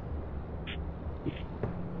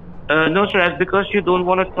 No, sir, that's because you don't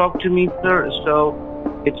want to talk to me, sir, so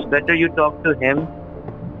it's better you talk to him,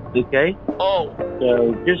 okay? Oh.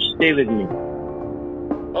 So just stay with me.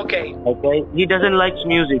 Okay. Okay? He doesn't like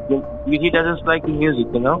music. He doesn't like music,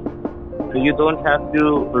 you know? So you don't have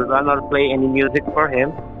to run or play any music for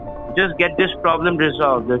him. Just get this problem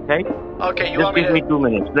resolved, okay? Okay, just give me 2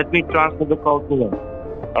 minutes. Let me transfer the call to him.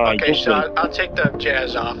 All right, okay, just so wait. I'll take the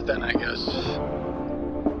jazz off then, I guess.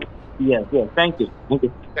 Yes, thank you.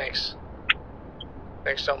 Thanks.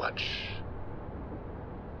 Thanks so much.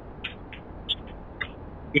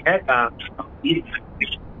 Yeah,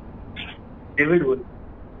 David would.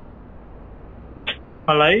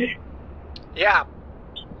 Hello? Yeah.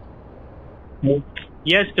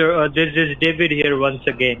 Yes, sir. This is David here once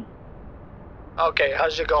again. Okay,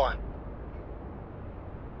 how's it going?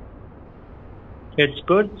 It's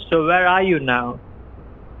good. So where are you now?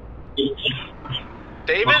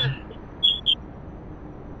 David?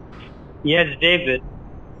 Yes, David.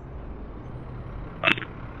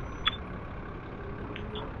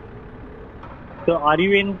 So are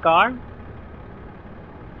you in car?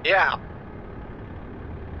 Yeah.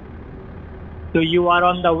 So you are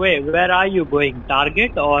on the way. Where are you going?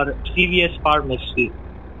 Target or CVS Pharmacy?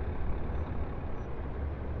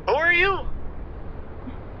 Who are you?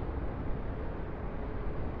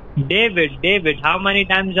 David, how many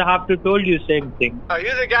times I have to told you same thing? Are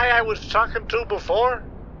you the guy I was talking to before?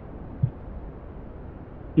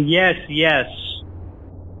 Yes.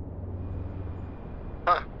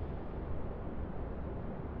 Huh.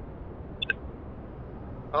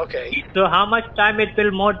 Okay. So how much time it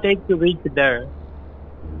will more take to reach there?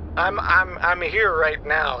 I'm here right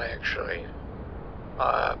now, actually.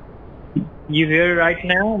 You here right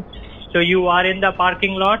now? So you are in the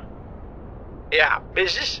parking lot? Yeah.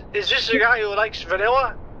 Is this the guy who likes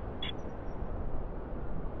vanilla?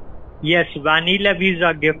 Yes, vanilla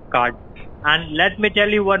Visa gift card. And let me tell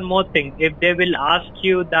you one more thing. If they will ask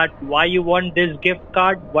you that why you want this gift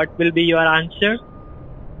card, what will be your answer?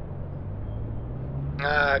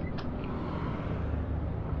 I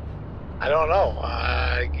don't know.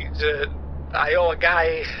 I owe a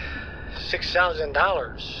guy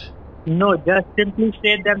 $6,000. No, just simply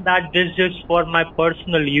say them that this is for my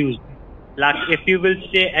personal use. Like if you will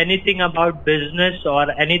say anything about business or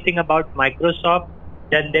anything about Microsoft,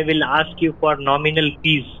 then they will ask you for nominal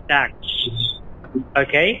fees tax.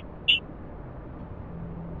 Okay?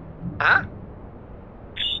 Huh?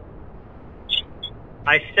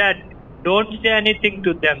 I said, don't say anything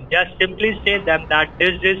to them. Just simply say them that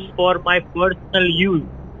this is for my personal use.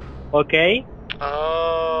 Okay?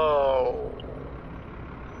 Oh.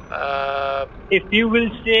 If you will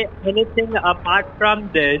say anything apart from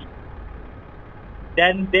this,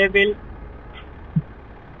 then they will.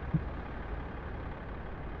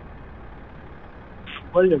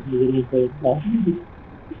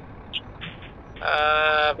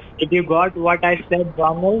 Did you got what I said,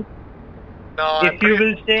 Ronald? No. If you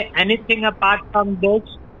will say anything apart from this,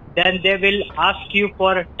 then they will ask you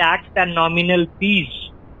for tax and nominal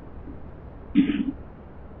fees.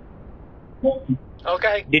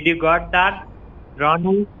 Okay. Did you got that,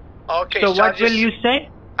 Ronald? Okay. So what will you say?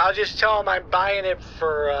 I'll just tell him I'm buying it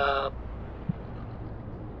for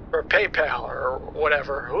PayPal or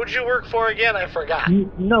whatever. Who'd you work for again? I forgot.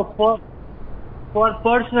 No, for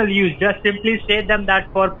personal use. Just simply say them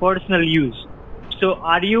that for personal use. So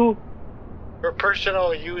are you? For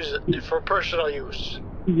personal use. For personal use.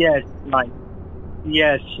 Yes, right.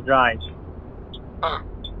 Yes, right. Huh.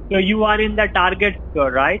 So you are in the Target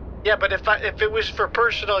store, right? Yeah, but if it was for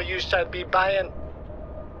personal use, I'd be buying.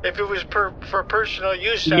 If it was for personal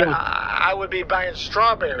use, yes. I would be buying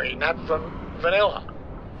strawberry, not vanilla.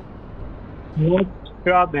 Not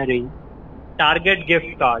strawberry. Target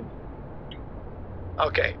gift card.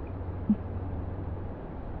 Okay.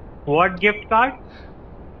 What gift card?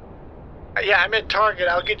 Yeah, I'm at Target.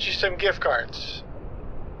 I'll get you some gift cards.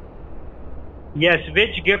 Yes,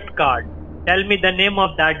 which gift card? Tell me the name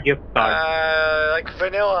of that gift card. Like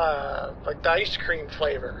vanilla, like the ice cream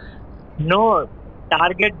flavor. No,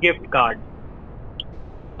 Target gift card.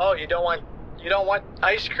 Oh, you don't want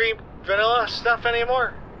ice cream vanilla stuff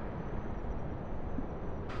anymore?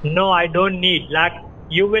 No, I don't need. Like,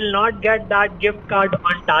 you will not get that gift card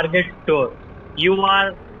on Target store. You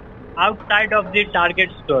are outside of the Target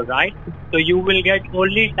store, right? So you will get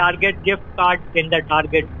only Target gift card in the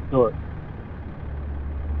Target store.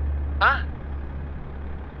 Huh?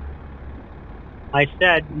 I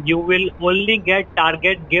said you will only get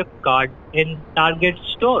Target gift card in Target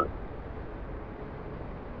store.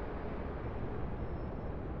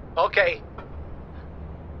 Okay.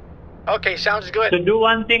 Okay, sounds good. So do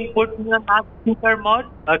one thing, put me on loudspeaker mode,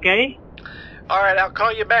 okay? Alright, I'll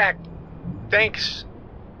call you back. Thanks.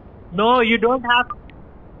 No, you don't have.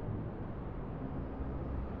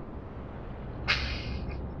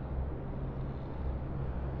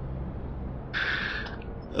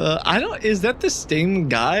 I don't. Is that the same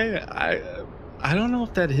guy? I don't know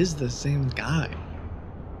if that is the same guy.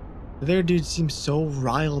 The other dude seems so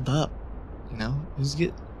riled up. You know,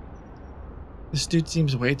 this dude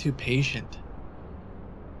seems way too patient.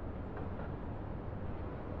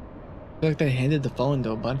 I feel like they handed the phone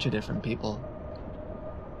to a bunch of different people.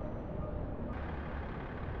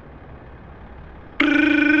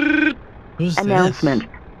 Who's Announcement.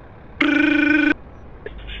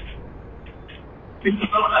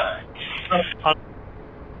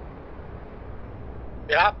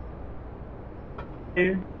 Yep.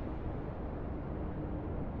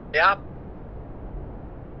 Yep.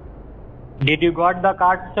 Did you got the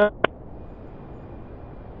card, sir?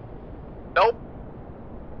 Nope.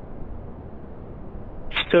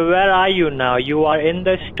 So where are you now? You are in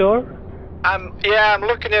the store? I'm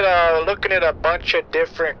looking at a bunch of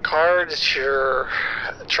different cards here,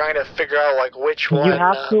 trying to figure out like which one. You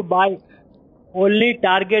have to buy only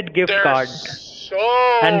Target gift card. So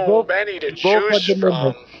and many to go choose for the from.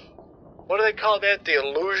 limit. What do they call that? The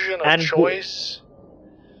illusion of And choice?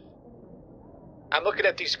 I'm looking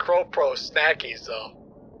at these Crow Pro snackies though.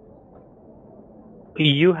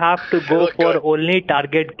 You have to go for only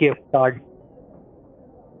Target gift card.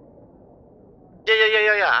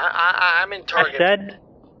 Yeah. I'm in Target. I said,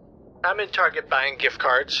 I'm in Target buying gift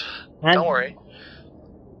cards. And- Don't worry.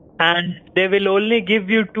 and they will only give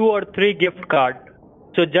you 2 or 3 gift cards.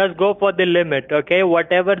 So just go for the limit, okay?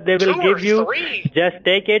 Whatever they will 2 or give you, 3? just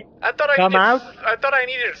take it. I thought I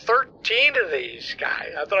needed 13 of these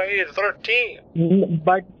guys. I thought I needed 13.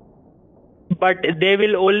 But they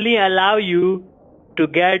will only allow you to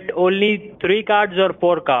get only 3 cards or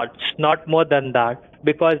 4 cards, not more than that,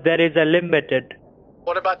 because there is a limited.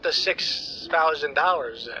 What about the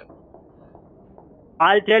 $6,000 then?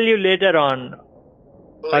 I'll tell you later on.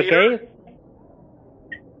 Later? Okay?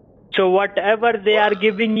 So whatever they are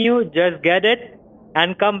giving you, just get it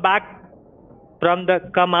and come out from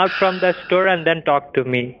the store and then talk to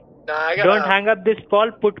me. No, I gotta... Don't hang up this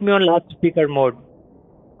call, put me on loudspeaker mode.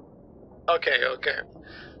 Okay.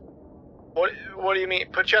 What do you mean?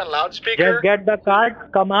 Put you on loudspeaker? Just get the card,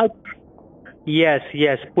 come out. Yes,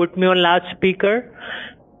 put me on loudspeaker.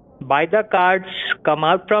 Buy the cards, come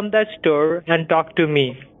out from the store and talk to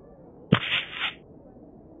me.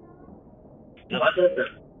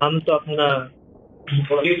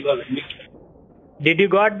 Did you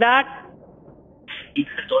got that?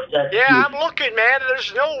 Yeah, I'm looking, man.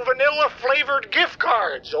 There's no vanilla flavored gift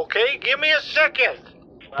cards, okay? Give me a second.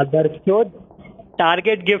 Understood.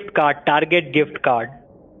 Target gift card.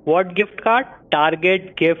 What gift card?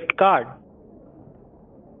 Target gift card.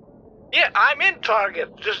 Yeah, I'm in Target.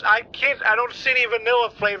 I don't see any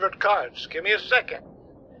vanilla flavored cards. Give me a second.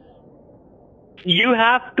 You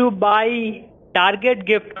have to buy Target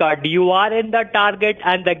gift card. You are in the Target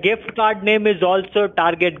and the gift card name is also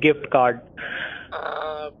Target gift card.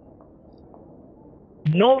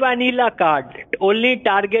 No vanilla card, only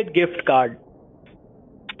Target gift card.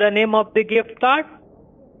 The name of the gift card?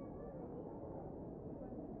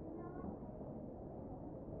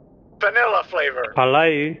 Vanilla flavor.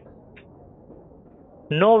 Hello?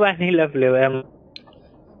 No vanilla flavor.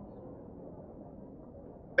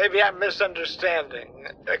 Maybe I'm misunderstanding.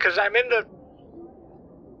 Because I'm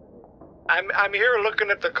here looking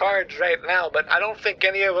at the cards right now, but I don't think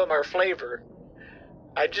any of them are flavored.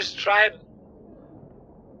 I just tried.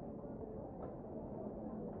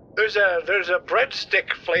 There's a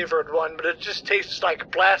breadstick flavored one, but it just tastes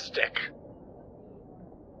like plastic.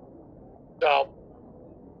 So.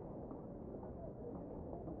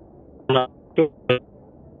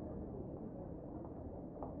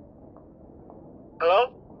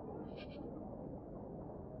 Hello?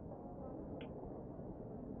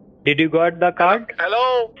 Did you got the card?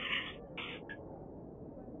 Hello?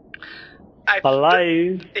 Hello?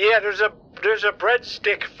 Yeah, there's a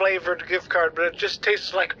breadstick flavored gift card, but it just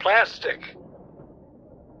tastes like plastic.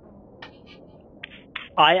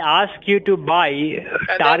 I asked you to buy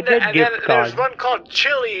Target gift card. There's one called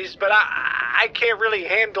Chili's, but I can't really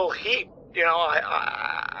handle heat. You know,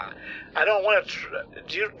 I don't want to.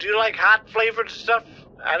 Do you like hot flavored stuff?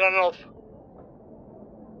 I don't know.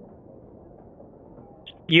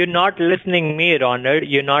 You're not listening me, Ronald.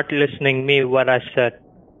 You're not listening me what I said.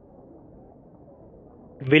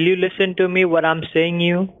 Will you listen to me what I'm saying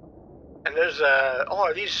you? And there's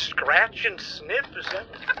are these scratch and sniff? Is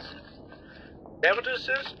that what this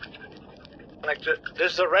is? Like,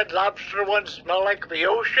 does the Red Lobster one smell like the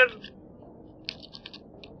ocean?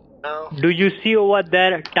 No. Do you see over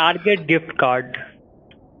there Target gift card?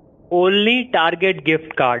 Only Target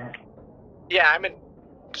gift card. Yeah, I'm in.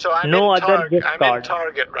 So I'm no in other gift card. I'm in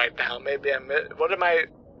Target right now. Maybe What am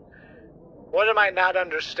I not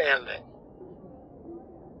understanding?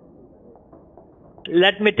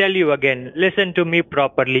 Let me tell you again. Listen to me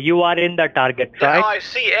properly. You are in the Target, right? Now I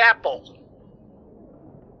see Apple.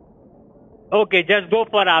 Okay, just go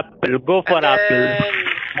for Apple. Go for Apple.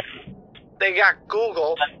 They got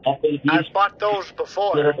Google. I've bought those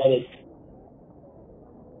before.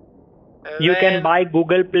 You can buy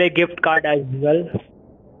Google Play gift card as well.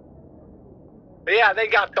 Yeah, they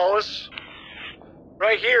got those.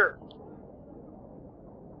 Right here.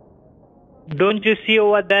 Don't you see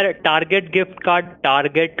over there Target gift card?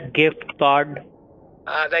 Target gift card.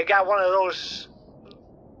 They got one of those.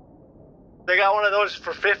 They got one of those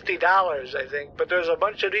for $50, I think. But there's a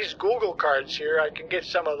bunch of these Google cards here. I can get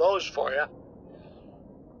some of those for you.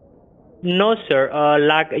 No, sir.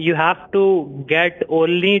 Like you have to get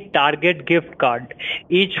only Target gift card,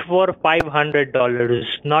 each for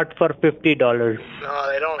 $500, not for $50.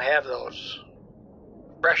 No, they don't have those.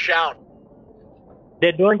 Fresh out.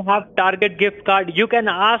 They don't have Target gift card. You can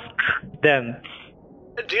ask them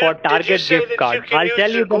for Target gift card. I'll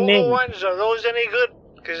tell you the Google name. Ones, are those any good?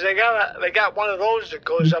 Because they got one of those that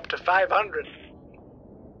goes up to 500.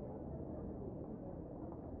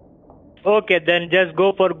 Okay, then just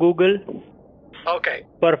go for Google. Okay.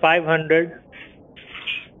 For 500.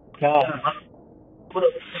 How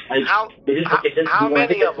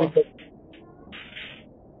many of them?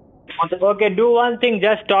 Okay, do one thing.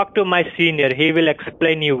 Just talk to my senior. He will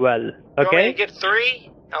explain you well. You want me Okay? to get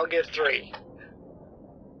 3? I'll get 3.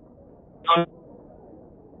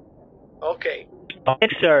 Okay.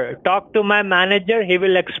 Yes, sir. Talk to my manager. He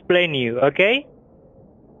will explain you. Okay?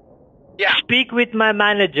 Yeah. Speak with my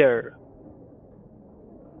manager.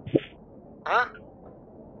 Huh?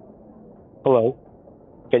 Hello.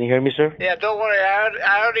 Can you hear me, sir? Yeah, don't worry.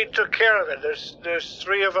 I already took care of it. There's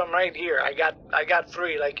 3 of them right here. I got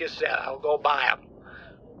 3, like you said. I'll go buy them.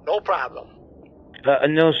 No problem.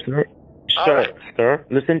 No, sir. All right. Sir,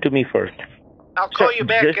 listen to me first. I'll call you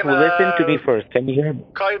back just in listen to me first. Can you hear me?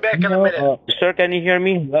 Call you back in a minute. Sir, can you hear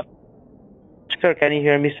me? Sir, can you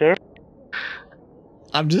hear me, sir?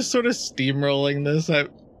 I'm just sort of steamrolling this.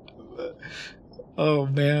 Oh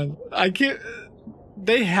man, I can't.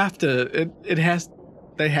 They have to.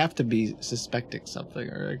 They have to be suspecting something,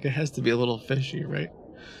 or like it has to be a little fishy, right?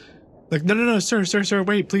 Like, no, sir,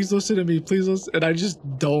 wait, please listen to me, please listen. And I just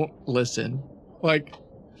don't listen, like,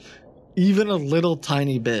 even a little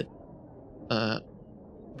tiny bit.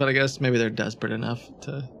 But I guess maybe they're desperate enough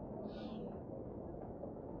to.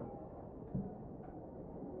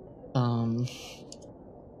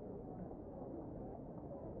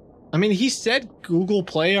 I mean, he said Google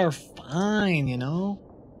Play are fine, you know?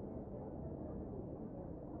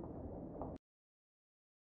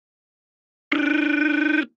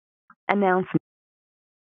 Announcement.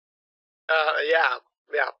 Yeah.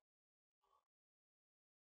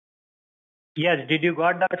 Yes, did you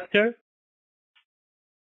got that, sir?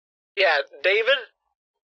 Yeah, David?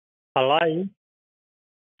 Hello?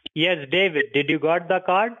 Yes, David, did you got the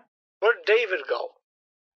card? Where'd David go?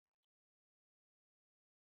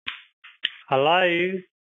 Hello?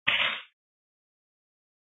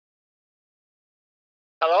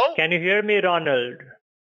 Hello? Can you hear me, Ronald?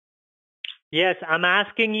 Yes, I'm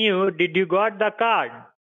asking you, did you got the card?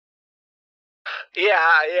 Yeah,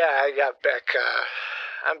 I got back.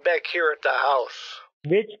 I'm back here at the house.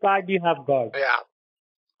 Which card you have got? Yeah.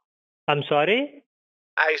 I'm sorry?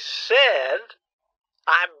 I said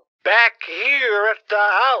I'm back here at the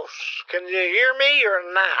house. Can you hear me or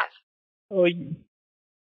not? Oh,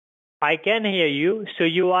 I can hear you. So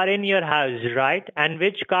you are in your house, right? And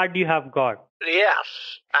which card you have got?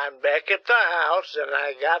 Yes, I'm back at the house and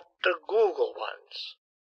I got the Google ones.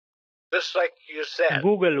 Just like you said.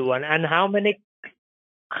 Google one. And how many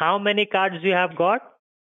cards you have got?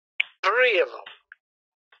 3 of them.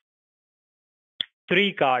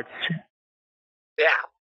 3 cards. Yeah.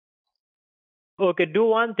 Okay, do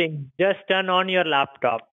one thing. Just turn on your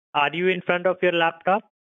laptop. Are you in front of your laptop?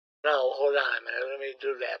 No, hold on a minute. Let me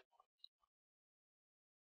do that.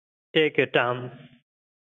 Take your time.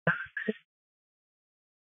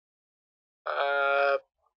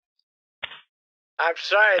 I'm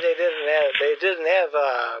sorry they didn't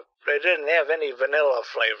have any vanilla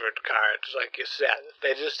flavored cards like you said.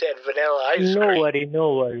 They just had vanilla ice cream.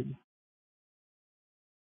 No worry.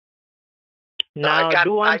 Now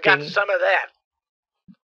do one thing. I got some of that.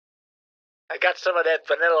 I got some of that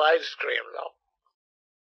vanilla ice cream though.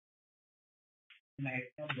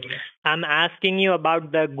 I'm asking you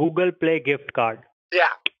about the Google Play gift card.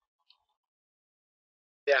 Yeah.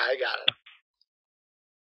 Yeah, I got it.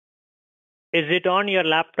 Is it on your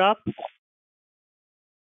laptop?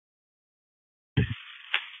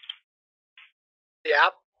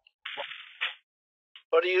 Yeah.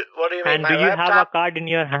 What do you mean? And my do you laptop? have a card in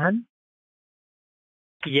your hand?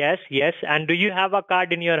 Yes. And do you have a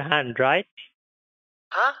card in your hand, right?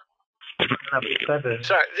 Huh? Sorry,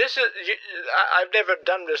 this is. I've never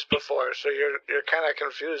done this before, so you're kind of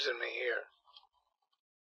confusing me here.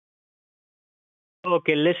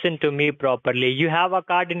 Okay, listen to me properly. You have a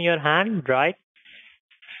card in your hand, right?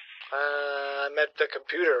 I'm at the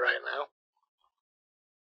computer right now.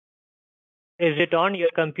 Is it on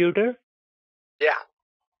your computer? Yeah.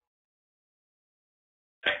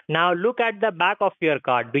 Now look at the back of your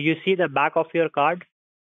card. Do you see the back of your card?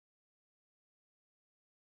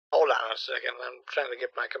 Hold on a second. I'm trying to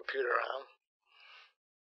get my computer on.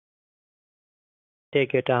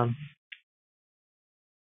 Take your time.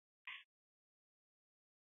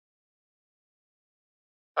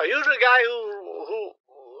 Are you the guy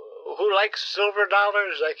who likes silver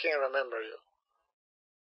dollars? I can't remember you.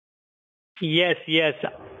 Yes.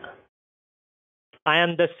 I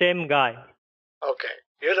am the same guy. Okay.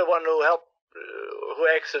 You're the one who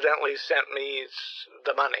accidentally sent me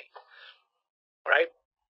the money. Right?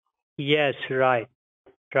 Yes, right.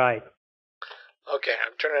 Okay,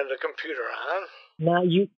 I'm turning the computer on. Now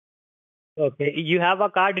you have a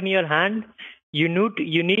card in your hand. You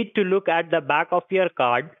need to look at the back of your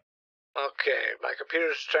card. Okay, my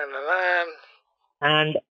computer's turning on.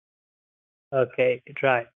 And okay,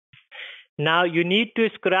 right. Now you need to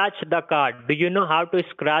scratch the card. Do you know how to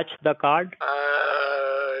scratch the card?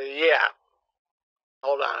 Yeah.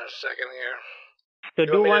 Hold on a second here. So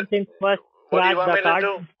do one thing first. What do you want the me card.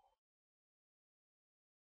 to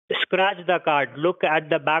do? Scratch the card. Look at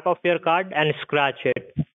the back of your card and scratch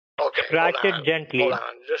it. Okay. Scratch it gently. Hold on,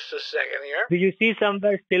 just a second here. Do you see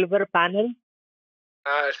somewhere silver panel?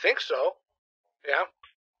 I think so. Yeah.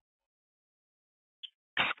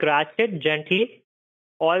 Scratch it gently.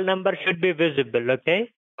 All numbers should be visible,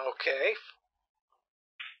 okay? Okay.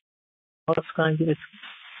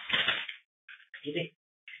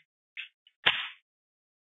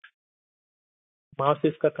 Mouse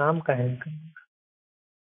इसका काम का है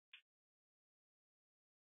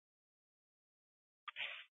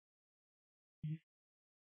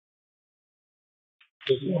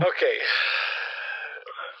Okay.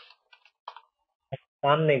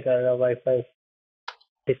 काम नहीं कर रहा wifi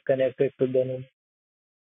disconnected to दोनों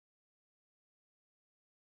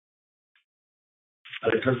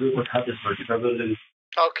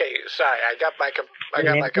Okay, sorry, I got my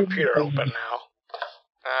computer open now.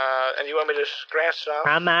 And you want me to scratch off?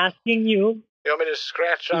 I'm asking you. You want me to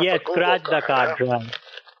scratch off Yes, a Google scratch the card? card. Right?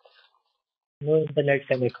 No internet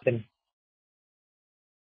connection.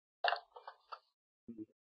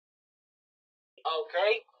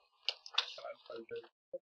 Okay.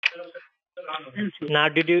 Now,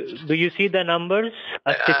 do you see the numbers?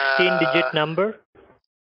 A 16-digit number.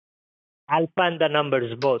 Alpha and the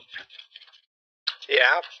numbers both.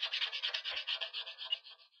 Yeah.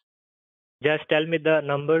 Just tell me the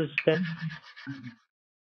numbers then.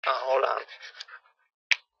 Hold on.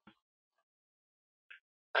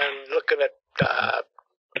 I'm looking at.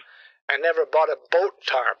 I never bought a boat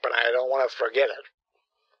tarp, and I don't want to forget it.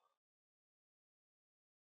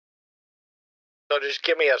 So just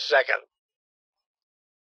give me a second.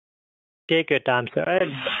 Take your time, sir.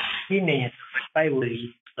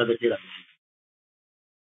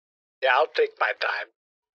 Yeah, I'll take my time.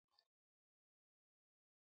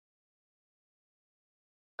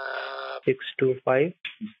 625.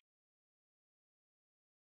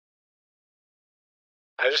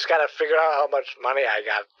 I just got to figure out how much money I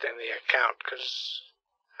got in the account, because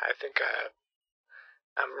I think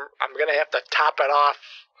I'm gonna have to top it off.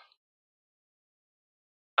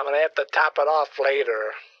 I'm gonna have to top it off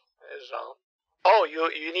later. Is all. Oh,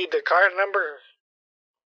 you need the card number?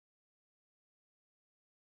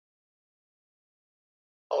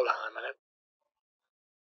 Hold on a minute.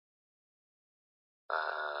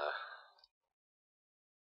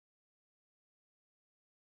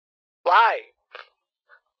 Why?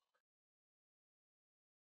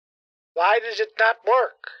 Why does it not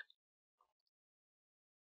work?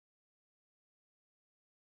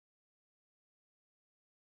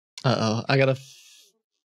 Uh-oh, I gotta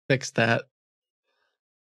fix that.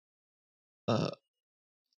 Hold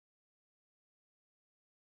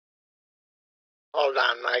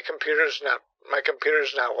on, my computer's not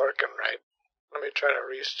working right. Let me try to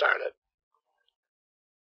restart it.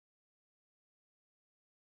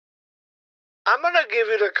 I'm gonna give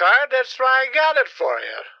you the card. That's why I got it for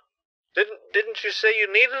you. Didn't you say you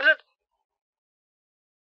needed it?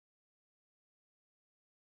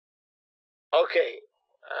 Okay.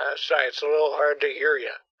 Sorry, it's a little hard to hear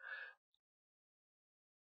you.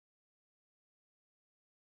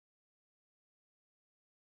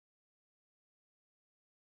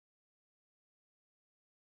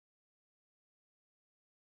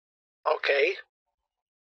 Okay.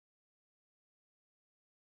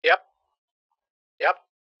 Yep.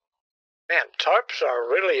 Man, tarps are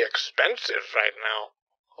really expensive right now.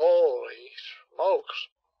 Holy smokes.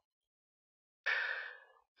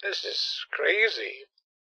 This is crazy.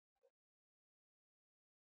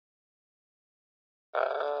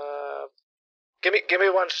 Give me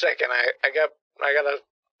 1 second. I gotta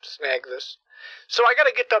snag this. So I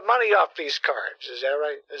gotta get the money off these cards. Is that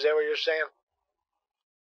right? Is that what you're saying?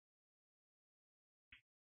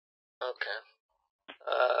 Okay.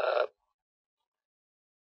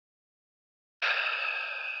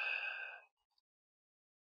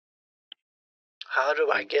 How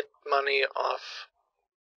do I get money off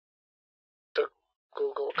the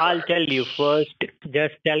Google cards? I'll tell you first.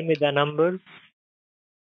 Just tell me the numbers.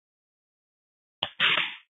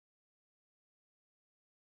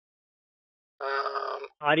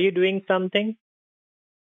 Are you doing something?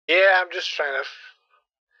 Yeah, I'm just trying to.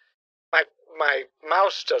 My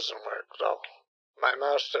mouse doesn't work though. My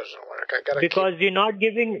mouse doesn't work. I gotta. Because you're not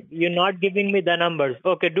giving me the numbers.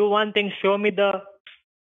 Okay, do one thing. Show me the.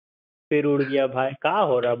 फिर उड़ गया भाई क्या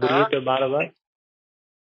हो रहा बुढ़ी पे बार-बार.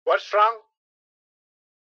 What's wrong?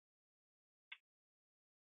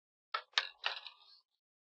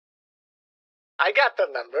 I got the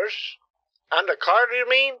numbers. On the card, you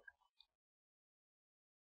mean?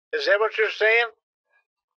 Is that what you're saying?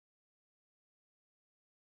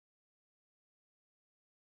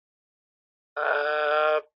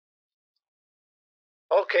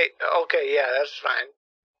 Okay, yeah, that's fine.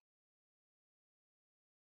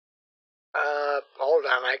 Hold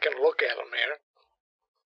on, I can look at them here.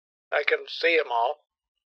 I can see them all.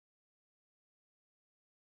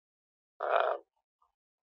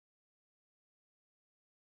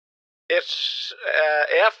 It's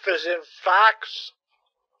F is in Fox.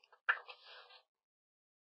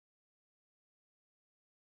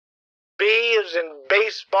 B is in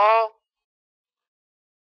baseball.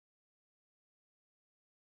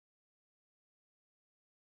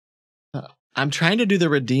 I'm trying to do the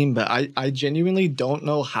redeem, but I genuinely don't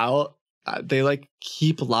know how they like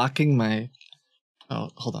keep locking my. Oh,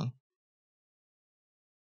 hold on.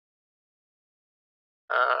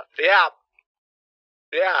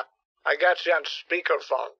 Yeah, I got you on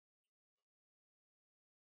speakerphone.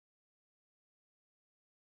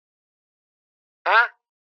 Huh?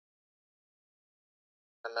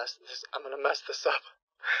 I'm gonna mess this up.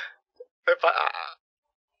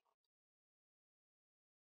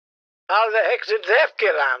 How the heck did that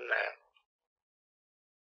get on there?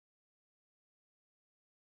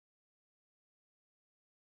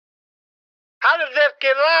 How did that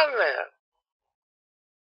get on there?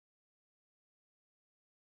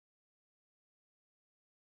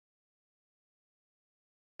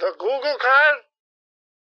 The Google card?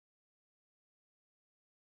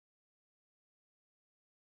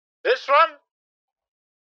 This one?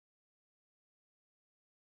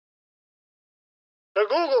 The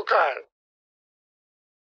Google card.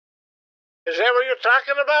 Is that what you're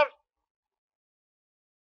talking about?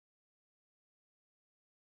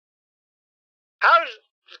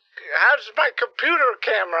 How's my computer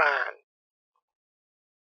camera on?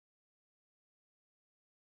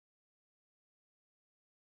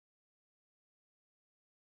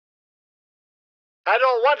 I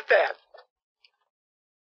don't want that.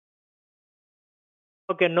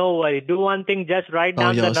 Okay, no worry. Do one thing. Just write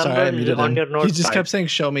down the Sorry, I numbers muted on him. your notepad. He just kept saying,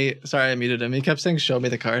 "Show me." Sorry, I muted him. He kept saying, "Show me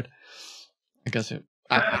the card." I guess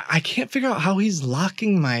I can't figure out how he's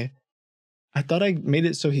locking my. I thought I made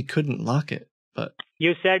it so he couldn't lock it, but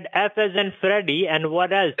You said F as in Freddy, and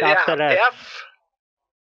what else after F? F,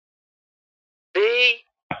 B.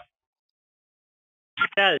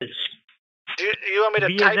 What else? Do you want me to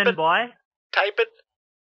B type as in it? boy? Type it?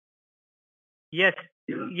 Yes,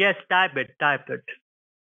 type it.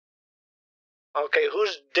 Okay,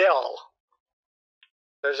 who's Dell?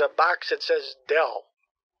 There's a box that says Dell.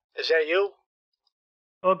 Is that you?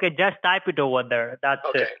 Okay, just type it over there. That's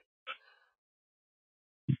it.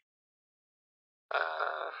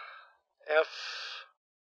 F,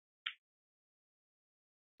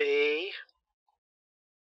 B,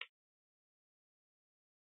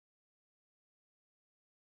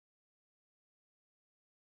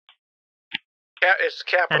 it's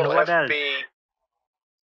capital And what else? FB.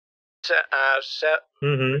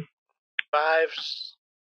 5,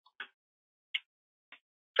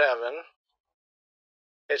 7.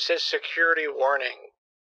 It says security warning.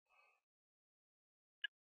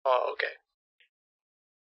 Oh, okay.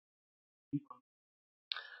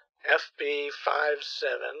 FB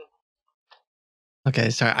 57.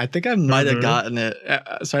 okay. Sorry, I think I might have gotten it.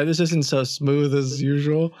 Sorry, this isn't so smooth as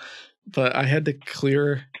usual, but I had to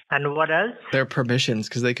clear. And what else? Their permissions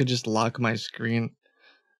because they could just lock my screen.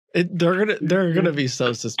 They're gonna be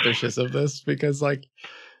so suspicious of this because like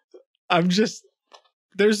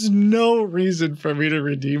there's no reason for me to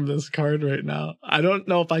redeem this card right now. I don't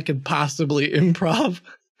know if I can possibly improv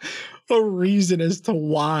a reason as to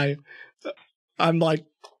why I'm like,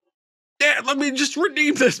 yeah, let me just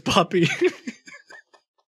redeem this puppy.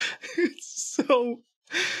 It's so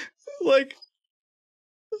like,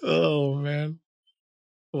 oh man,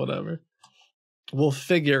 whatever. We'll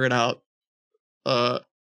figure it out.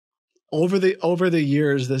 Over the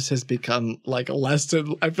years, this has become like less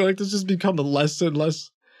and I feel like this has become less and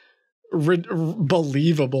less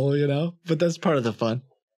believable, you know. But that's part of the fun.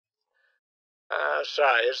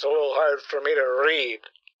 Sorry, it's a little hard for me to read.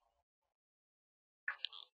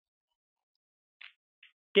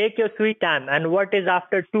 Take your sweet time. And what is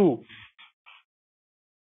after 2?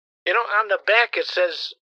 You know, on the back it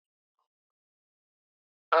says,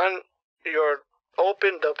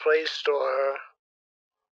 open the Play Store.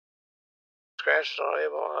 Scratch the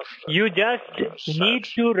label off. You just need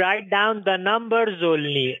to write down the numbers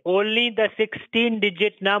only. Only the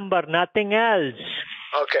 16-digit number, nothing else.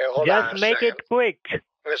 Okay, hold on. Just make it quick.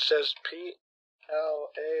 It says PLAY.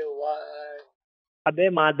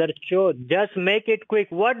 Abe mother show. Just make it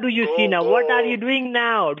quick. What do you see now? What are you doing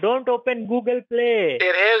now? Don't open Google Play.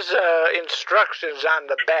 It has instructions on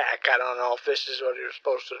the back. I don't know if this is what you're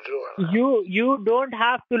supposed to do or not. You don't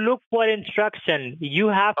have to look for instruction. You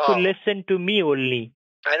have to listen to me only.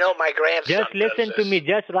 I know my grandson Just listen does to this. me.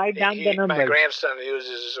 Just write down the My numbers. grandson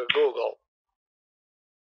uses Google.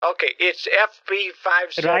 Okay, it's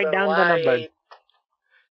Write down the numbers.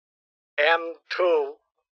 FB57Y8M2.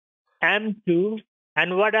 M2.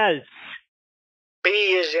 And what else? B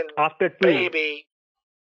is in After 2. baby.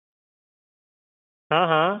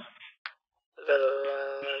 Uh-huh.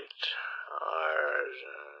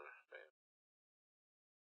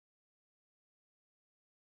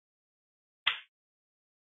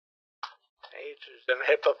 H is in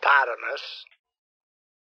hippopotamus.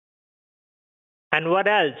 And what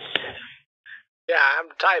else? Yeah, I'm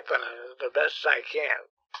typing it the best I can.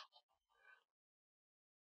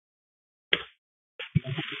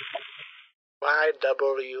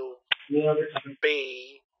 YWB.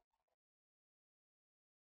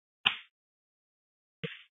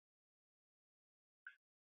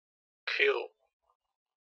 Q.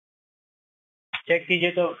 Check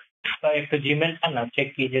कीजिए तो एक तो Gmail था ना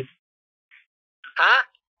check कीजिए. Huh?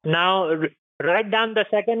 Now write down the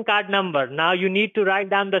second card number. Now you need to write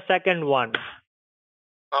down the second one.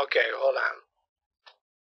 Okay, hold on.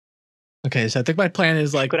 Okay, so I think my plan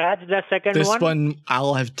is like Scratch the second this one. one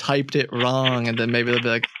I'll have typed it wrong, and then maybe they'll be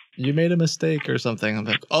like, "You made a mistake" or something. I'm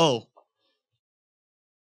like, "Oh,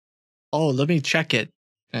 let me check it,"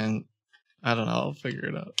 and I don't know. I'll figure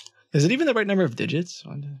it out. Is it even the right number of digits?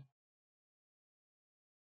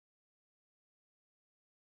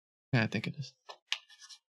 Yeah, I think it is.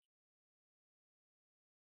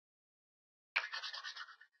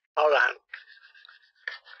 Hold on.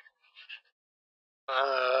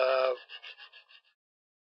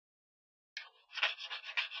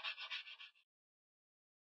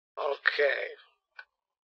 Okay.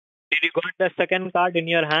 Did you got the second card in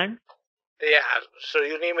your hand? Yeah, so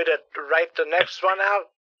you need me to write the next one out?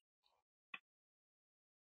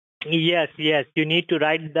 Yes, you need to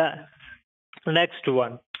write the next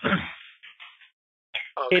one.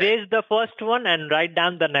 Okay. Erase the first one and write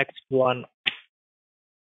down the next one.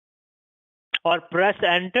 Or press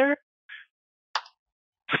enter.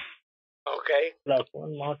 Okay.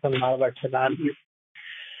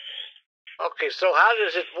 Okay, so how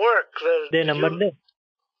does it work?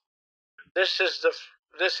 This has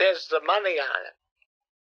the money on it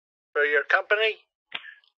for your company?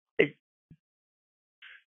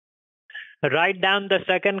 Write down the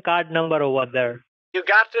second card number over there. You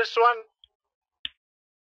got this one?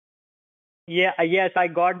 Yeah, yes, I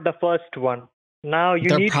got the first one. Now you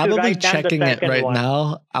They're need to probably write down the checking it second right one.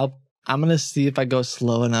 now. I'm gonna see if I go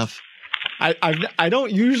slow enough. I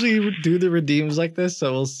don't usually do the redeems like this,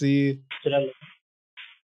 so we'll see.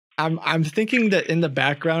 I'm thinking that in the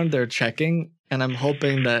background they're checking, and I'm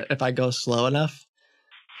hoping that if I go slow enough,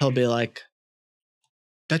 he'll be like,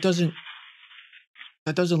 that doesn't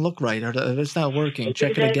look right, or it's not working.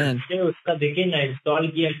 Check it again.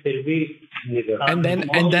 And then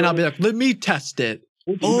I'll be like, let me test it.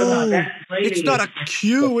 Oh, it's not a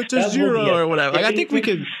Q, it's a 0 or whatever. Like, I think we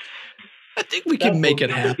can make it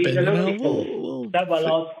happen. You know,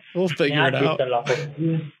 we'll figure it out.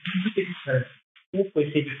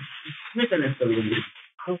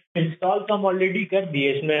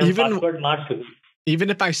 Even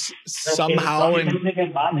if I somehow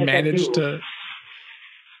manage to.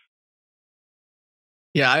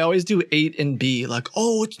 Yeah, I always do 8 and B. Like,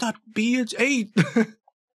 oh, it's not B, it's 8.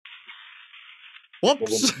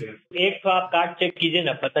 Whoops. Sorry,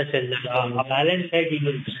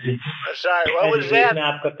 what was that?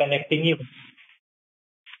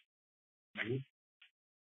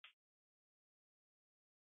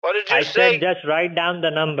 What did you I say? said just write down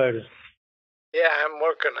the numbers. Yeah, I'm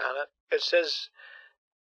working on it. It says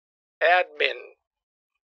admin.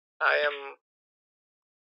 I am.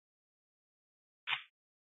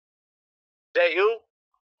 Is that you?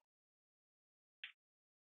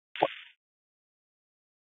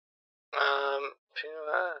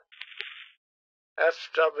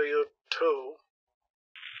 FW2.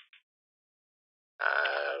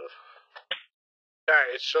 Sorry,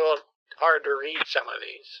 it's so hard to read some of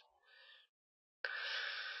these.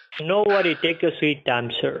 No worry, take your sweet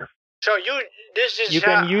time, sir. So this is. You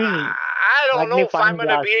can use. I don't know if I'm going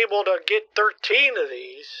to be able to get 13 of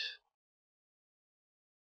these.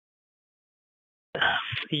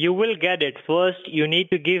 You will get it. First, you need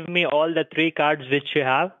to give me all the 3 cards which you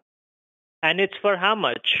have. And it's for how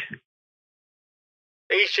much?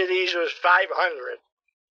 Each of these was 500.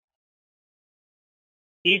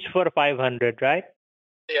 Each for 500, right?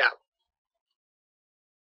 Yeah.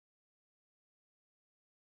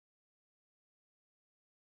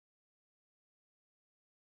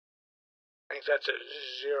 I think that's a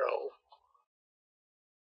 0.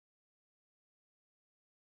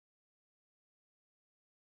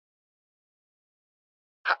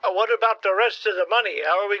 What about the rest of the money?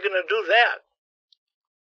 How are we going to do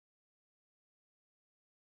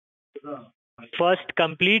that? First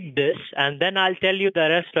complete this, and then I'll tell you the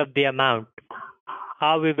rest of the amount.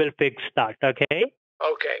 How we will fix that, okay?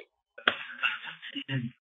 Okay.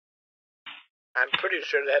 I'm pretty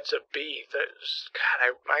sure that's a B. God,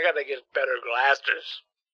 I got to get better glasses.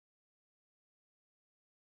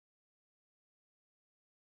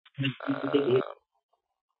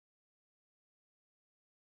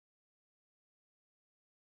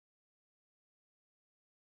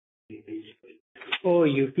 Oh,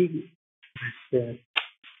 you see,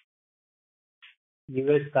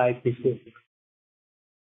 US Skype issue.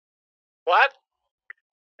 What?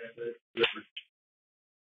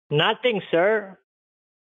 Nothing, sir.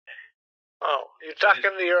 Oh, you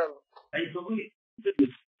talking to your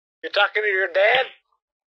dad?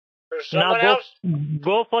 Or someone Now else?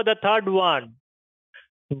 go for the third one.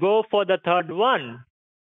 Go for the third one.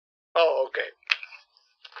 Oh, okay.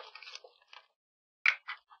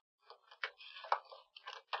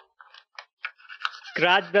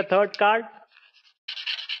 Scratch the third card.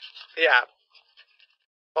 Yeah.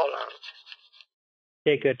 Hold on.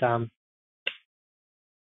 Take your time.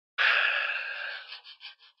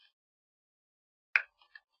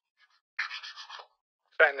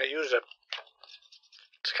 Trying to use it.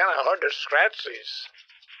 It's kind of hard to scratch these.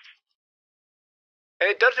 And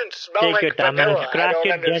it doesn't smell Take like your time vanilla. and scratch I don't it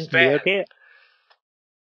gently, understand. okay?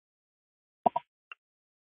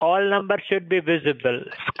 All numbers should be visible.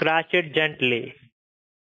 Scratch it gently.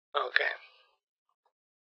 Okay.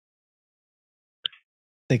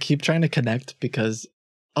 They keep trying to connect because,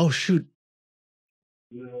 oh shoot.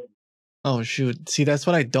 Oh shoot. See, that's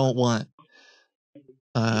what I don't want.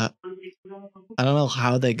 I don't know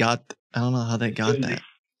how they got that.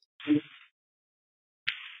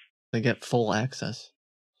 They get full access.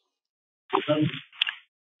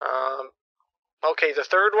 Okay, the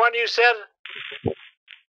third one you said?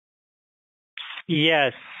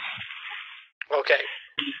 Yes. Okay.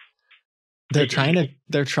 They're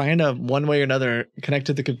trying to one way or another connect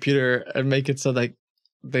to the computer and make it so like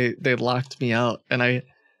they locked me out, and I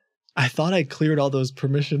thought I cleared all those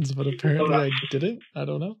permissions, but apparently I didn't. I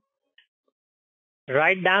don't know.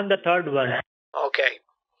 Write down the third one. Okay.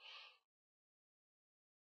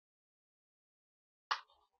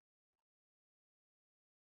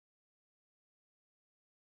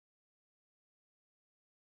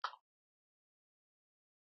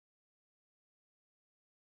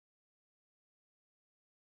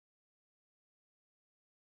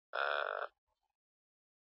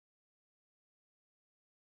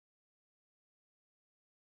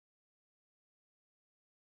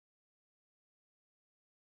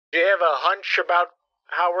 Do you have a hunch about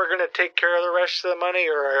how we're going to take care of the rest of the money,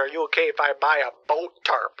 or are you okay if I buy a boat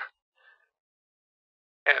tarp?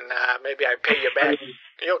 And maybe I pay you back.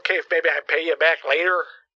 Are you okay if maybe I pay you back later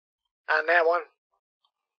on that one?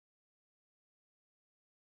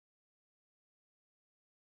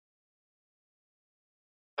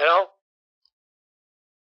 Hello?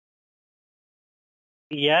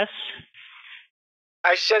 Yes.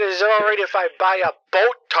 I said, is it alright if I buy a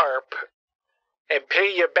boat tarp and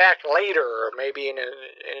pay you back later, or maybe in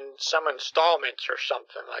some installments or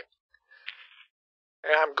something like?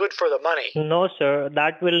 And I'm good for the money. No, sir.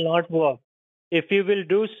 That will not work. If you will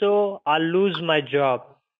do so, I'll lose my job.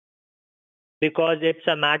 Because it's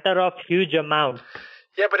a matter of huge amount.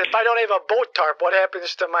 Yeah, but if I don't have a boat tarp, what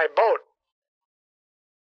happens to my boat?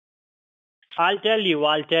 I'll tell you.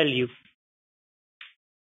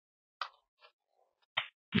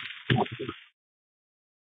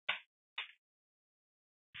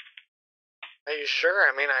 Are you sure?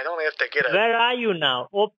 I mean, I don't have to get a... Where are you now?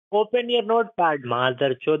 Open your notepad,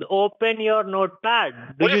 Mother Chod. Open your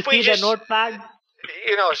notepad. Do you see the notepad?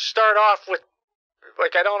 You know, start off with,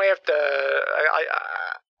 like, I don't have to...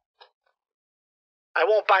 I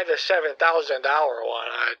won't buy the $7,000 one.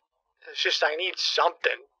 It's just I need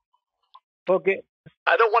something. Okay.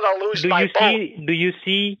 I don't want to lose my boat. Do you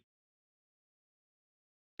see?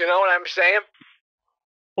 You know what I'm saying?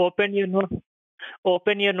 Open your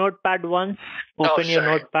notepad once. Open your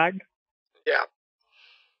notepad. Yeah.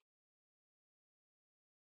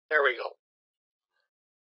 There we go.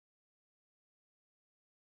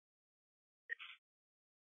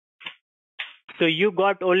 So you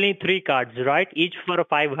got only 3 cards, right? Each for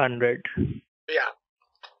 500. Yeah.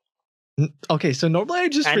 Okay, so normally I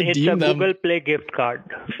just redeem them. And it's a Google Play gift card.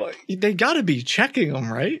 They gotta be checking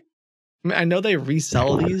them, right? I mean, I know they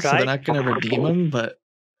resell these, so they're not gonna redeem them, but...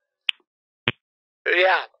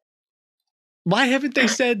 Yeah. Why haven't they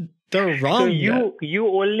said They're wrong. So you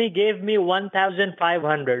only gave me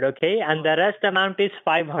 1,500, okay, and the rest amount is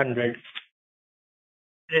 500.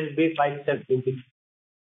 It'll be 570.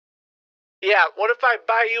 Yeah, what if I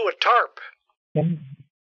buy you a tarp?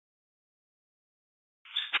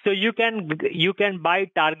 So you can buy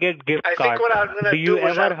Target gift I card. think what I'm gonna Do you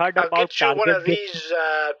is ever heard I'll about get you Target one of gift? these.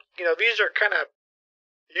 These are kind of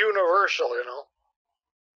universal.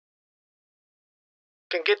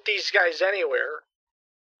 Can get these guys anywhere.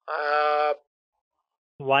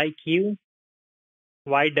 YQ,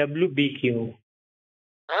 YWBQ.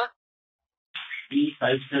 Huh?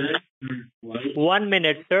 1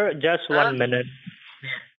 minute, sir. Just 1 minute.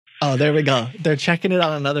 Oh, there we go. They're checking it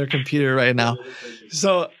on another computer right now.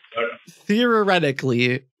 So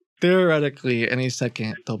theoretically, any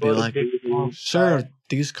second, they'll be like, sir,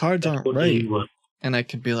 these cards aren't right. And I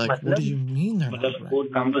could be like, what do you mean they're not right?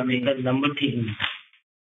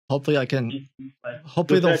 Hopefully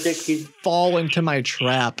they'll fall into my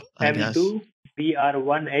trap, I guess. M2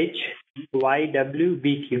 BR1H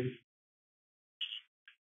YWBQ.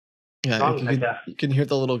 Yeah, you can hear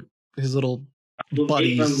his little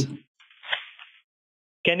buddies.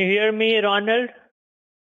 Can you hear me, Ronald?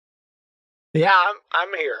 Yeah,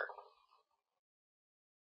 I'm here.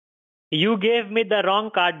 You gave me the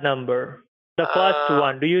wrong card number. The first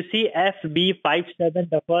one. Do you see FB57,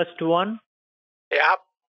 the first one? Yeah.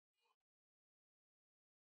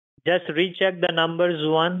 Just recheck the numbers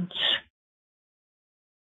once.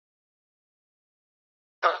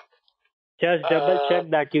 Just double check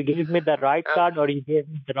that you gave me the right card or you gave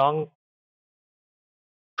me the wrong.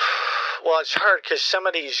 Well, it's hard because some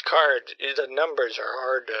of these cards, the numbers are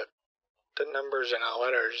hard to. The numbers and the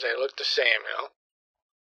letters, they look the same,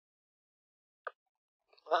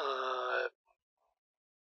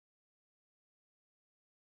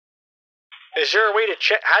 Is there a way to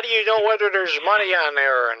check? How do you know whether there's money on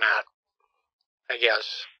there or not? I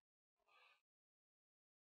guess.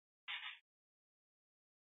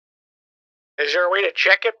 Is there a way to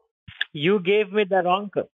check it? You gave me the wrong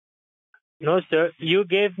card. No, sir. You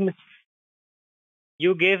gave me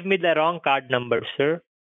the wrong card number, sir.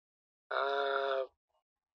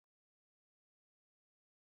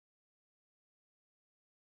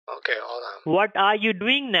 Okay, hold on. What are you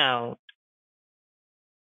doing now?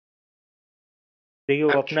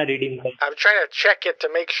 I'm trying to check it to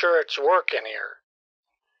make sure it's working here.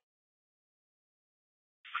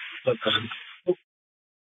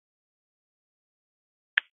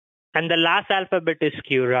 And the last alphabet is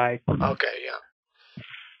Q, right? Okay, yeah.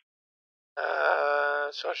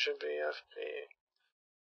 So it should be FB.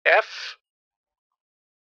 F?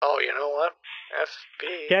 Oh, you know what?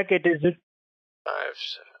 FB. Check it, is it? 5,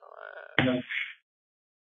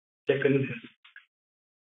 7.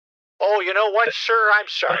 Oh, you know what, sir? I'm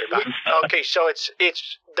sorry about it. Okay, so it's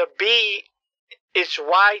the B. It's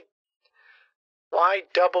YW8,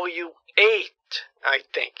 I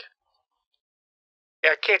think.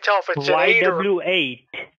 Yeah, I can't tell if it's an 8 or YW8.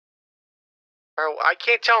 I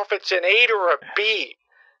can't tell if it's an 8 or a B.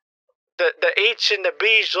 The 8s and the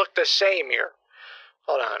B's look the same here.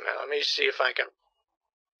 Hold on a minute. Let me see if I can.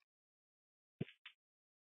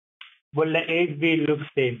 Well, the 8B looks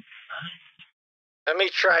same. Let me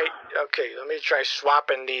try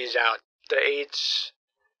swapping these out. The 8s.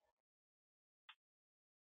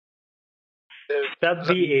 Sub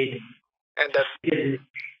B8. And the.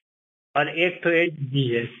 Or 8 to 8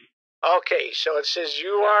 BS. Okay, so it says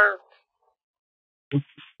you are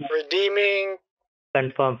redeeming.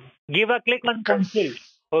 Confirm. Give a click on cancel.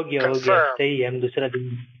 हो गया. सही है, हम दूसरा दिन.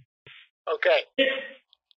 Okay.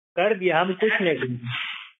 कर दिया, हम कुछ नहीं.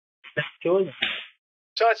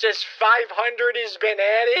 So it says 500 has been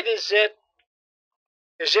added. Is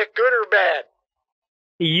it good or bad?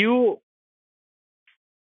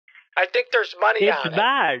 I think there's money on it. It's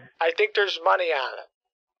bad. I think there's money on it.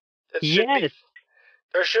 Yes.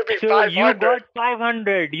 There should be so 500. You got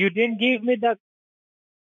 500. You didn't give me the.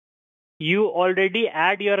 You already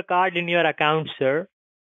add your card in your account, sir.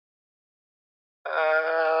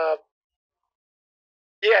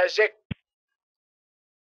 Yeah,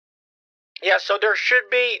 Yeah, so there should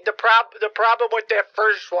be the problem with that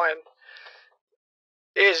first one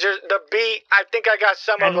is the B. I think I got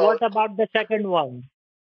some of them. And what about the second one?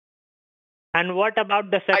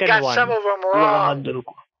 I got some of them wrong.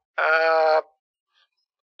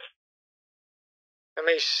 Let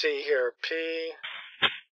me see here. P.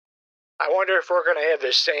 I wonder if we're going to have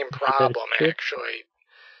the same problem actually.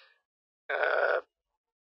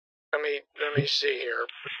 Let me see here.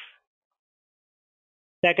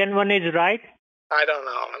 Second one is right? I don't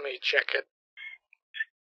know. Let me check it.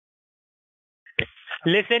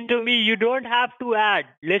 Listen to me. You don't have to add.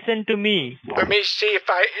 Listen to me. Let me see if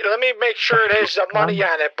let me make sure it has the money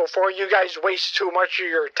on it before you guys waste too much of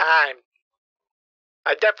your time.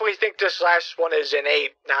 I definitely think this last one is an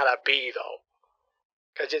 8, not a B though.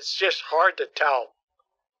 Because it's just hard to tell.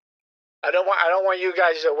 I don't want you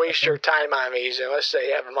guys to waste your time on these unless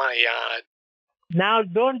they have money on it. Now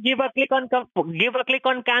don't give a click on cancel. Give a click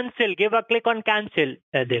on cancel.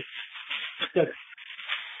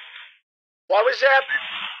 What was that?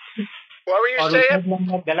 What were you saying?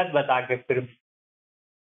 गलत बता के फिर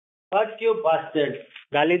Fuck you bastard.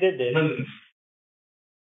 गाली दे दे.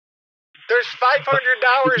 There's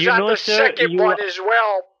 $500 on the second one as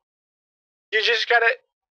well. You just gotta.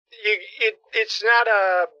 It's not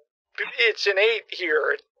a. It's an 8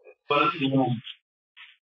 here.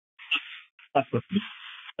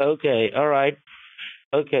 Okay. All right.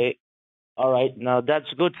 Okay. All right. Now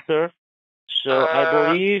that's good, sir. So I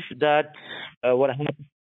believe that what happened.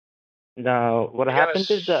 Now what happened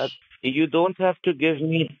is that you don't have to give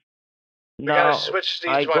me. Now switch these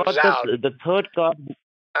I got ones out. the third card.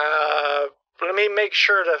 Let me make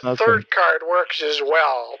sure the third card works as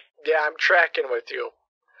well. Yeah, I'm tracking with you.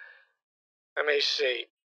 Let me see.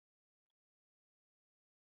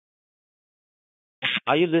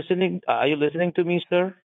 Are you listening? Are you listening to me,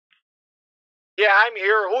 sir? Yeah, I'm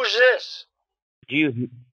here. Who's this?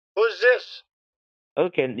 Who's this?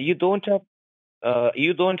 Okay, you don't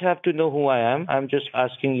have to know who I am. I'm just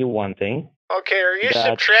asking you one thing. Okay, are you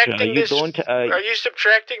subtracting this? Are you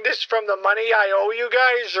subtracting this from the money I owe you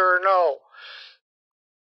guys, or no?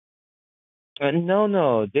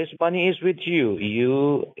 No. This money is with you.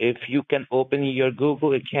 If you can open your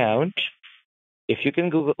Google account,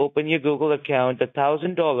 open your Google account,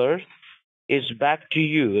 $1,000 is back to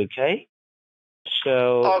you. Okay.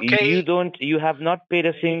 So you have not paid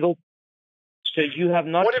a single. So you have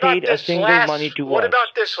not paid a single money to us. What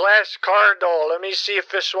about this last card, though? Let me see if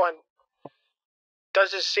this one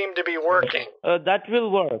doesn't seem to be working. That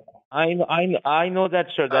will work. I know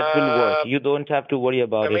that, sir. That will work. You don't have to worry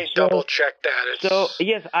about it. Let me double check that. So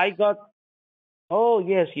yes, I got. Oh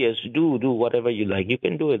yes. Do whatever you like. You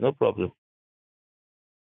can do it. No problem.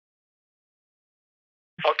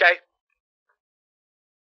 Okay.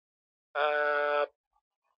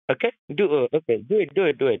 Okay. Do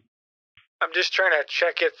it. I'm just trying to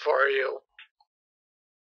check it for you.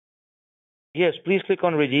 Yes, please click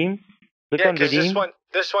on redeem. Click on redeem.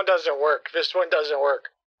 This one doesn't work. This one doesn't work.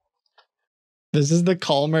 This is the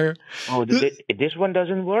calmer. Oh, this one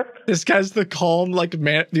doesn't work? This guy's the calm, like,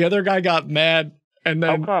 man. The other guy got mad, and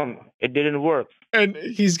then how come it didn't work? And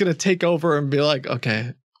he's gonna take over and be like,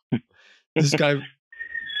 okay, this guy.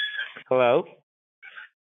 Hello.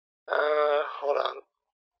 Hold on.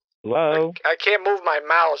 Hello. I can't move my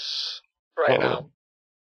mouse right now.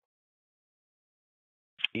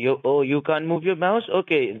 You can't move your mouse?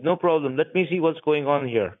 Okay, no problem. Let me see what's going on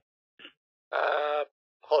here.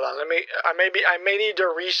 Hold on. I may need to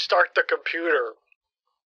restart the computer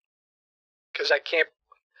because I can't.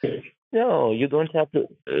 No, you don't have to.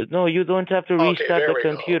 No, you don't have to restart the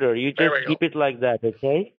computer. You just keep it like that,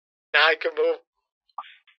 okay? Now I can move.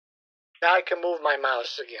 Now I can move my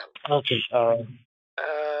mouse again. Okay.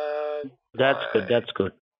 That's good. That's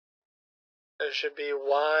good. There should be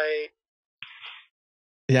Y.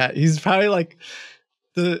 Yeah, he's probably like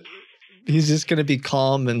he's just gonna be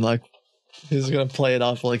calm and like he's gonna play it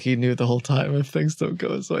off like he knew the whole time if things don't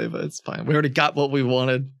go his way, but it's fine. We already got what we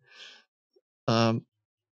wanted.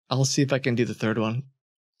 I'll see if I can do the third one.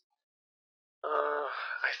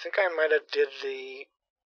 I think I might have did the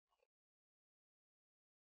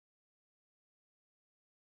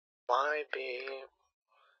YB.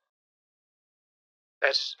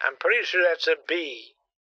 I'm pretty sure that's a B.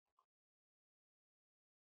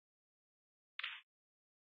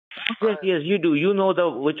 Yes, you do. You know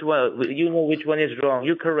which one. You know which one is wrong.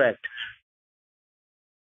 You're correct.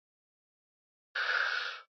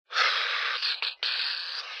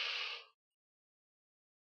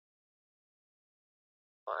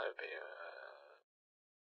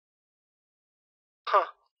 Huh.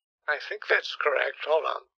 I think that's correct. Hold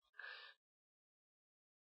on.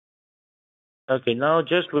 Okay, now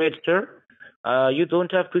just wait, sir. You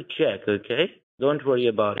don't have to check, okay? Don't worry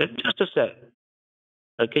about it. Just a sec.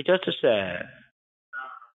 Okay, just a sec.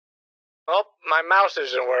 Oh, my mouse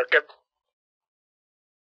isn't working.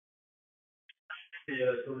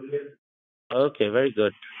 Okay, very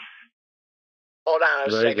good. Hold on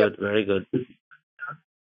a second. Very good.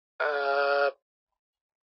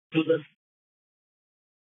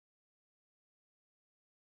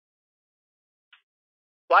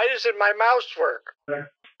 Why doesn't my mouse work?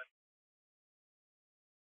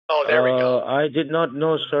 Oh, there we go. I did not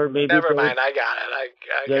know, sir. Maybe Never mind. I got it.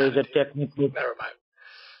 there is got a it. technical. Never mind.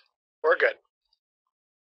 We're good.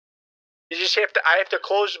 You just have to. I have to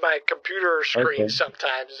close my computer screen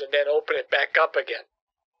sometimes and then open it back up again.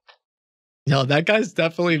 No, that guy's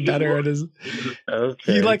definitely better at his.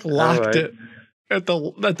 Okay. He like locked All right. it at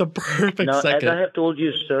the perfect Now, second. as I have told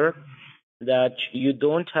you, sir, that you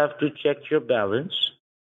don't have to check your balance.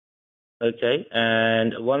 Okay.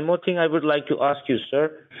 And one more thing I would like to ask you,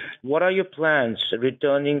 sir. What are your plans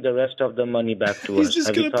returning the rest of the money back to He's us? just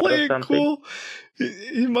Have gonna you thought play of it something? cool.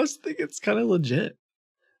 He must think it's kind of legit.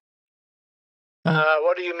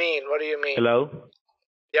 What do you mean? What do you mean? Hello?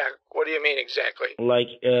 Yeah, what do you mean exactly? Like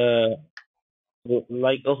I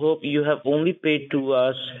hope you have only paid to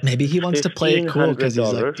us. Maybe he wants to play it cool because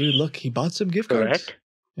he's like, $1,500. dude, look, he bought some gift cards. Correct.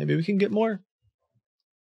 Maybe we can get more.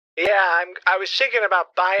 Yeah, I was thinking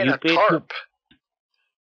about buying You a paid tarp.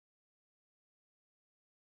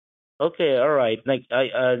 Okay, all right. Like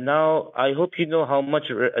now I hope you know how much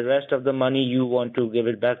rest of the money you want to give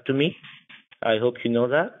it back to me. I hope you know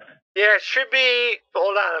that. Yeah, it should be.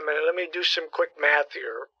 Hold on a minute. Let me do some quick math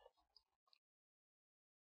here.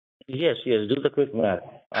 Yes, do the quick math.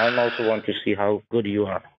 I also want to see how good you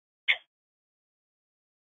are.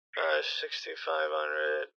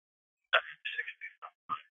 6,500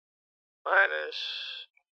 minus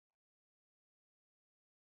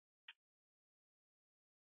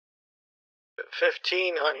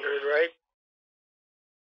 1,500, right?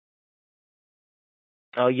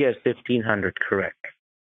 Oh yes, 1,500, correct.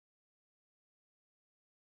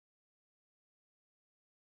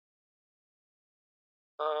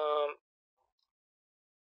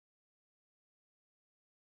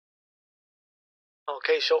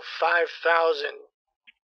 Okay, so 5,000.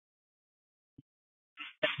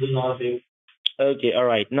 Okay, all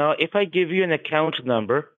right. Now, if I give you an account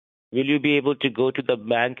number, will you be able to go to the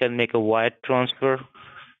bank and make a wire transfer?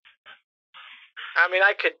 I mean,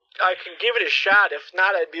 I can give it a shot. If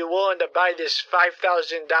not, I'd be willing to buy this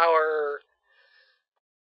 $5,000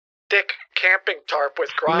 thick camping tarp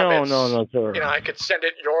with grommets. No, sir. You know, I could send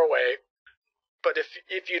it your way. But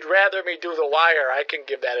if you'd rather me do the wire, I can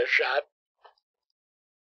give that a shot.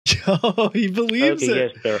 Oh, he believes it.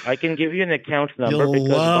 Yes, sir. I can give you an account number You'll because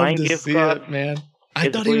love buying to gift see cards it, man. I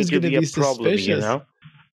is thought he going was to going to be be a problem, suspicious.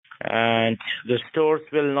 And the stores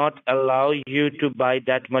will not allow you to buy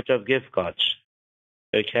that much of gift cards.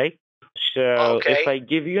 Okay? So if I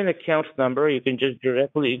give you an account number, you can just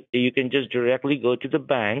directly go to the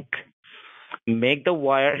bank, make the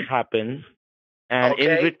wire happen, and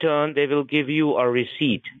in return they will give you a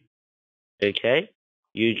receipt. Okay?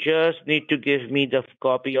 You just need to give me the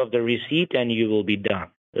copy of the receipt and you will be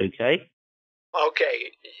done. Okay?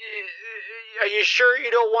 Okay. Are you sure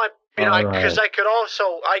you don't want, you know, because I could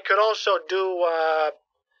also do,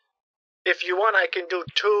 if you want, I can do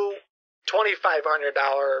two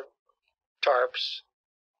 $2,500 tarps.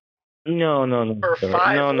 No, Or sir.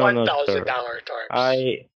 five No, $1,000 sir.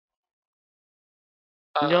 tarps.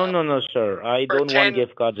 No, sir. I don't want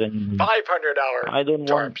gift cards anymore. $500 I don't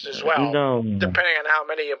want tarps as well. No. Depending on how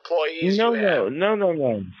many employees you have.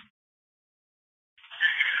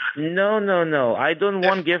 No. I don't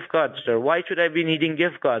want gift cards, sir. Why should I be needing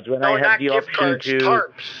gift cards when I have the option cards, to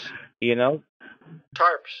tarps. You know?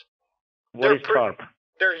 Tarps. What is tarp?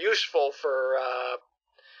 They're useful for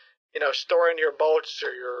you know, storing your boats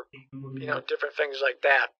or your, you know, different things like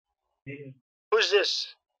that. Who's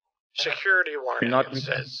this? Security warning, it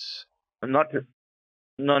says. Not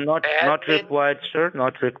required, sir.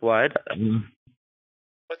 Not required.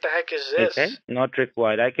 What the heck is this? Okay, not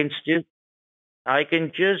required. I can just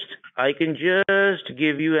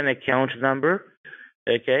give you an account number.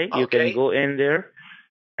 Okay, you can go in there,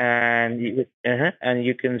 and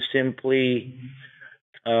you can simply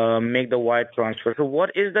make the wire transfer. So,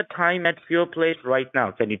 what is the time at your place right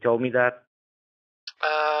now? Can you tell me that?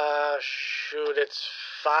 Shoot, it's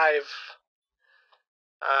 5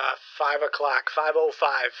 o'clock, 5:05,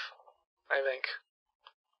 I think.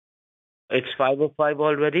 It's 5:05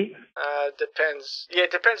 already? Depends. Yeah,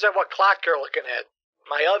 it depends on what clock you're looking at.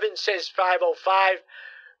 My oven says 5:05.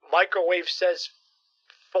 Microwave says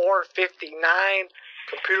 4:59.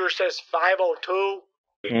 Computer says 5:02.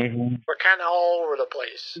 Mm-hmm. We're kind of all over the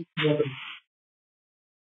place.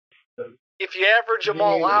 If you average them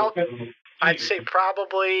all out, I'd say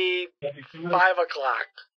probably 5 o'clock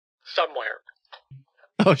somewhere.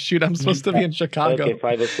 Oh shoot! I'm supposed to be in Chicago. Okay,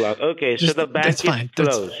 5 o'clock. Okay, so the bank is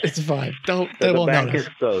closed. It's fine. So the bank is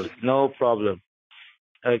closed. No problem.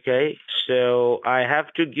 Okay, so I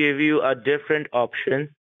have to give you a different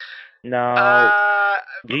option. Now,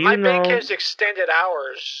 do you my know? bank has extended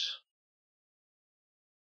hours.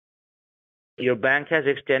 Your bank has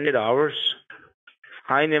extended hours?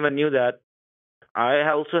 I never knew that. I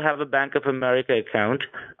also have a Bank of America account.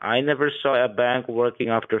 I never saw a bank working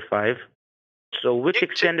after 5. So which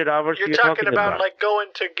extended hours you're you're talking talking about like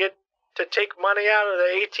going to take money out of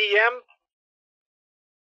the ATM?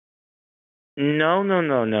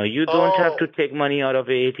 No. You don't have to take money out of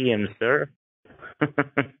the ATM, sir. No,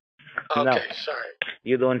 Okay, sorry.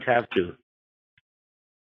 you don't have to.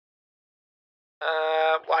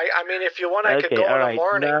 I mean, if you want, I could go in the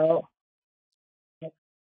morning. Now,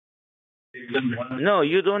 no,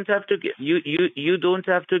 you don't have to. You don't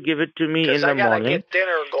have to give it to me in the morning. Because I gotta get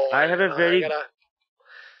dinner going. I have a very. I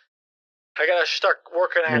gotta start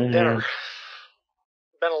working on dinner.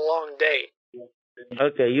 Been a long day.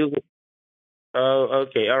 Okay, you. Oh,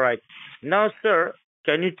 okay, all right. Now, sir,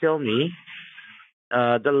 can you tell me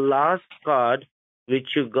the last card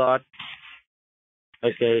which you got?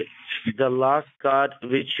 Okay, the last card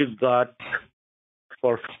which you got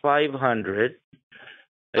for 500.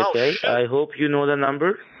 Okay, I hope you know the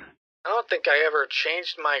number. I don't think I ever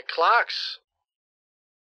changed my clocks.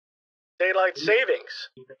 Daylight savings.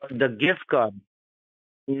 The gift card.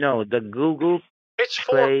 No, the Google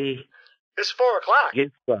Play. It's 4 o'clock.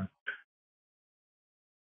 Gift card.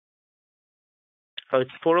 Oh,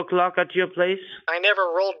 it's 4 o'clock at your place? I never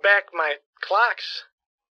rolled back my clocks.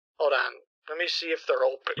 Hold on. Let me see if they're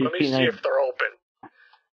open.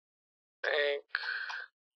 Bank.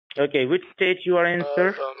 Okay, which state you are in,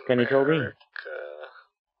 sir? Can you tell me?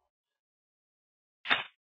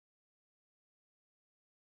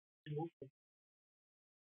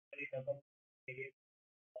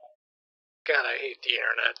 God, I hate the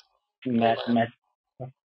internet.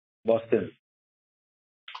 Boston.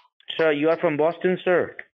 Sir, you are from Boston,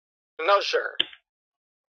 sir? No, sir.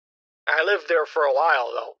 I lived there for a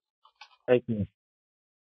while, though. Okay.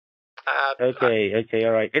 Okay,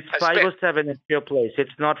 all right. It's 5:07 at your place.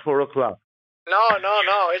 It's not 4 o'clock. No.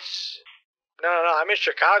 It's no. I'm in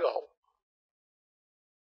Chicago.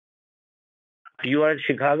 You are in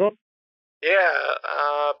Chicago?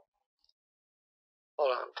 Yeah.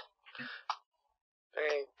 Hold on.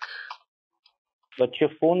 But your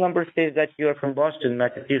phone number says that you are from Boston,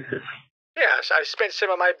 Massachusetts. Yes, I spent some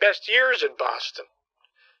of my best years in Boston.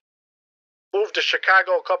 Moved to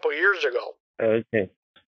Chicago a couple years ago. Okay.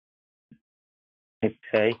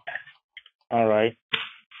 All right.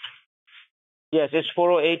 Yes, it's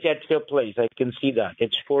 4:08 at your place. I can see that.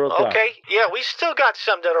 It's 4 o'clock. Okay. Yeah, we still got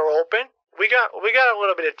some that are open. We got a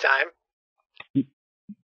little bit of time.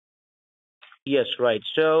 Yes, right.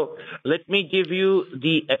 So let me give you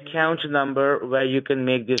the account number where you can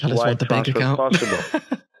make this wire transfer possible.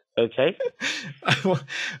 Okay?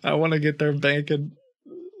 I want to get their bank and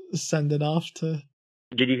send it off to...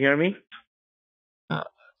 Did you hear me? Yeah.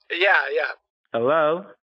 Hello?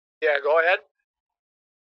 Yeah, go ahead.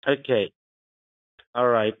 Okay. All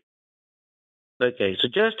right. Okay, so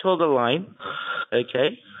just hold the line.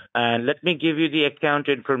 Okay? And let me give you the account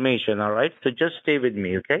information, all right? So just stay with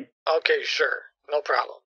me, okay? Okay, sure. No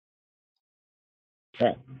problem.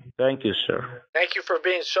 Yeah. Thank you, sir. Thank you for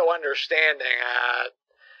being so understanding.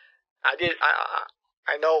 I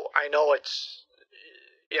know it's,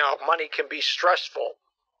 money can be stressful,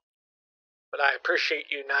 but I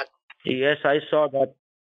appreciate you not. Yes, I saw that.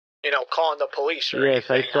 Calling the police or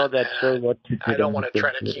anything. Yes, I saw that, sir. What I don't want to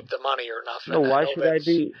try to keep the money or nothing. No, why should I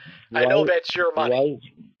be? I know that's your money.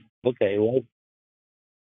 Why? Okay, why?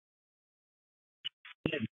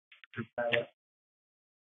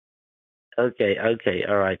 Okay,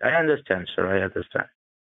 all right. I understand, sir. I understand.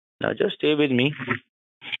 Now, just stay with me.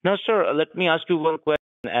 Now, sir, let me ask you one question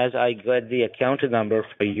as I get the account number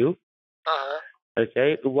for you.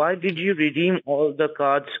 Okay. Why did you redeem all the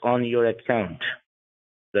cards on your account?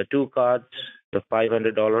 The 2 cards, the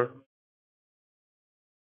 $500?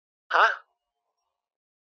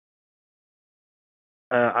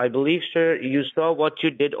 I believe, sir, you saw what you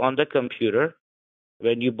did on the computer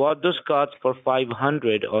when you bought those cards for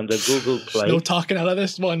 $500 on the Google Play. No talking out of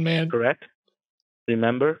this one, man. Correct?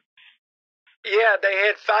 Remember? Yeah, they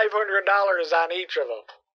had $500 on each of them.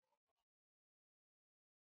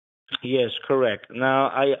 Yes, correct. Now,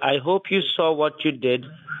 I hope you saw what you did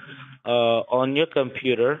on your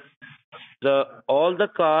computer. All the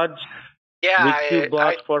cards which you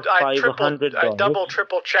bought for $500. I double,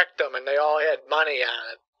 triple checked them, and they all had money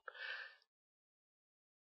on it.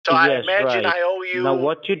 So I imagine I owe you. Now,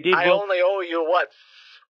 what you did? I only owe you what?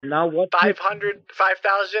 Now what? 500,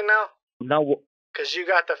 5,000 now. Now. Because you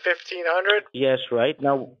got the 1,500. Yes, right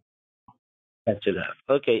now. That's enough.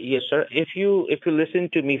 Okay, yes, sir. If you listen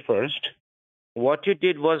to me first, what you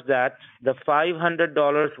did was that the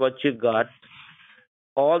 $500 what you got,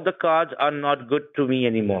 all the cards are not good to me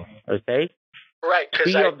anymore. Okay. Right,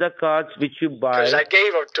 because 3 of the cards which you buy. I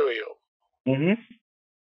gave them to you. Mm-hmm.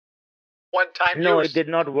 One time. No, it did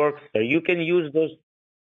not work, sir. You can use those.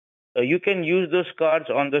 You can use those cards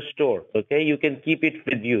on the store. Okay, you can keep it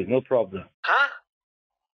with you, no problem. Huh?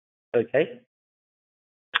 Okay.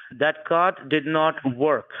 That card did not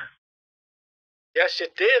work. Yes,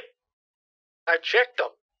 it did. I checked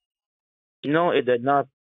them. No, it did not.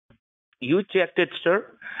 You checked it, sir,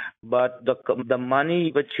 but the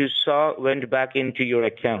money which you saw went back into your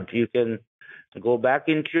account. You can go back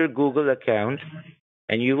into your Google account,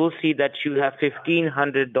 and you will see that you have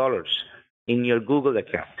 $1,500 in your Google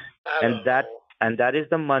account, and that is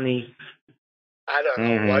the money. I don't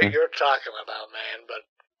know what you're talking about, man, but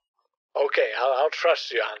okay, I'll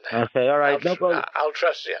trust you on that. Okay, all right, no problem. I'll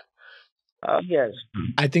trust you. Yes.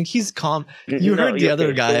 I think he's calm. You heard the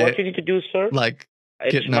other guy. So what you need to do, sir? Like,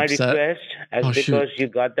 it's my upset. request, because you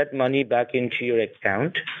got that money back into your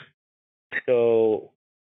account. So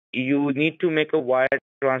you need to make a wire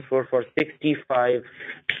transfer for $6,500.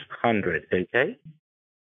 Okay.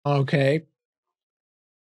 Okay.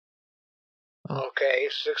 Okay,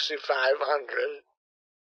 6,500.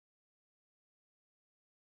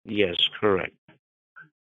 Yes, correct.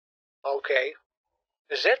 Okay.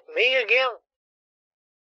 Is that me again?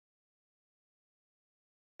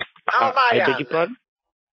 How am I beg your pardon?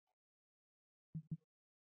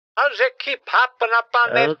 How does it keep popping up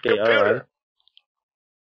on that computer?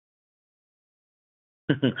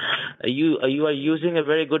 All right. you are using a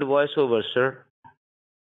very good voiceover, sir.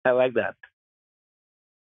 I like that.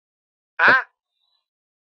 Huh?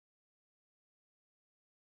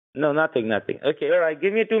 No, nothing. Okay, all right.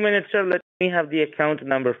 Give me 2 minutes, sir. Let me have the account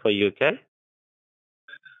number for you, okay?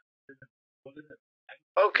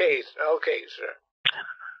 Okay, sir.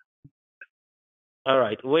 All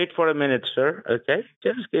right. Wait for a minute, sir. Okay?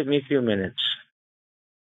 Just give me a few minutes.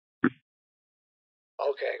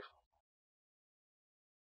 Okay.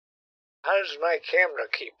 How does my camera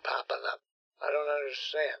keep popping up? I don't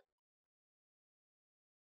understand.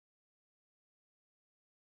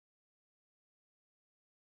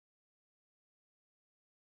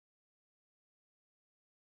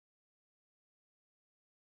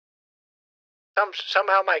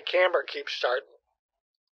 Somehow my camera keeps starting.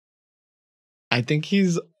 I think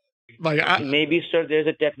he's like maybe, sir, there's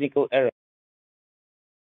a technical error.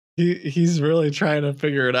 He's really trying to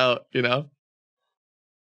figure it out, you know?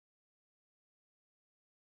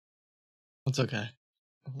 It's okay.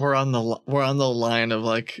 We're on the line of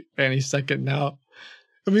like any second now.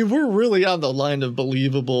 I mean, we're really on the line of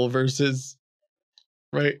believable versus,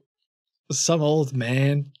 right? Some old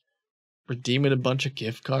man redeeming a bunch of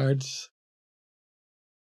gift cards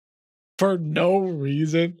for no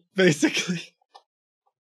reason, basically.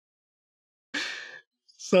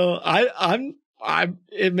 So I'm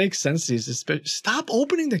it makes sense. Stop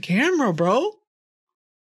opening the camera, bro.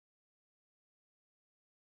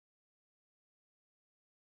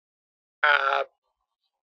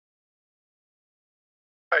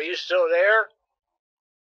 Are you still there?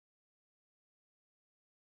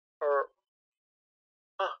 Or,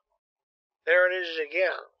 there it is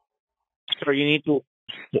again. Sir, you need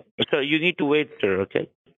to wait, sir, okay?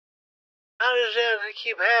 How does that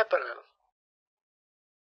keep happening?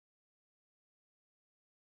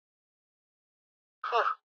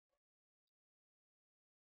 Huh.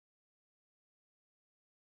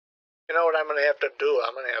 You know what I'm going to have to do?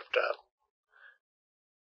 I'm going to have to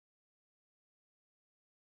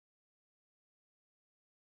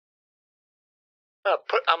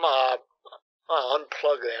I'm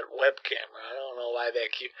unplug that webcam. I don't know why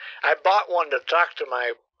that keeps. I bought one to talk to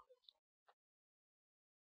my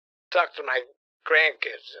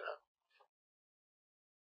grandkids. You know.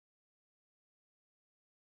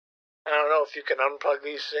 I don't know if you can unplug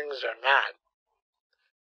these things or not.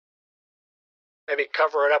 Maybe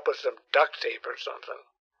cover it up with some duct tape or something.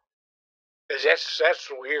 'Cause that's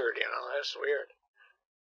weird. You know, that's weird.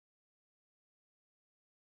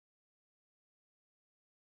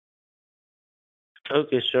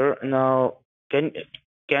 Okay, sir. Now, can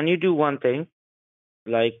you do one thing?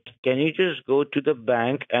 Like, can you just go to the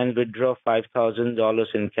bank and withdraw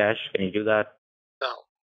 $5,000 in cash? Can you do that? No.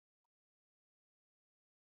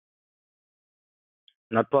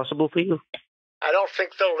 Not possible for you? I don't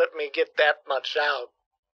think they'll let me get that much out.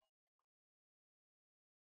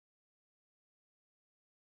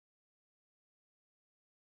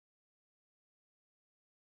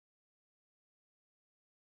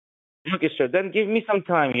 Okay, sir. Then give me some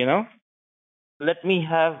time, you know? Let me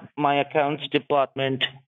have my accounts department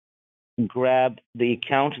grab the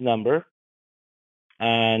account number,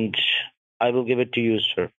 and I will give it to you,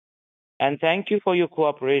 sir. And thank you for your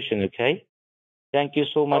cooperation, okay? Thank you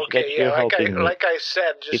so much that you're helping me. Like I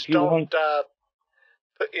said, just don't, I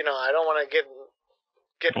don't want to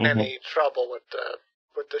get in any trouble with the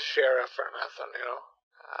sheriff or nothing,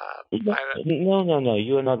 No.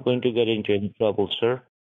 You are not going to get into any trouble, sir.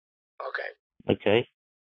 Okay. Okay.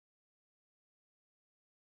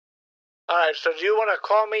 All right. So do you want to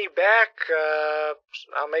call me back?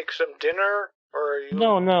 I'll make some dinner, or you?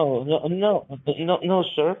 No,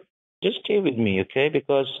 sir. Just stay with me, okay?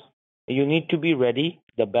 Because you need to be ready.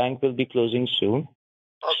 The bank will be closing soon.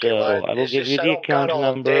 Okay. So well, I will give you the account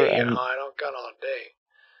number. I don't got all day.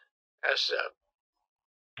 That's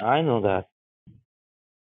I know that.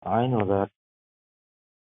 I've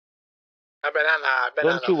been on the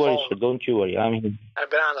phone. Don't you worry, sir. Don't you worry. I've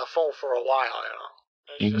been on the phone for a while,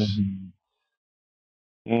 It's just...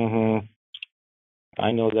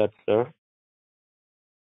 I know that, sir.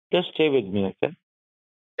 Just stay with me, okay?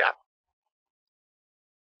 Yeah.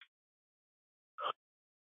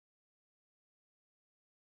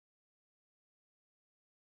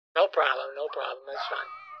 No problem. That's fine.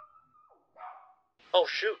 Oh,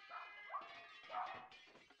 shoot.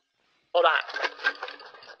 Hold on.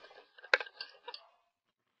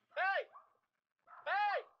 Hey!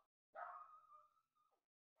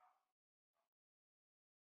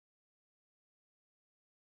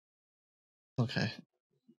 Okay.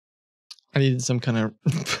 I needed some kind of...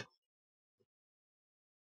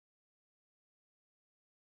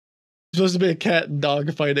 supposed to be a cat and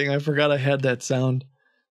dog fighting. I forgot I had that sound.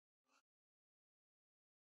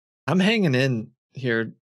 I'm hanging in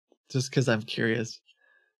here just because I'm curious.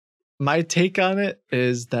 My take on it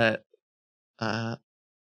is that,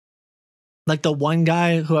 like the one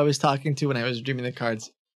guy who I was talking to when I was dreaming the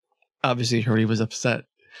cards, obviously heard he was upset,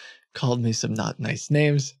 called me some not nice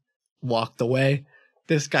names, walked away.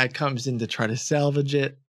 This guy comes in to try to salvage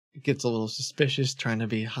it, gets a little suspicious, trying to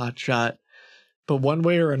be hotshot. But one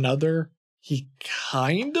way or another, he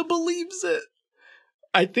kind of believes it.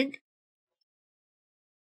 I think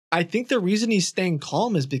the reason he's staying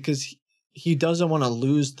calm is because he doesn't want to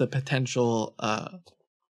lose the potential,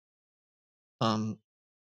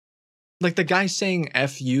 like the guy saying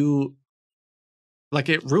F you, like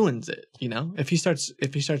it ruins it, If he starts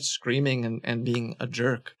screaming and being a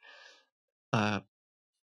jerk,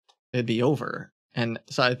 it'd be over. And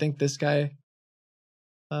so I think this guy,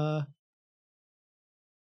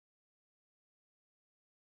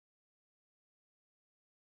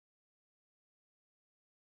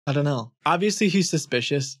 I don't know. Obviously, he's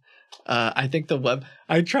suspicious. I think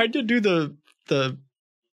I tried to do the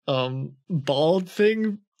bald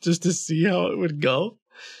thing just to see how it would go.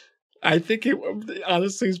 I think it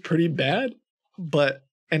honestly is pretty bad.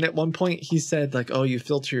 And at one point he said like, "Oh, you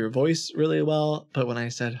filter your voice really well." But when I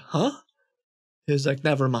said, "Huh?" he was like,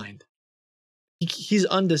 "Never mind." He's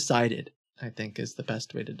undecided, I think is the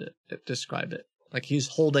best way to describe it. Like he's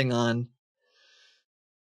holding on.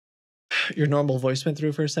 Your normal voice went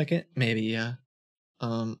through for a second? Maybe, yeah.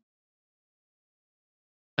 I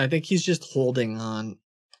think he's just holding on.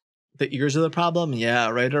 The ears are the problem? Yeah,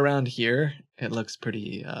 right around here. It looks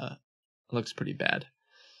pretty bad.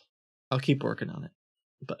 I'll keep working on it.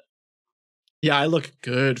 But yeah, I look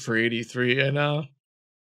good for 83, I know.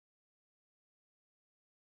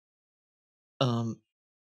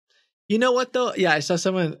 You know what though? Yeah, I saw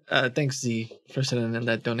someone thanks Z for sending in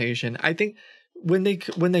that donation. I think when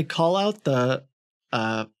they call out the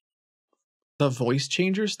voice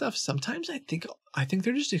changer stuff, sometimes I think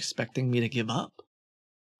they're just expecting me to give up.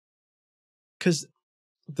 Cuz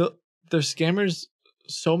their scammers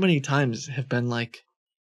so many times have been like,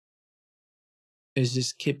 "Is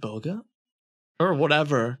this Kitboga?" or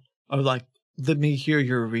whatever, or like, "Let me hear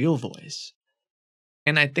your real voice."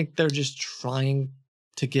 And I think they're just trying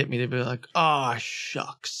to get me to be like, "Ah,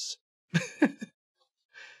 shucks."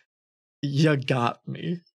 You got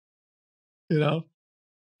me. And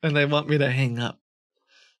they want me to hang up.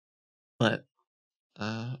 But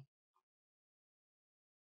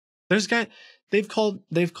they've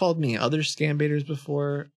called me other scam baiters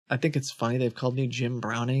before. I think it's funny they've called me Jim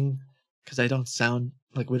Browning because we don't sound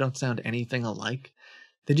anything alike.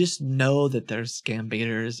 They just know that they're scam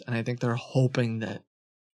baiters, and I think they're hoping that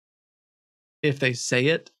if they say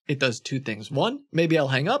it, it does two things. One, maybe I'll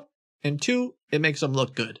hang up, and two, it makes them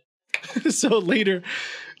look good. So later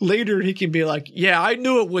he can be like, "Yeah, I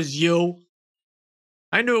knew it was you.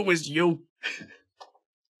 I knew it was you."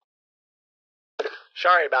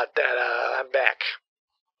 Sorry about that. I'm back.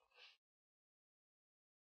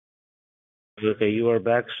 Okay, you are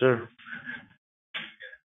back, sir.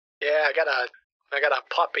 Yeah, I got I got a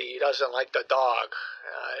puppy. He doesn't like the dog.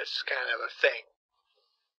 It's kind of a thing.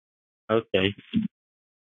 Okay.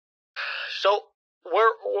 So where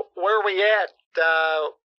are we at?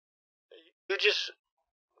 You just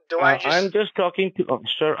I'm just talking to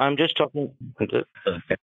sir. I'm just talking. Okay.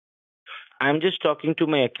 I'm just talking to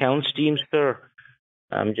my accounts team, sir.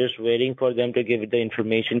 I'm just waiting for them to give the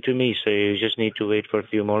information to me. So you just need to wait for a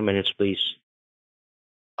few more minutes, please.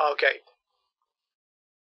 Okay.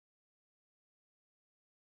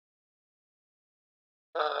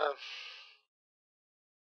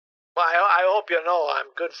 Well, I hope you know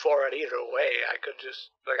I'm good for it either way. I could just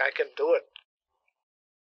I can do it.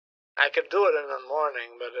 I could do it in the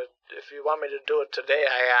morning, but if you want me to do it today,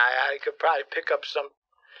 I could probably pick up something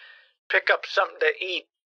to eat,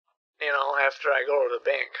 after I go to the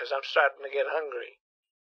bank, because I'm starting to get hungry.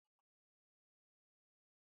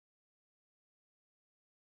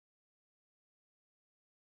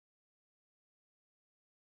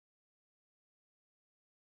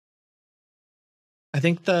 I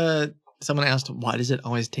think someone asked, why does it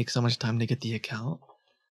always take so much time to get the account?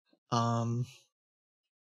 I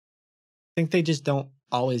think they just don't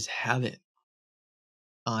always have it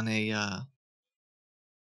on a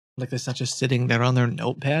like it's not just sitting there on their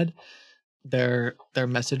notepad. They're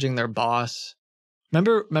messaging their boss.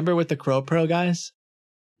 Remember with the Crow Pro guys?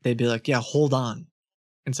 They'd be like, yeah, hold on.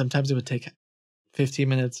 And sometimes it would take 15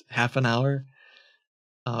 minutes, half an hour.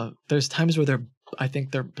 There's times where I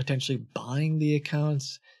think they're potentially buying the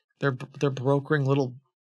accounts. They're brokering little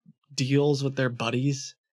deals with their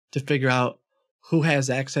buddies to figure out who has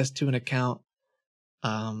access to an account,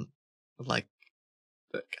 like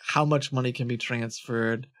how much money can be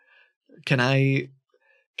transferred. Can I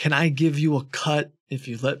give you a cut if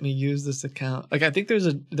you let me use this account? Like, I think there's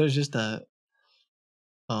a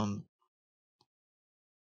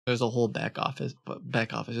whole back office, but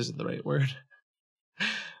back office isn't the right word.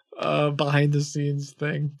 Behind the scenes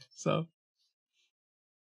thing. So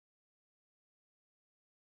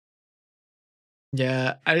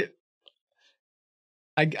yeah,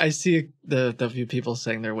 I see the few people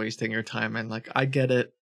saying they're wasting your time, and like I get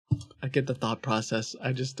it. I get the thought process.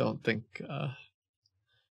 I just don't think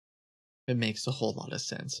it makes a whole lot of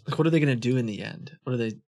sense. Like, what are they going to do in the end? What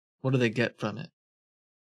do they get from it?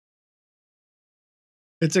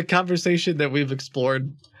 It's a conversation that we've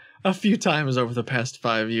explored a few times over the past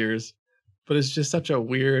 5 years, but it's just such a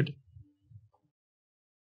weird.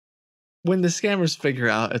 When the scammers figure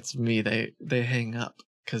out it's me, they hang up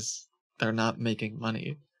because they're not making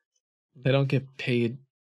money. They don't get paid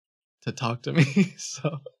to talk to me,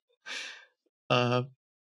 so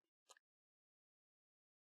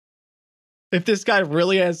if this guy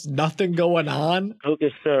really has nothing going on.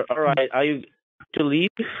 Okay, sir. All right. Are you to leave?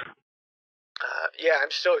 Yeah,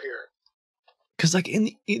 I'm still here. Because like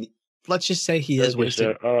let's just say he is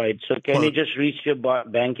wasting. Sir. All right. So can you just reach your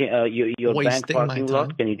bank your bank parking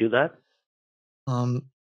lot? Can you do that?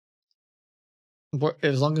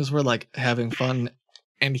 As long as we're like having fun,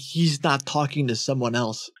 and he's not talking to someone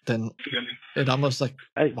else, then it almost like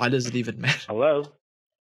why does it even matter? Hello.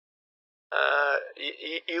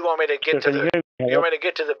 You want me to get to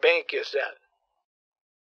the bank? You said.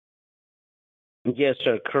 Yes,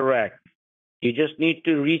 sir. Correct. You just need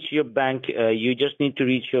to reach your bank.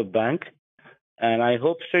 And I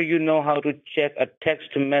hope, sir, you know how to check a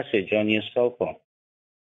text message on your cell phone.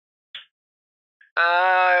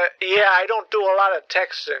 Yeah, I don't do a lot of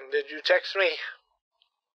texting. Did you text me?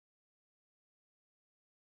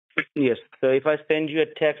 Yes. So if I send you a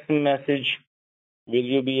text message, will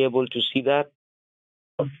you be able to see that?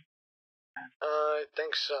 I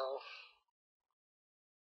think so.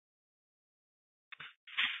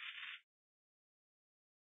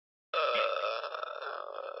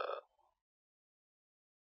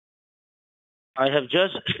 I have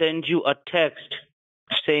just sent you a text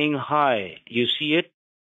saying hi. You see it?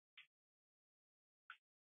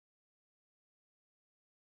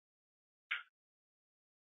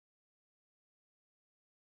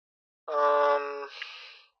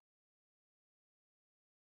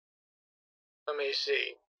 Let me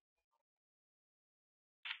see.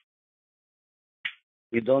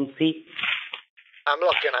 You don't see? I'm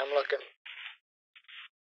looking.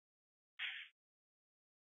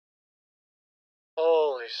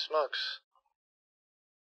 Holy smokes.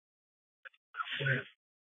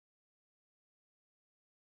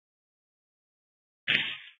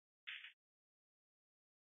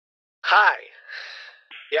 Hi.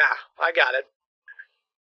 Yeah, I got it.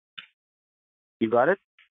 You got it?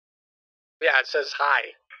 Yeah, it says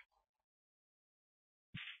hi.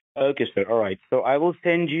 Okay, sir. All right. So I will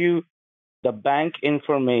send you the bank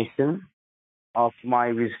information of my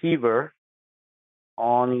receiver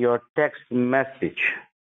on your text message.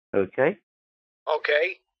 Okay?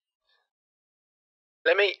 Okay.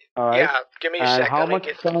 Let me. All right. Yeah, give me a And sec. how much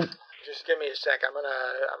time? Just give me a sec. I'm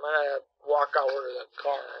gonna walk over to the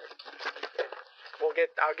car. I'll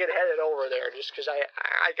get headed over there just because I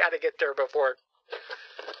gotta get there before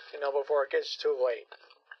before it gets too late.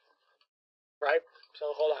 Right?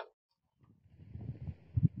 So hold on.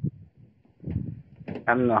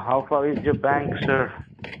 And how far is your bank, sir?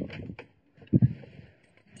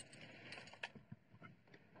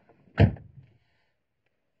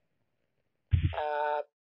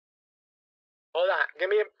 Hold on. Give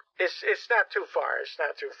me. It's not too far. It's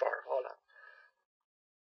not too far. Hold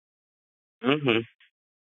on. Mm-hmm.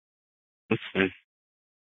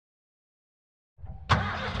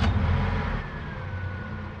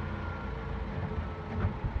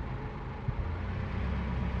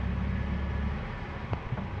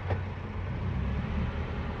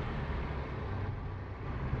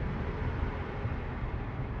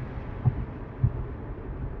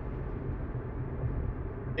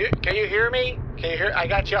 Can you hear me? Can you hear? I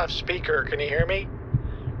got you off speaker. Can you hear me?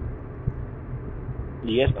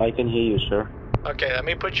 Yes, I can hear you, sir. Okay, let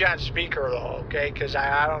me put you on speaker though, okay? Because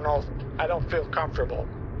I don't know. I don't feel comfortable.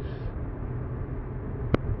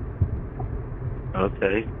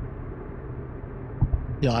 Okay.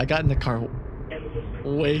 Yeah, I got in the car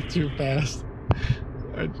way too fast.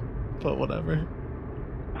 But whatever.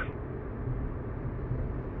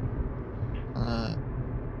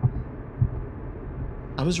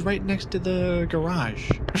 I was right next to the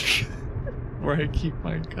garage where I keep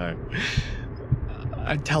my car.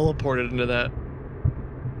 I teleported into that.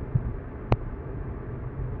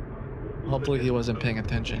 Hopefully he wasn't paying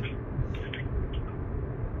attention.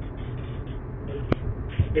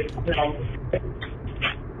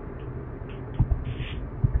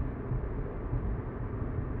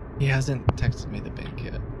 He hasn't texted me the bank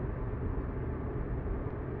yet.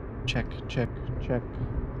 Check.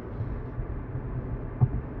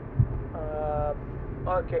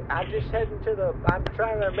 Okay, I'm just heading to the. I'm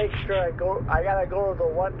trying to make sure I gotta go to the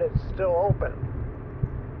one that's still open.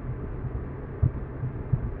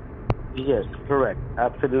 Yes, correct.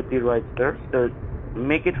 Absolutely right, sir. So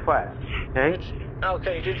make it fast, okay?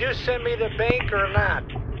 Okay, did you send me the bank or not?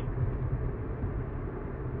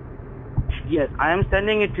 Yes, I am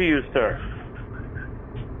sending it to you, sir.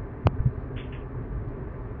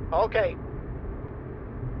 Okay.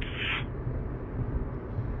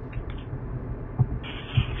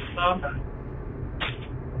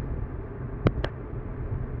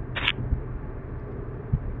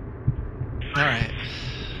 Alright.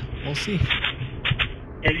 We'll see.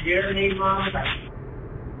 Is your name on?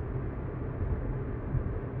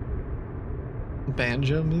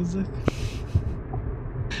 Banjo music?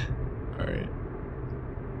 Alright.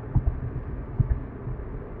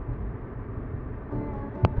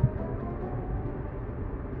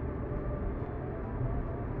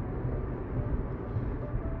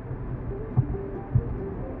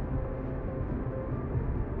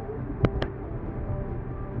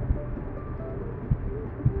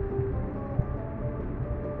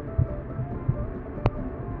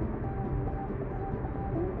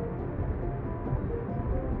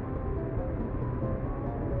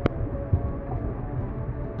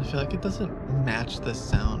 I feel like it doesn't match the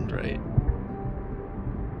sound right.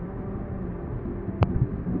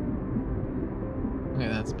 Okay,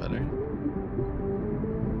 that's better.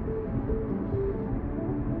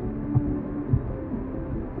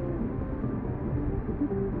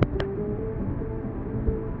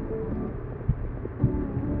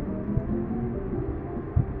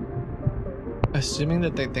 Assuming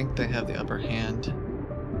that they think they have the upper hand,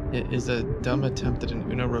 it is a dumb attempt at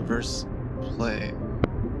an Uno reverse play.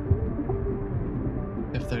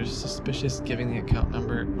 If they're suspicious, giving the account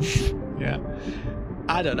number. Yeah.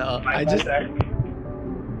 I don't know.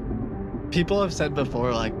 People have said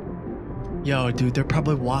before, like, yo, dude, they're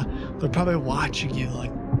probably watching you.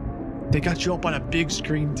 Like, they got you up on a big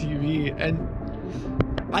screen TV. And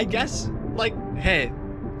I guess, like, hey,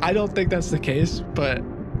 I don't think that's the case, but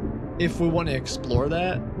if we want to explore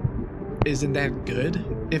that, isn't that good?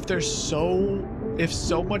 If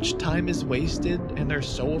so much time is wasted and they're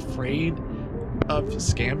so afraid of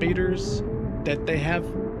scam baiters that they have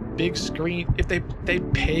big screen, if they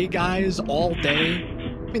pay guys all day,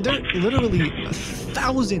 I mean, they're literally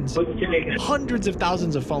thousands, hundreds of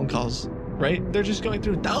thousands of phone calls, right? They're just going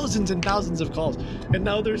through thousands and thousands of calls, and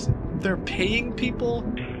now they're paying people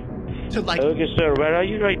to, like, okay, sir, where are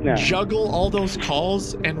you right now? Juggle all those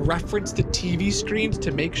calls and reference the TV screens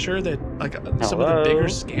to make sure that, like, some of the bigger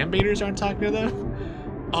scam baiters aren't talking to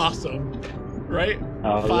them. Awesome. right?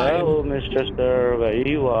 Hello, Mr. Sir, where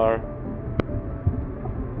you are?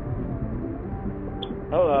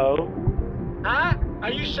 Hello. Huh?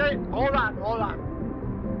 Are you saying? Hold on.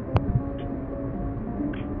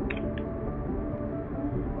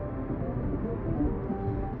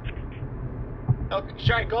 Okay,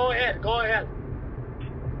 sorry, go ahead.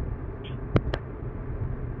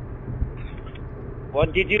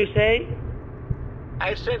 What did you say?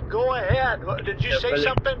 I said go ahead. Did you say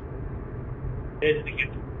something?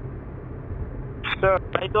 Sir,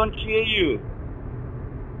 I don't hear you.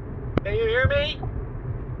 Can you hear me?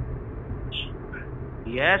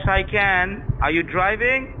 Yes, I can. Are you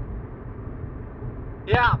driving?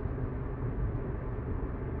 Yeah.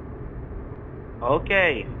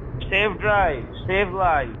 Okay. Safe drive, save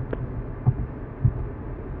life.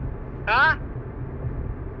 Huh?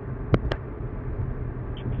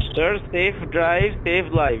 Sir, safe drive,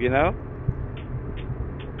 save life, you know?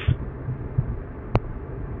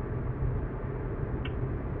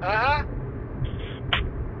 Uh-huh.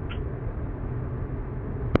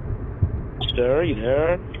 Sir, you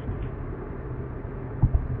there?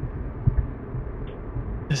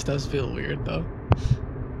 This does feel weird, though.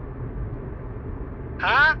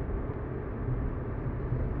 Huh?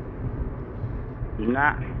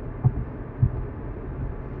 Nah.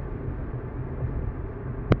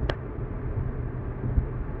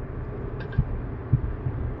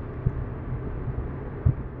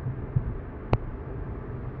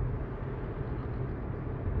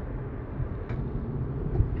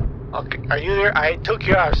 Okay, are you there? I took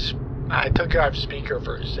you off speaker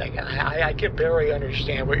for a second. I can barely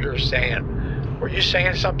understand what you're saying. Were you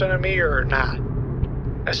saying something to me or not?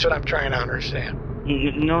 That's what I'm trying to understand.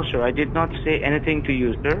 No, sir, I did not say anything to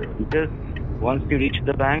you, sir. Just once you reach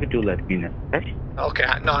the bank, do let me know, okay? Okay,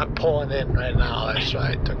 no, I'm pulling in right now. That's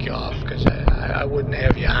why I took you off, because I wouldn't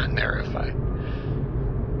have you on there if I...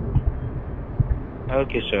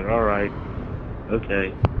 Okay, sir, all right.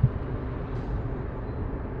 Okay.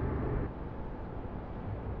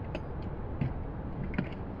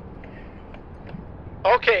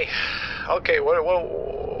 Okay, what,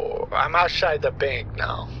 I'm outside the bank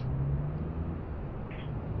now.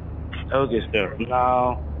 Okay, sir.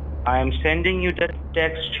 Now, I'm sending you the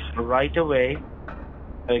text right away.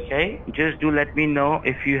 Okay? Just do let me know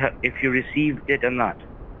if you received it or not.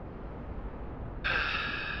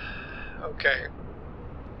 Okay.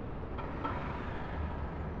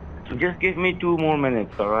 Just give me 2 more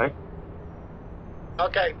minutes, all right?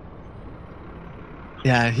 Okay.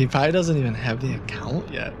 Yeah, he probably doesn't even have the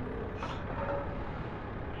account yet.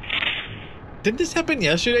 Didn't this happen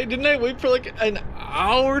yesterday? Didn't I wait for like an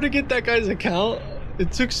hour to get that guy's account?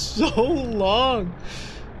 It took so long.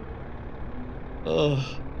 Ugh.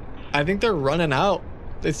 I think they're running out.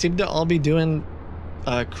 They seem to all be doing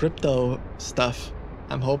crypto stuff.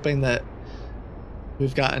 I'm hoping that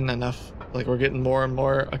we've gotten enough, like we're getting more and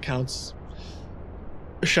more accounts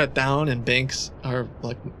shut down and banks are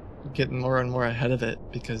like getting more and more ahead of it,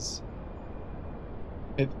 because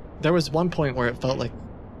there was one point where it felt like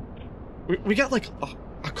we got like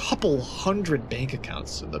a couple hundred bank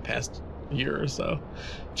accounts in the past year or so.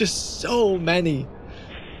 Just so many.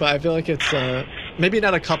 But I feel like it's maybe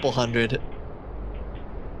not a couple hundred.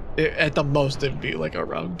 At the most it'd be like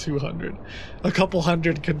around 200. A couple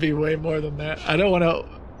hundred could be way more than that. I don't want to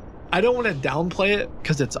downplay it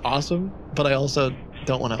because it's awesome, but I also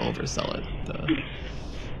don't want to oversell it.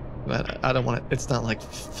 But I don't want to, it's not like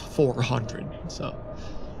 400. So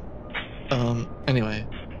anyway,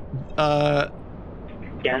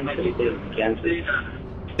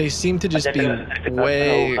 they seem to just be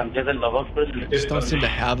way, just don't seem to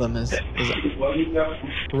have them as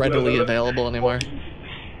readily available anymore.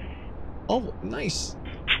 Oh, nice.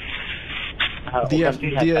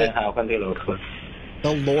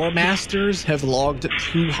 The lore masters have logged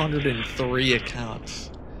 203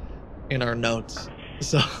 accounts in our notes,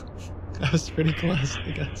 so that was pretty close,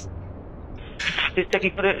 I guess.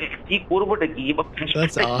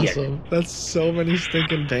 That's awesome. That's so many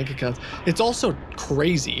stinking bank accounts. It's also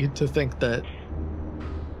crazy to think that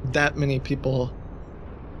many people,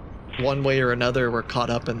 one way or another, were caught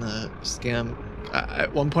up in the scam.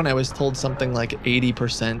 At one point I was told something like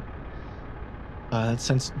 80%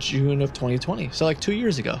 since June of 2020. So like 2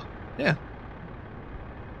 years ago. Yeah.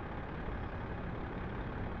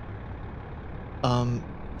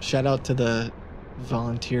 Shout out to the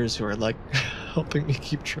volunteers who are like helping me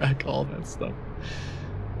keep track of all that stuff.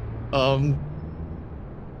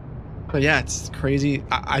 But yeah, it's crazy.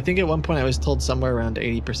 I think at one point I was told somewhere around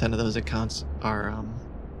 80% of those accounts are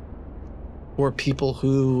were people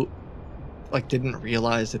who like didn't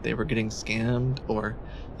realize that they were getting scammed, or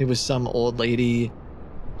It was some old lady,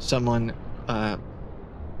 someone who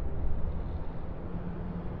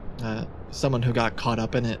got caught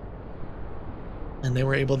up in it, and they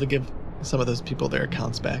were able to give some of those people their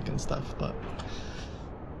accounts back and stuff. But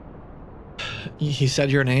he said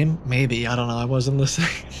your name? Maybe, I don't know. I wasn't listening.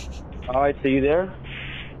 All right, so you there?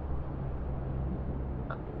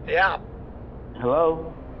 Yeah.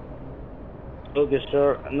 Hello? Okay,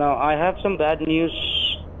 sir. Now, I have some bad news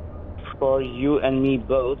for you and me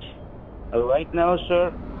both. Right now,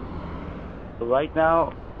 sir, right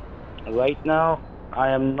now, I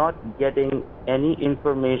am not getting any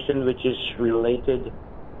information which is related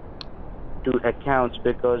to accounts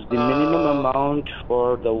because the minimum amount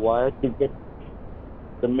for the wire to get,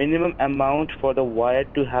 the minimum amount for the wire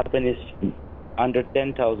to happen is under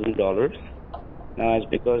 $10,000. Now, it's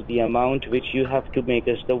because the amount which you have to make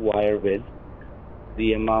us the wire with,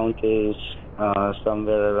 the amount is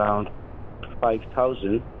somewhere around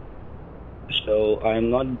 5,000. So I'm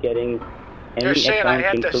not getting any You're saying I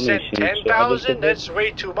account have to send information. 10,000? That's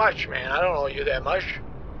way too much, man. I don't owe you that much.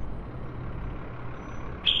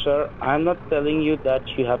 Sir, I'm not telling you that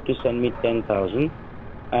you have to send me 10,000.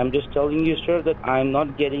 I'm just telling you, sir, that I'm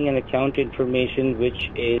not getting an account information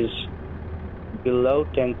which is below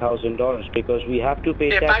 $10,000 because we have to pay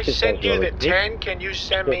If taxes. I send you the right? 10, can you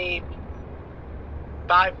send me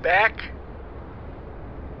 5 back?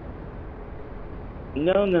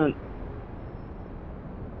 No,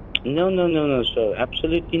 sir.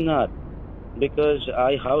 Absolutely not. Because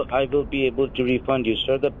I will be able to refund you,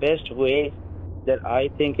 sir. The best way that I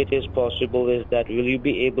think it is possible is that will you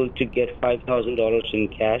be able to get $5,000 in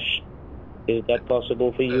cash? Is that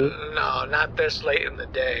possible for you? No, not this late in the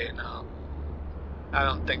day, no. I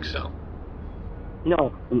don't think so.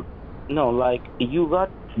 No, like you got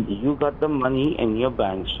the money in your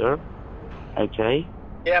bank, sir. Okay?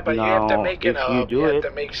 Yeah, but now, you have to make you have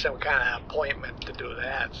to make some kind of appointment to do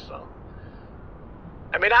that, so.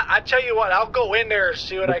 I mean, I tell you what, I'll go in there and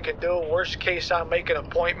see what I can do. Worst case, I'll make an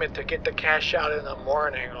appointment to get the cash out in the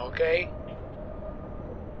morning, okay?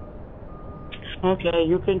 Okay,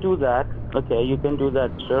 you can do that. Okay, you can do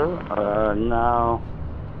that, sir.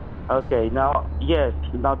 Yes.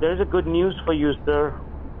 Now, there's a good news for you, sir.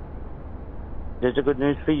 There's a good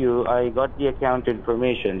news for you. I got the account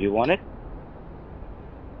information. Do you want it?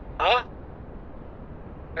 Huh?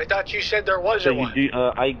 I thought you said there wasn't one.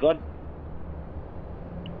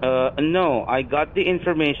 No, I got the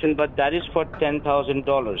information, but that is for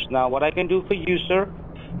 $10,000. Now, what I can do for you, sir,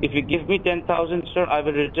 if you give me 10,000, sir, I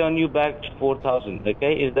will return you back 4,000.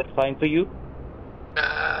 Okay, is that fine for you?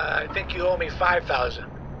 I think you owe me 5,000.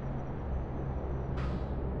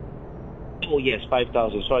 Oh yes,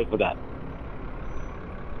 5,000. Sorry for that.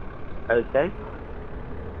 Okay.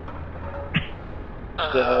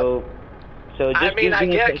 So just I mean, give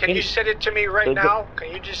me a second. can you send it to me right now?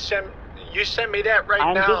 Can you just send me that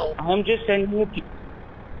right now? I'm just sending it to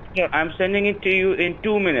yeah, I'm sending it to you in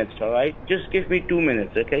 2 minutes, all right? Just give me 2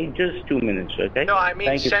 minutes, okay? Just 2 minutes, okay? No, I mean,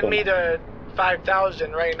 Thank you send so me much. the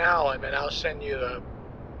 5,000 right now, and then I'll send you the...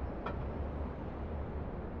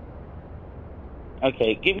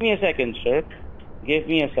 Okay, give me a second, sir. Give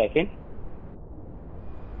me a second.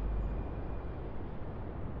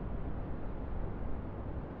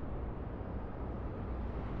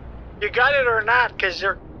 You got it or not? Because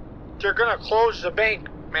they're gonna close the bank,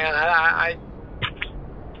 man.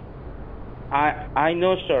 I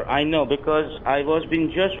know, sir. I know, because I was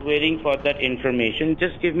been just waiting for that information.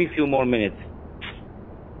 Just give me a few more minutes.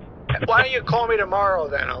 Why don't you call me tomorrow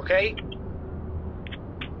then, okay?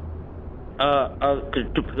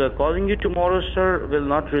 Calling you tomorrow, sir, will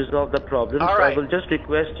not resolve the problem. All So right. I will just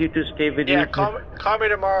request you to stay with me. Yeah, call me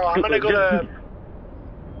tomorrow. I'm gonna go to...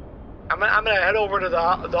 I'm gonna head over to the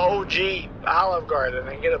OG Olive Garden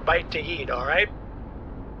and get a bite to eat, all right?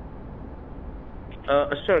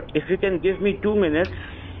 Sir, if you can give me 2 minutes,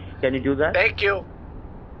 can you do that? Thank you.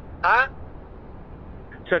 Huh?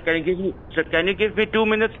 Sir, can you give me 2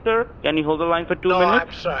 minutes, sir? Can you hold the line for 2 minutes? No,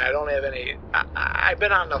 I'm sorry. I don't have any... I've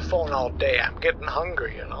been on the phone all day. I'm getting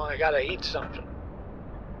hungry, you know? I gotta eat something.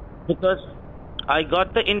 Because I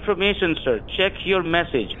got the information, sir. Check your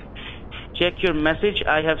message. Check your message.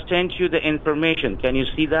 I have sent you the information. Can you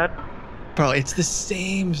see that? Bro, it's the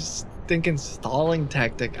same stinking stalling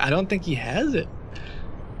tactic. I don't think he has it.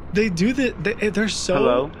 They do they're so...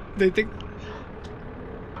 Hello? They think...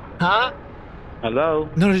 Huh? Hello?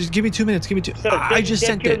 No, just give me 2 minutes. Give me two. Sir, I just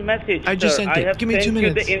sent your it. Message, I just sir. sent it. I have Give me 2 sent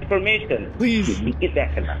minutes. You the information. Please.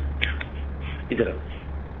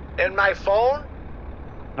 In my phone?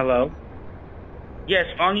 Hello? Yes,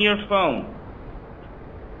 on your phone.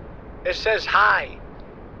 It says hi.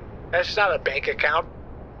 That's not a bank account.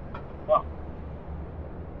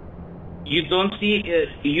 You don't see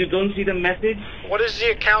the message? What does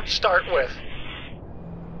the account start with?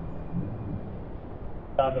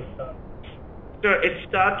 Sir, it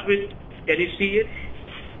starts with, can you see it?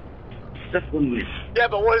 Just 1 minute. Yeah,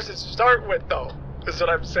 but what does it start with, though? Is what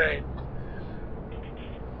I'm saying.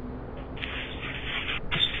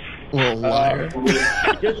 Little liar.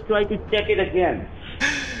 Just try to check it again.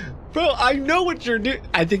 Bro, I know what you're doing.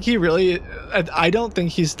 I think he really... I don't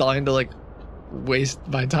think he's starting to, like, waste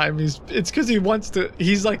my time. It's because he wants to...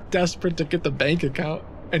 He's, like, desperate to get the bank account,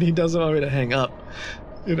 and he doesn't want me to hang up.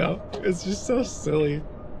 You know? It's just so silly.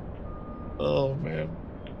 Oh, man.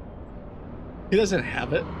 He doesn't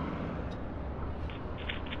have it.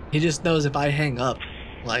 He just knows if I hang up,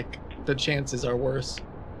 like, the chances are worse.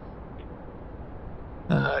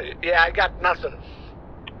 Yeah, I got nothing.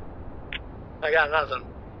 I got nothing.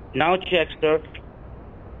 Now check, sir.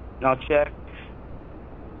 Now check.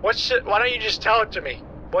 Why don't you just tell it to me?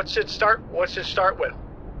 What's it start with?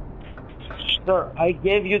 Sir, I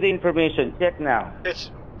gave you the information. Check now.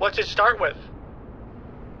 What's it start with?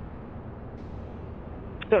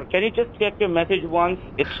 Sir, can you just check your message once?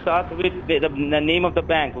 It starts with the name of the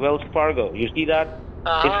bank, Wells Fargo. You see that?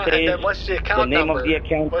 It says and then what's the account the name number? of the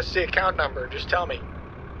account. What's the account number? Just tell me.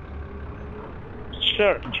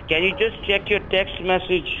 Sir, can you just check your text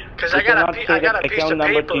message? Because I got a piece of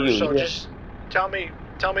paper, so just tell me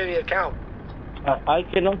the account. I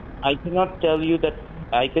cannot tell you that.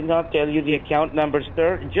 I cannot tell you the account number,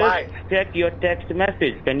 sir. Just check your text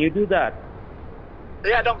message. Can you do that?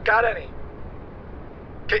 Yeah, I don't got any.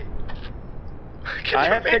 Can I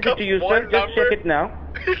have sent it to you, sir. Just check it now.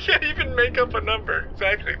 You can't even make up a number.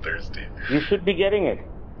 Exactly, Thirsty. You should be getting it.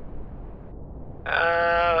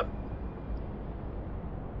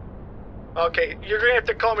 Okay, you're gonna have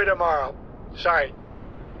to call me tomorrow. Sorry.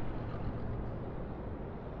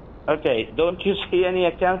 Okay, don't you see any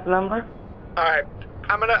account number? All right,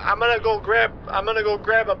 I'm gonna go grab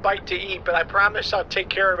a bite to eat, but I promise I'll take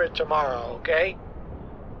care of it tomorrow. Okay?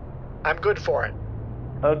 I'm good for it.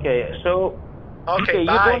 Okay, so. Okay,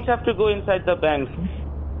 bye. You don't have to go inside the bank.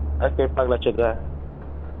 Okay, paglachaga.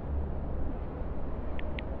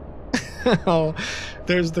 Oh,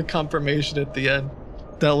 there's the confirmation at the end.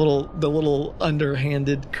 The little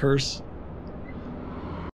underhanded curse.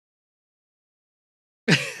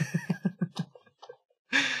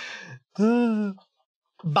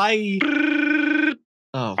 Bye.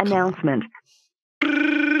 Oh. Announcement.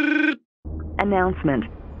 Announcement.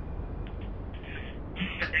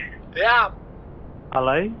 Yeah.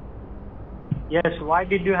 Hello? Yes, why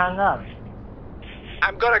did you hang up?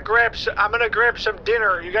 I'm gonna grab some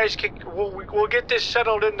dinner. You guys we'll get this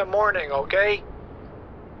settled in the morning, okay?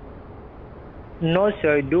 No,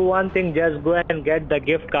 sir. Do one thing. Just go and get the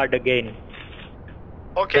gift card again.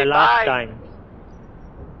 Okay, the last bye. time.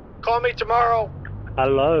 Call me tomorrow.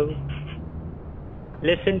 Hello?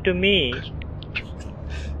 Listen to me.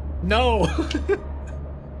 No.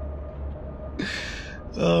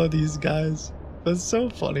 Oh, these guys. That's so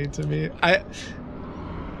funny to me.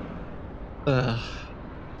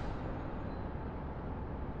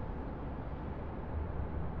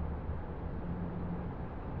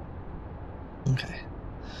 Okay.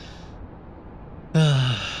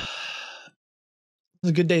 It was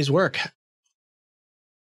a good day's work.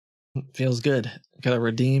 Feels good. Gotta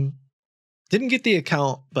redeem. Didn't get the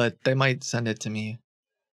account, but they might send it to me.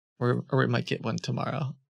 Or we might get one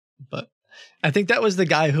tomorrow. But I think that was the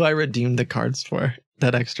guy who I redeemed the cards for.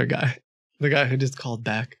 That extra guy. The guy who just called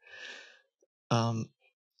back. I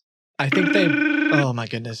think they... Oh my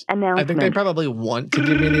goodness. I think they probably want to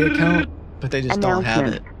give me the account, but they just don't have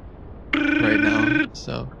it right now.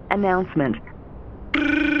 So... Announcement.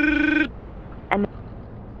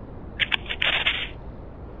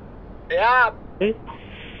 Yeah.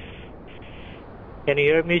 Can you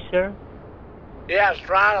hear me, sir? Yes,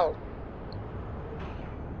 Ronald.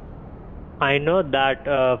 I know that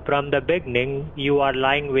from the beginning you are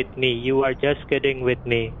lying with me. You are just kidding with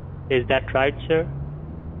me. Is that right, sir?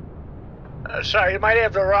 Sorry, you might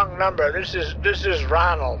have the wrong number. This is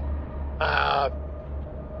Ronald.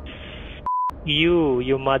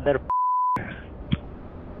 You mother.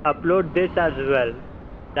 Upload this as well.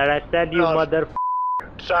 That I said you mother.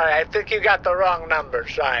 Sorry, I think you got the wrong number.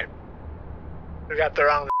 Sorry. You got the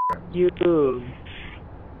wrong number.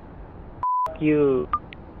 You.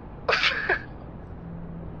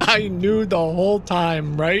 I knew the whole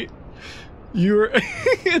time, right? You're...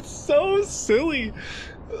 It's so silly.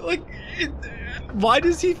 Like, why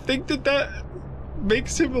does he think that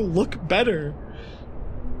makes him look better?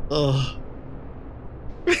 Ugh.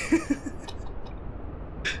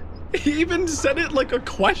 He even said it like a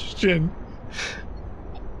question.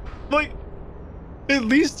 Like, at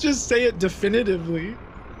least just say it definitively,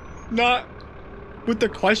 not with the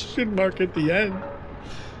question mark at the end.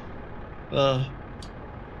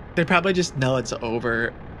 They probably just know it's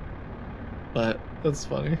over, but that's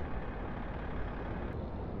funny.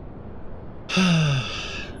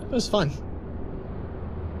 It was fun.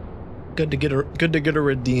 Good to get a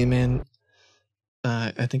redeem in.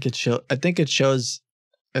 I think it shows.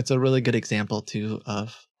 It's a really good example too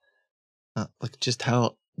of like just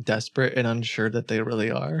how desperate and unsure that they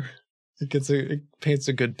really are. It paints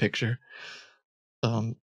a good picture.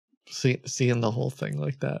 Seeing the whole thing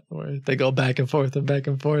like that, where they go back and forth, and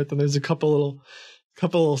there's a couple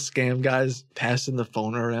little scam guys passing the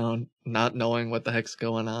phone around, not knowing what the heck's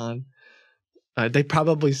going on. They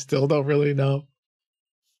probably still don't really know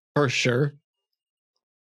for sure.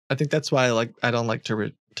 I think that's why I don't like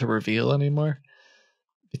to reveal anymore,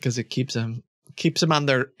 because it keeps them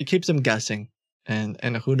guessing,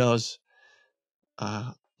 and who knows,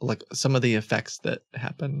 like some of the effects that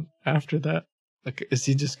happen after that. Like, is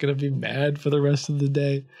he just gonna be mad for the rest of the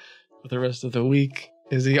day, for the rest of the week?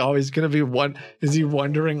 Is he always gonna be is he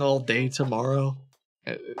wondering all day tomorrow?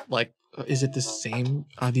 Like, is it the same?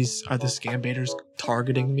 Are the scam baiters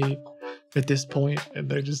targeting me at this point? And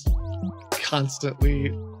they're just constantly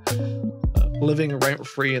living rent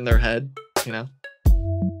free in their head, you know?